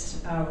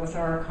fixed with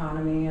our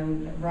economy,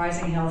 and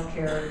rising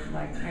healthcare,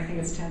 like I think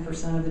it's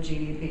 10% of the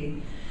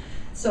GDP,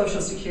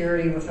 Social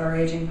Security with our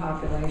aging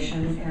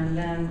population, and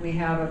then we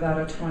have about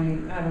a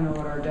 20, I don't know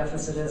what our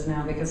deficit is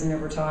now because I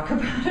never talk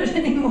about it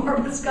anymore,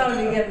 but it's got to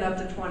be getting up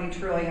to 20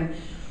 trillion.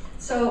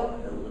 So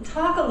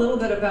talk a little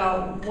bit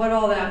about what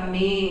all that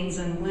means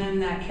and when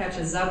that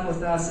catches up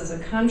with us as a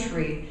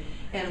country,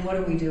 and what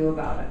do we do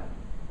about it?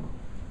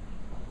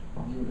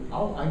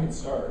 I can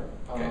start.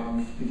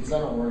 because I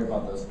don't worry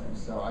about those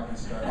things, so I can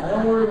start. I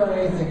don't worry about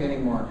anything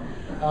anymore.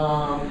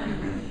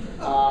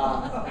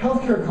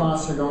 Healthcare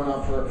costs are going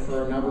up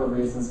for a number of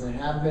reasons and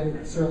have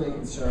been certainly a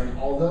concern,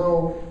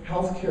 although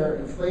healthcare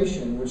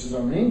inflation, which is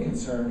our main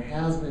concern,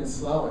 has been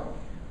slowing.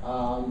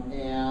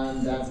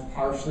 And that's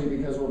partially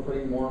because we're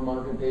putting more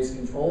market-based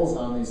controls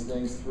on these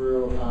things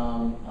through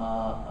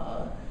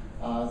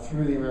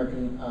the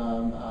American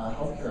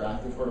Healthcare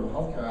Act, the Affordable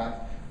Healthcare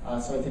Act.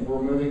 So I think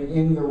we're moving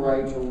in the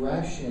right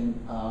direction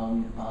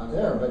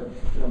there. But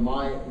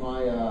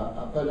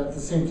but at the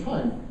same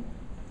time,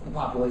 the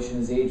population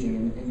is aging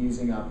and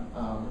using up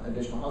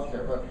additional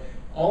healthcare. But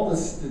all the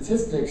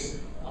statistics,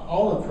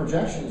 all the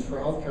projections for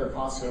healthcare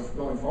costs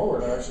going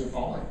forward are actually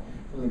falling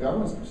from the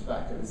government's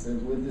perspective. Is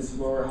that with this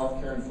lower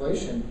healthcare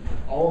inflation,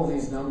 all of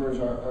these numbers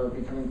are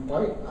becoming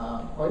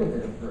quite a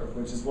bit improved,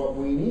 which is what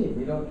we need.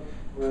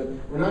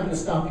 We're not going to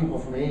stop people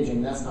from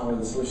aging. That's not where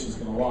the solution is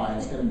going to lie.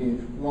 It's going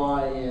to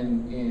lie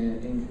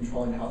in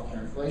controlling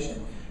healthcare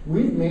inflation.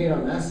 We've made a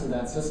mess of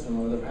that system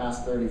over the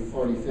past 30,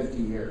 40,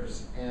 50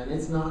 years, and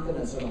it's not going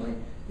to suddenly,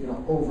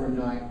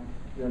 overnight,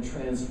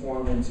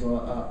 transform into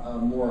a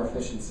more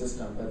efficient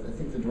system. But I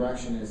think the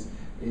direction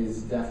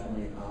is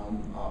definitely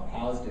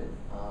positive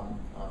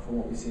from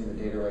what we see in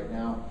the data right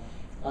now.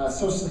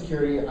 Social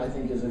Security, I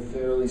think, is a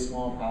fairly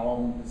small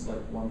problem. It's like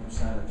 1% or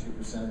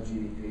 2% of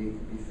GDP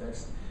could be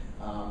fixed.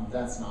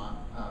 That's not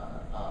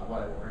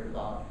what I worry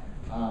about.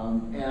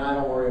 And I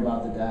don't worry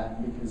about the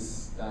debt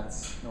because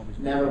that's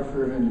never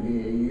proven to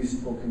be a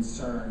useful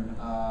concern.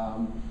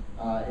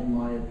 In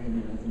my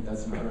opinion, I think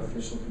that's an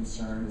artificial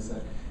concern. Is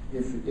that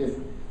if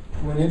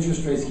when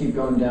interest rates keep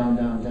going down,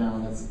 down,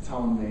 down, that's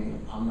telling me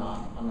I'm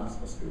not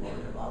supposed to be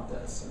worried about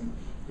this.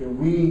 And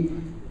we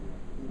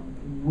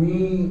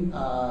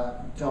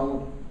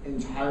don't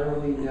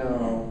entirely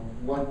know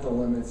what the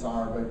limits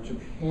are, but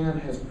Japan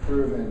has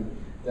proven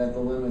that the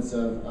limits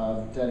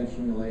of debt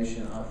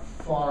accumulation are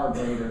far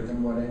greater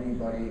than what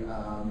anybody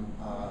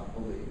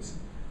believes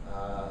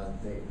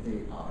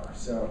they are.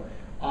 So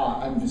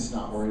I'm just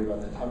not worried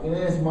about that topic. And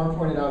as Mark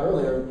pointed out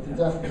earlier, the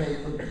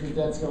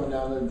debt's going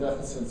down, the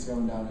deficit's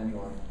going down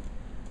anyway.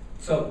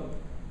 So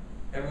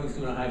everyone's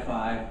doing a high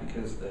five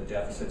because the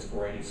deficit's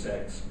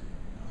 486.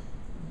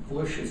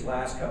 Bush's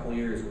last couple of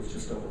years was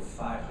just over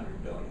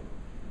 500 billion.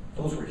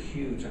 Those were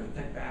huge. I mean,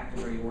 think back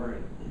to where you were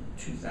in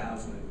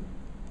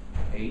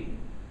 2008.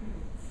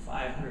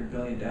 500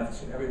 billion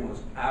deficit. Everyone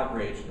was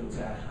outraged it was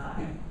that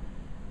high.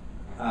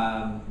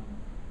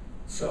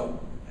 So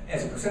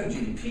as a percent of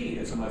GDP,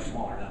 it's a much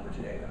smaller number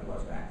today than it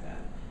was back then.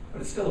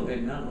 But it's still a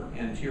big number.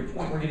 And to your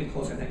point, we're getting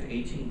close, I think, to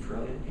 18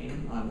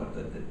 trillion on what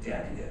the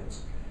debt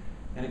is.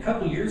 And a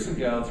couple of years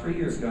ago, 3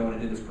 years ago, when I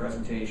did this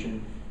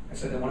presentation, I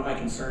said that one of my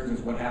concerns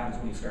is what happens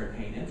when you start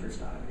paying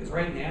interest on it. Because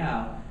right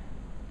now,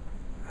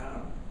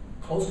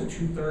 close to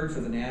 2/3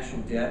 of the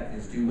national debt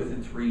is due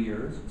within 3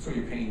 years, so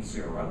you're paying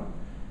zero.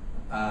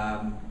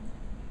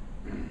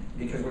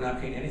 Because we're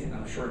not paying anything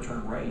on the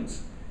short-term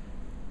rates.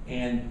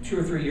 And 2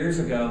 or 3 years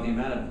ago, the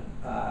amount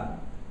of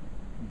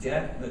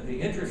debt,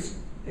 the interest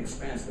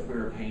expense that we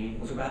were paying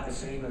was about the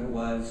same as it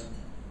was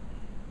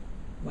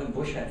when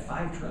Bush had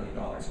 $5 trillion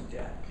of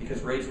debt,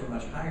 because rates were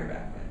much higher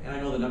back then. And I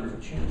know the numbers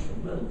have changed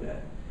a little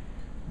bit.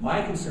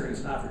 My concern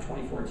is not for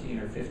 2014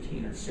 or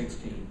 15 or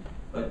 16,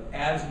 but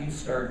as you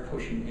start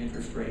pushing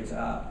interest rates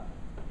up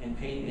and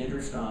paying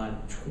interest on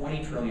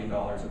 $20 trillion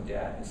of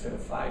debt instead of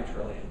 $5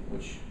 trillion,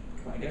 which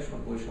I guess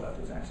when Bush left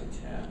was actually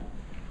 10.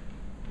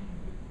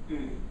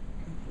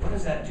 What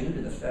does that do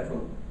to the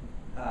federal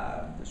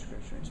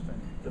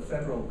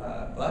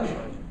budget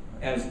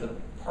as the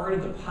part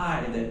of the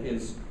pie that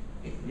is,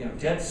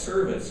 debt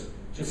service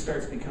just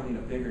starts becoming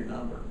a bigger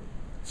number?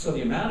 So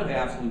the amount of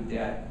absolute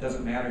debt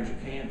doesn't matter in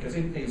Japan because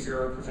they pay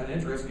 0%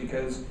 interest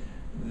because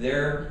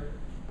their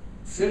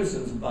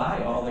citizens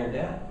buy all their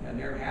debt and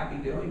they're happy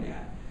doing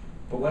that.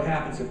 But what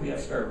happens if we have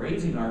to start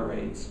raising our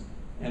rates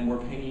and we're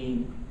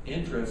paying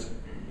interest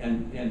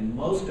and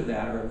most of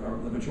that, or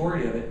the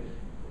majority of it,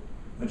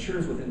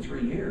 matures within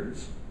 3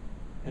 years.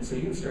 And so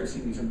you can start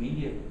seeing these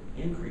immediate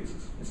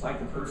increases. It's like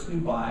the person who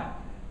bought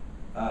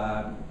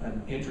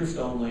an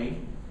interest-only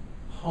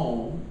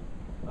home,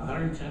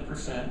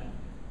 110%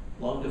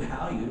 loan to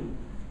value,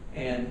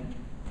 and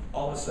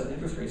all of a sudden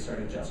interest rates start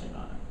adjusting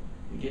on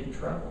it. You get in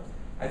trouble.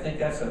 I think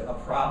that's a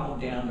problem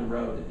down the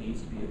road that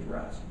needs to be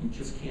addressed. You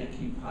just can't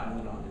keep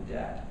piling on the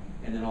debt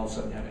and then all of a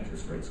sudden have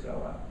interest rates go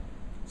up.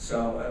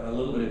 So a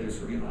little bit of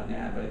disagreement on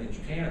that, but in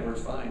Japan it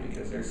works fine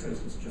because their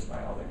citizens just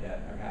buy all their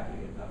debt and are happy to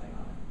get nothing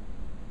on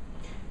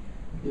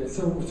it. Yeah,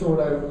 so what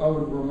I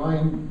would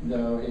remind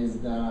though is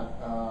that,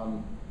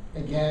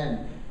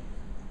 again,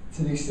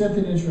 to the extent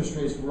that interest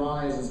rates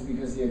rise is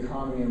because the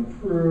economy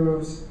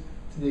improves.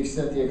 To the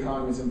extent the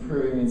economy is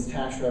improving means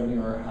tax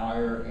revenue are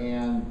higher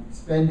and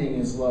spending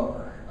is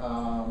lower.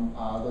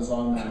 Those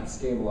automatic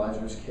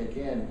stabilizers kick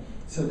in.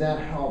 So that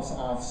helps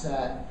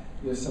offset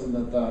some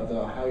of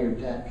the higher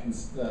debt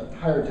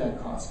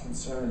cost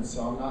concerns.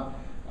 So I'm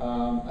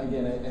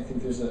Again, I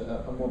think there's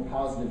a more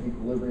positive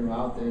equilibrium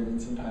out there than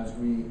sometimes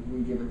we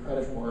give it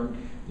credit for. And,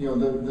 you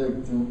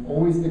know,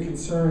 always the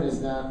concern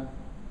is that,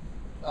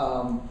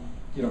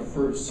 you know,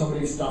 for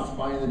somebody stops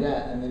buying the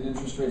debt and then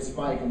interest rates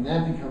spike, and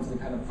that becomes the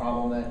kind of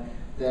problem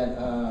that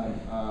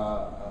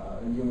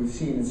you know, we've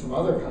seen in some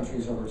other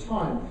countries over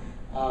time.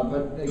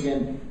 But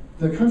again,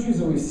 the countries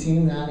that we've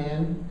seen that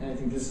in, and I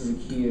think this is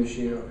a key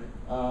issue,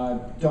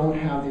 don't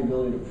have the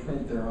ability to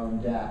print their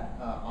own debt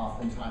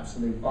oftentimes. So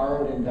they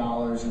borrowed in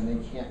dollars and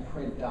they can't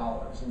print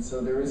dollars. And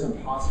so there is a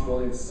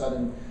possibility of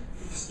sudden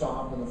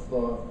stop in the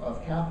flow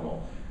of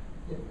capital.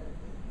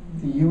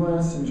 The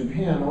US and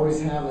Japan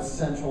always have a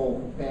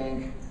central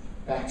bank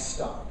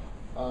backstop.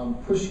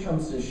 Push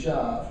comes to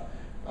shove,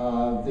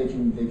 they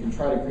can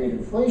try to create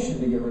inflation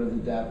to get rid of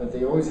the debt, but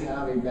they always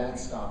have a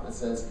backstop that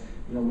says,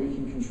 you know, we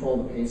can control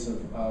the pace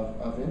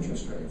of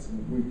interest rates,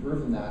 and we've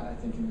proven that, I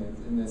think,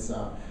 in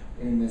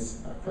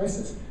this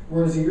crisis.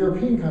 Whereas the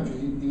European countries,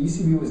 the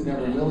ECB was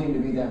never willing to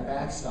be that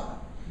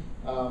backstop,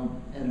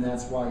 and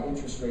that's why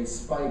interest rates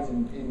spiked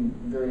in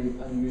very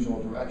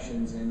unusual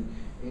directions in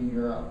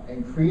Europe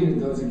and created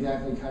those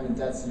exactly kind of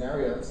debt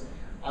scenarios.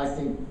 I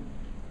tend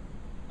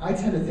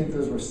to think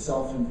those were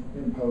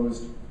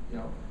self-imposed, you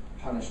know,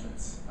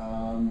 punishments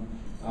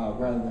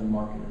rather than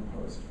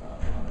market-imposed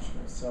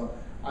punishments. So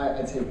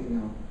I take, you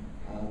know,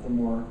 the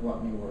more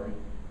let me worry.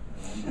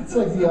 It's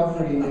like the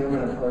Alfred E.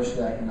 Newman approach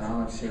to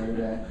economics here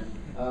today.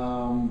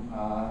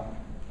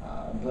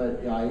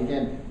 But yeah,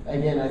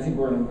 again, I think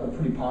we're in a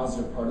pretty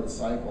positive part of the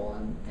cycle,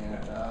 and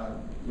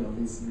you know,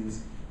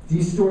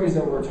 these stories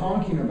that we're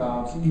talking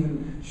about,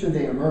 even should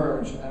they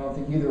emerge, I don't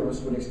think either of us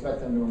would expect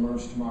them to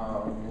emerge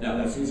tomorrow.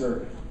 No, these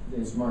are,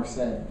 as Mark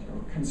said, you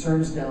know,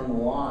 concerns down the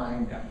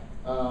line. Yeah.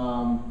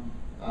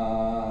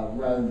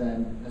 Rather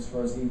than, as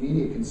far as the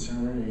immediate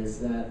concern is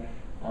that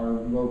our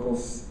local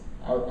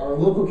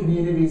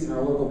communities and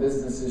our local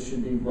businesses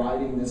should be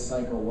riding this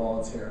cycle while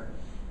it's here,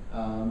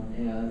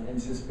 and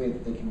anticipate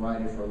that they can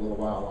ride it for a little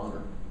while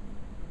longer.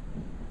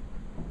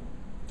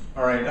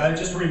 All right,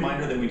 just a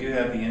reminder that we do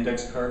have the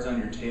index cards on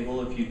your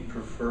table. If you'd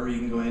prefer, you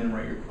can go ahead and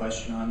write your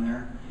question on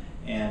there,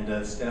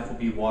 and staff will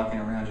be walking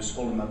around. Just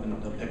hold them up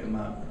and they'll pick them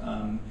up.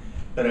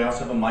 But I also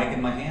have a mic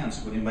in my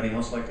hands. Would anybody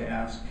else like to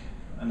ask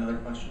another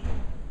question?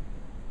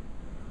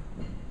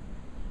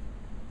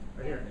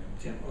 Right here,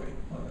 Tim.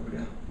 Oh, there we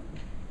go.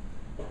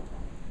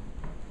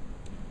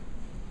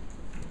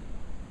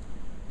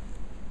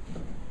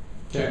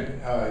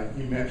 Ken,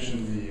 you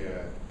mentioned the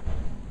 $1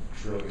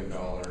 trillion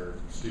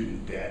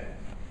student debt,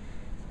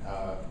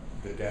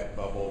 the debt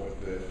bubble with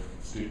the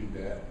student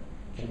debt.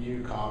 Can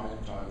you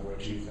comment on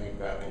what you think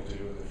that will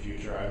do in the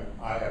future?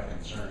 I have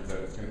concerns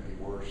that it's going to be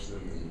worse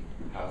than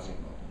the housing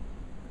bubble.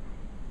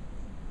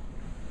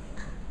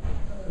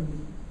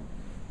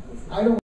 I don't